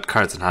 I'd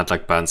cards in hand,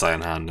 like Bonsai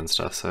in hand and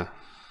stuff, so...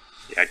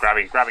 Yeah,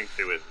 grabbing 2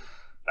 isn't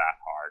that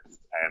hard.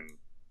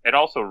 It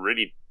also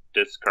really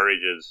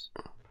discourages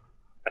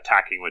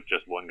attacking with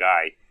just one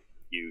guy.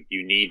 You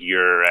need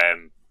your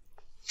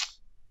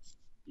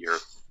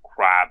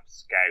crab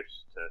scout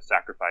to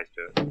sacrifice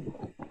to it.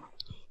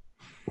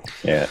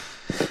 Yeah,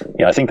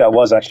 I think that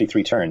was actually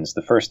 3 turns.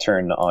 The first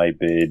turn I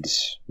bid,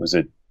 was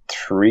it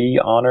 3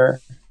 honor?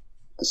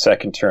 The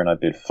second turn I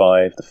bid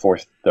 5.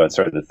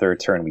 The third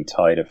turn we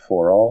tied at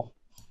 4 all.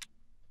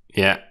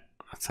 Yeah,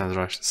 that sounds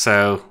right.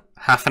 So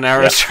half an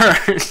hour a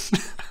turn.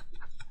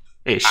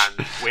 Ish.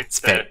 And with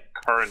the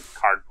current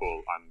card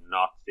pool, I'm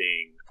not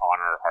seeing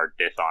honor or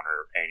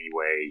dishonor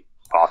anyway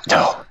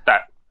possible. No.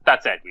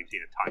 That said, we've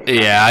seen a ton.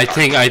 Yeah,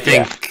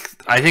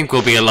 I think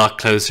we'll be a lot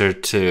closer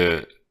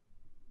to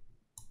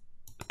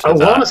I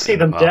want to see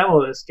them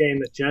demo this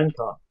game at Gen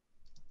Con.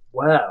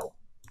 Wow.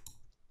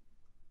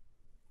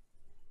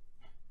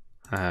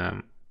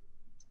 But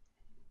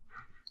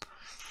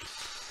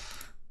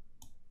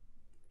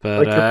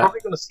you're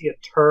probably going to see a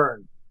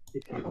turn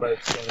if you play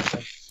this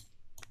game.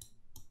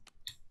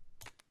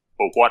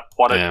 But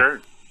what a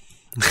turn!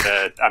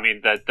 I mean,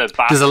 the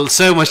there's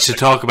so much to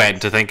talk about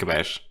and to think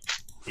about.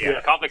 Yeah,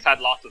 the conflicts had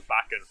lots of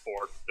back and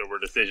forth. There were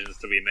decisions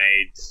to be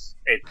made.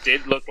 It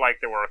did look like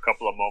there were a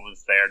couple of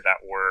moments there that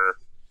were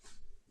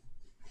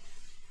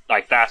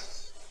like that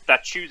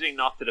choosing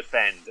not to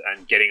defend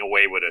and getting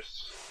away with it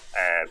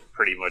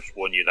pretty much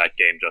won you that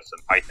game, Justin,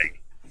 I think.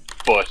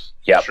 But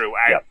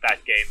throughout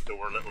that game, there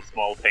were little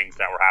small things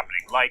that were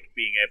happening, like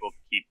being able to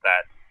keep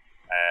that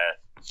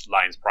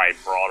Lion's Pride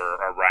Brawler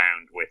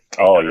around with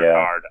another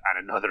card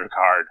and another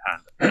card.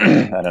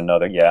 And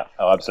another,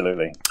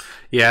 absolutely.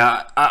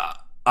 Yeah,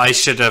 I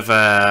should have,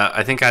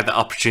 I think I had the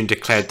opportunity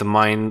to cloud the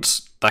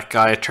mind that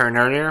guy a turn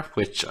earlier,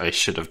 which I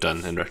should have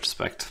done in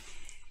retrospect.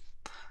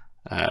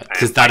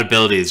 because that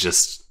ability is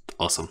just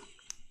awesome.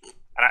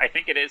 And I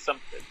think it is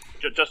something.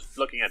 Just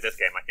looking at this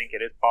game, I think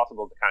it is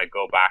possible to kind of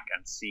go back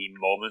and see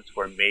moments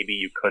where maybe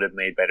you could have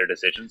made better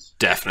decisions.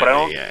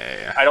 Definitely,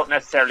 but I don't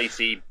necessarily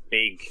see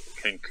big,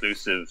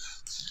 conclusive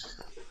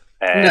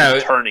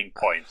turning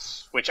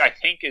points, which I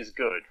think is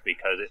good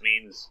because it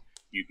means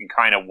you can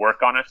kind of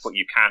work on it, but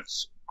you can't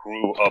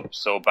screw up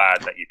so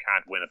bad that you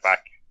can't win it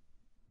back.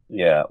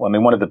 Yeah, well, I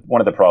mean, one of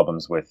the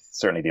problems with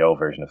certainly the old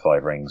version of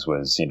Five Rings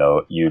was,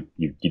 you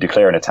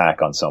declare an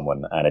attack on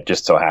someone, and it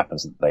just so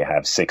happens that they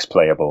have 6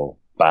 playable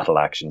battle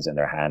actions in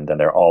their hand, and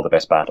they're all the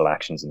best battle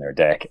actions in their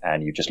deck,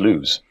 and you just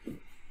lose.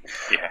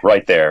 Yeah.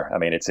 Right there. I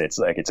mean, it's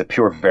a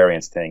pure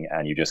variance thing,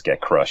 and you just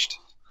get crushed.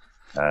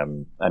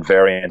 And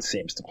variance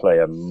seems to play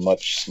a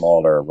much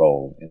smaller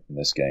role in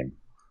this game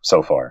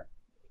so far.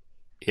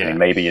 Yeah, I mean,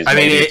 maybe as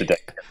the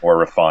deck gets more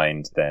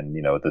refined, then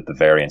the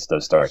variance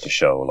does start to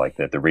show, like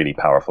the really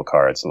powerful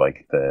cards,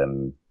 like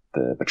the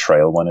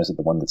betrayal one. Is it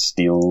the one that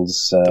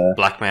steals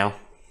blackmail?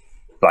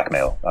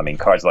 Blackmail. I mean,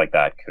 cards like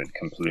that could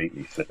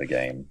completely flip a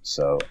game.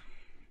 So,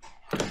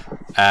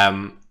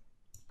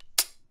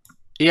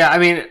 yeah, I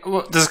mean,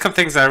 there's a couple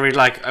things I really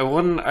like.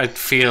 I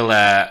feel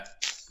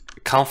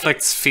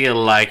conflicts feel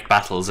like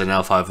battles in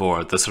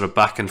L5R. The sort of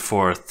back and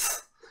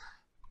forth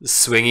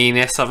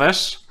swinginess of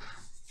it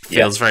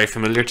feels very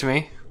familiar to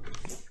me.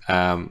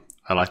 I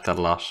like that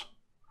a lot.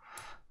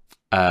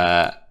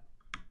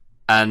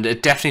 And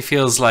it definitely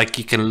feels like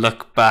you can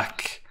look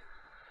back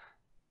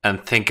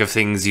and think of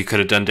things you could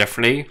have done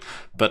differently.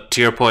 But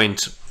to your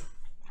point,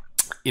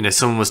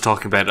 someone was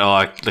talking about,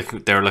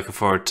 they were looking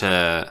forward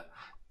to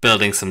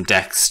building some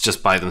decks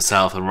just by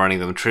themselves and running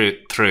them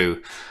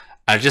through.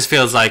 And it just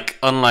feels like,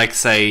 unlike,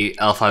 say,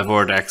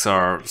 L5R decks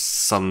or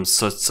some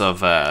sorts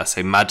of,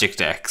 say, Magic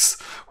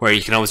decks, where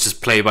you can always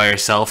just play by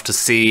yourself to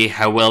see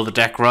how well the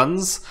deck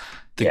runs,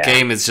 the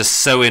game is just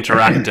so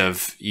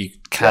interactive, you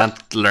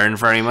can't learn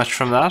very much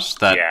from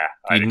that,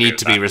 you need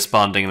to be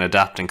responding and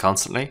adapting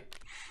constantly.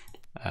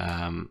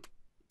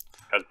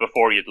 Because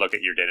before you'd look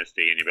at your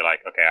dynasty and you'd be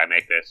like, okay, I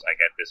make this, I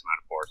get this amount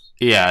of force.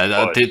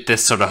 Yeah,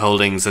 this sort of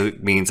holdings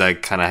means I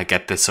kind of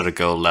get this sort of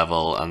goal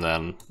level, and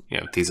then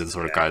these are the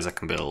sort of guys I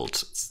can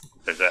build.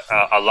 There's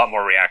a lot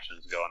more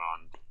reactions going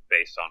on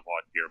based on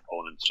what your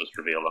opponents just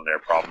revealed on their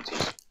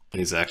provinces.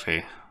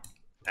 Exactly.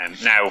 And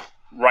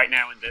right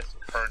now in this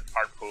current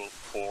card pool,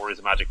 4 is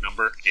a magic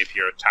number. If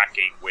you're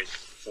attacking with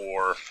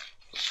 4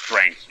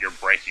 strength, you're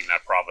breaking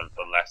that province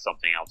unless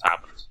something else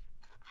happens.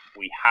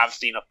 We have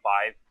seen a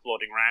 5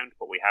 floating around,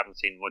 but we haven't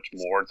seen much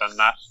more than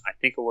that. I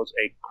think it was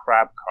a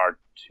crab card.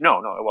 No,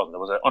 it wasn't. It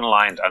was an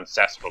unaligned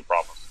ancestral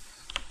province.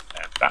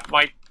 That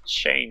might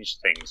change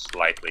things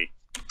slightly.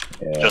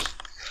 Yeah. Just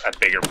a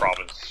bigger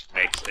province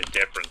makes a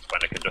difference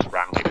when it can just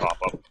randomly pop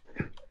up.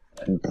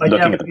 And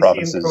looking at the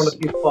provinces, throwing a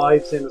few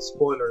 5s in as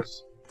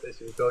spoilers.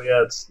 Basically, go,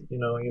 it's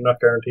you're not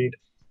guaranteed.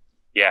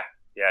 Yeah,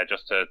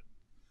 just to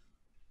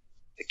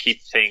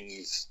keep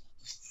things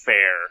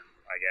fair,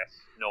 I guess.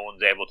 No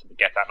one's able to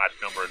get that match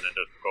number and then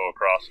just go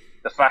across.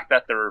 The fact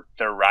that they're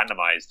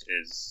randomized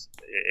is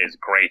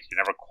great.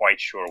 You're never quite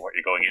sure what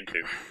you're going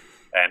into.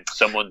 And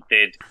someone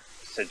did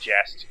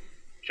suggest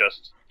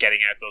just getting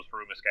out those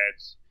Haruma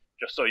Scouts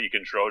just so you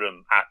can throw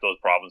them at those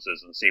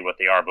provinces and see what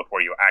they are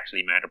before you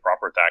actually mount a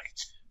proper attack,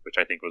 which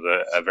I think was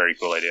a very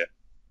cool idea.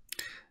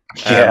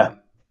 Yeah.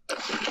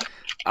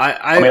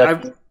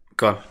 I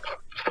go on.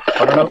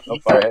 I don't know.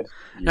 Go ahead.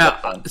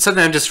 Yeah,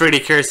 something I'm just really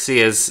curious to see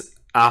is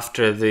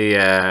after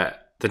the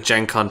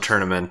Gen Con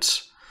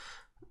tournament,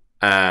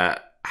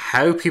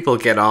 how people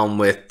get on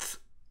with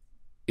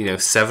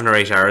 7 or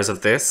 8 hours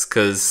of this,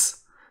 because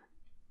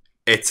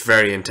it's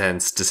very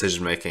intense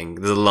decision making.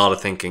 There's a lot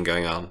of thinking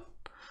going on,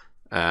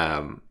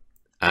 and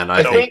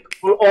I think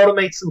we'll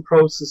automate some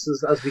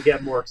processes as we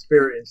get more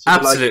experience.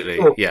 Absolutely,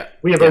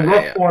 we have a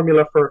rough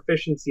formula for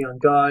efficiency on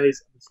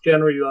guys. It's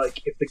generally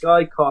like, if the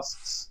guy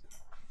costs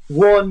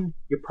 1,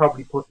 you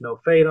probably put no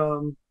fate on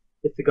him.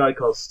 If the guy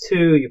costs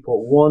 2, you put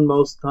 1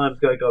 most of the time. If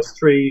the guy costs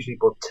 3, you usually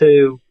put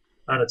 2.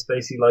 And it's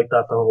basically like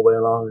that the whole way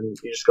along. And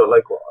you just got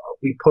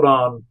we put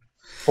on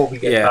what we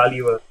get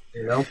value of,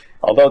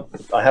 Although,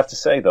 I have to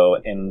say, though,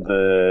 in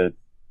the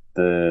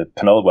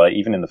penultimate,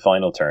 even in the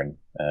final turn,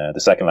 the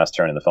second last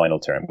turn in the final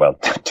turn,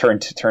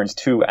 turns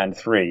 2 and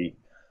 3,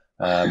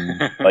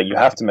 you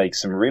have to make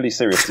some really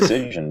serious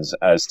decisions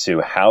as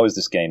to how is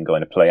this game going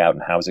to play out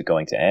and how is it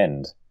going to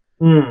end.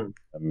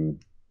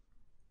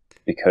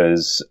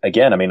 Because,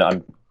 again, I mean,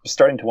 I'm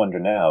starting to wonder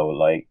now,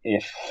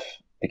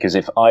 because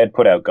if I had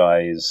put out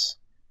guys,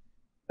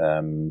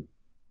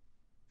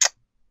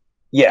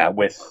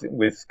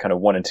 with kind of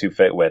 1 and 2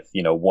 fate, with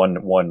 1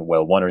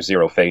 or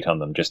 0 fate on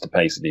them, just to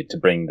basically to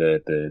bring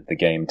the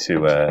game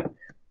to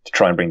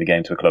try and bring the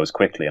game to a close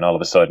quickly, and all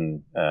of a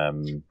sudden,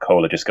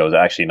 Cola just goes,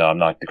 actually, no, I'm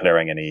not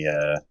declaring any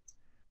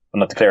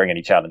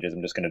challenges.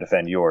 I'm just going to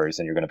defend yours,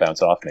 and you're going to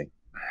bounce off me.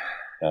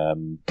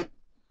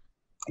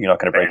 You're not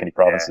going to break any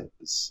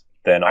provinces.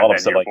 Then all of a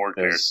sudden,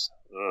 there's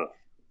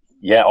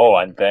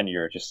and then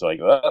you're just like,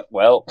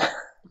 well.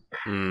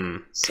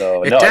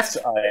 So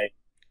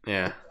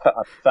Yeah.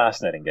 A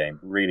fascinating game.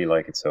 Really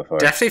like it so far.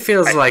 Definitely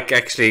feels like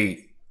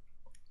actually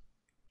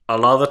a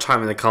lot of the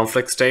time in the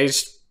conflict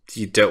stage,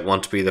 you don't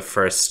want to be the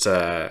first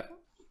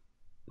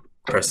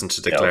person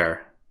to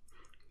declare.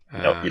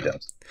 No, you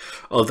don't.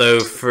 Although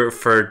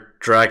for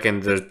Dragon,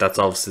 that's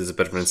obviously a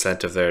bit of an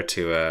incentive there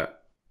to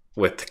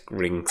with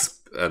rings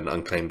and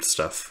unclaimed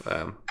stuff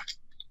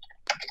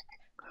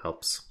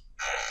helps.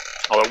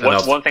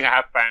 Although one thing I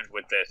have found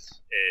with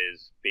this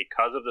is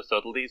because of the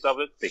subtleties of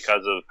it,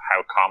 because of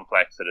how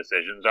complex the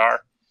decisions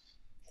are,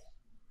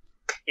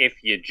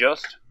 if you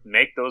just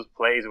make those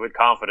plays with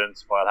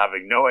confidence while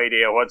having no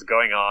idea what's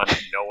going on,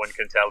 no one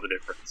can tell the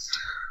difference.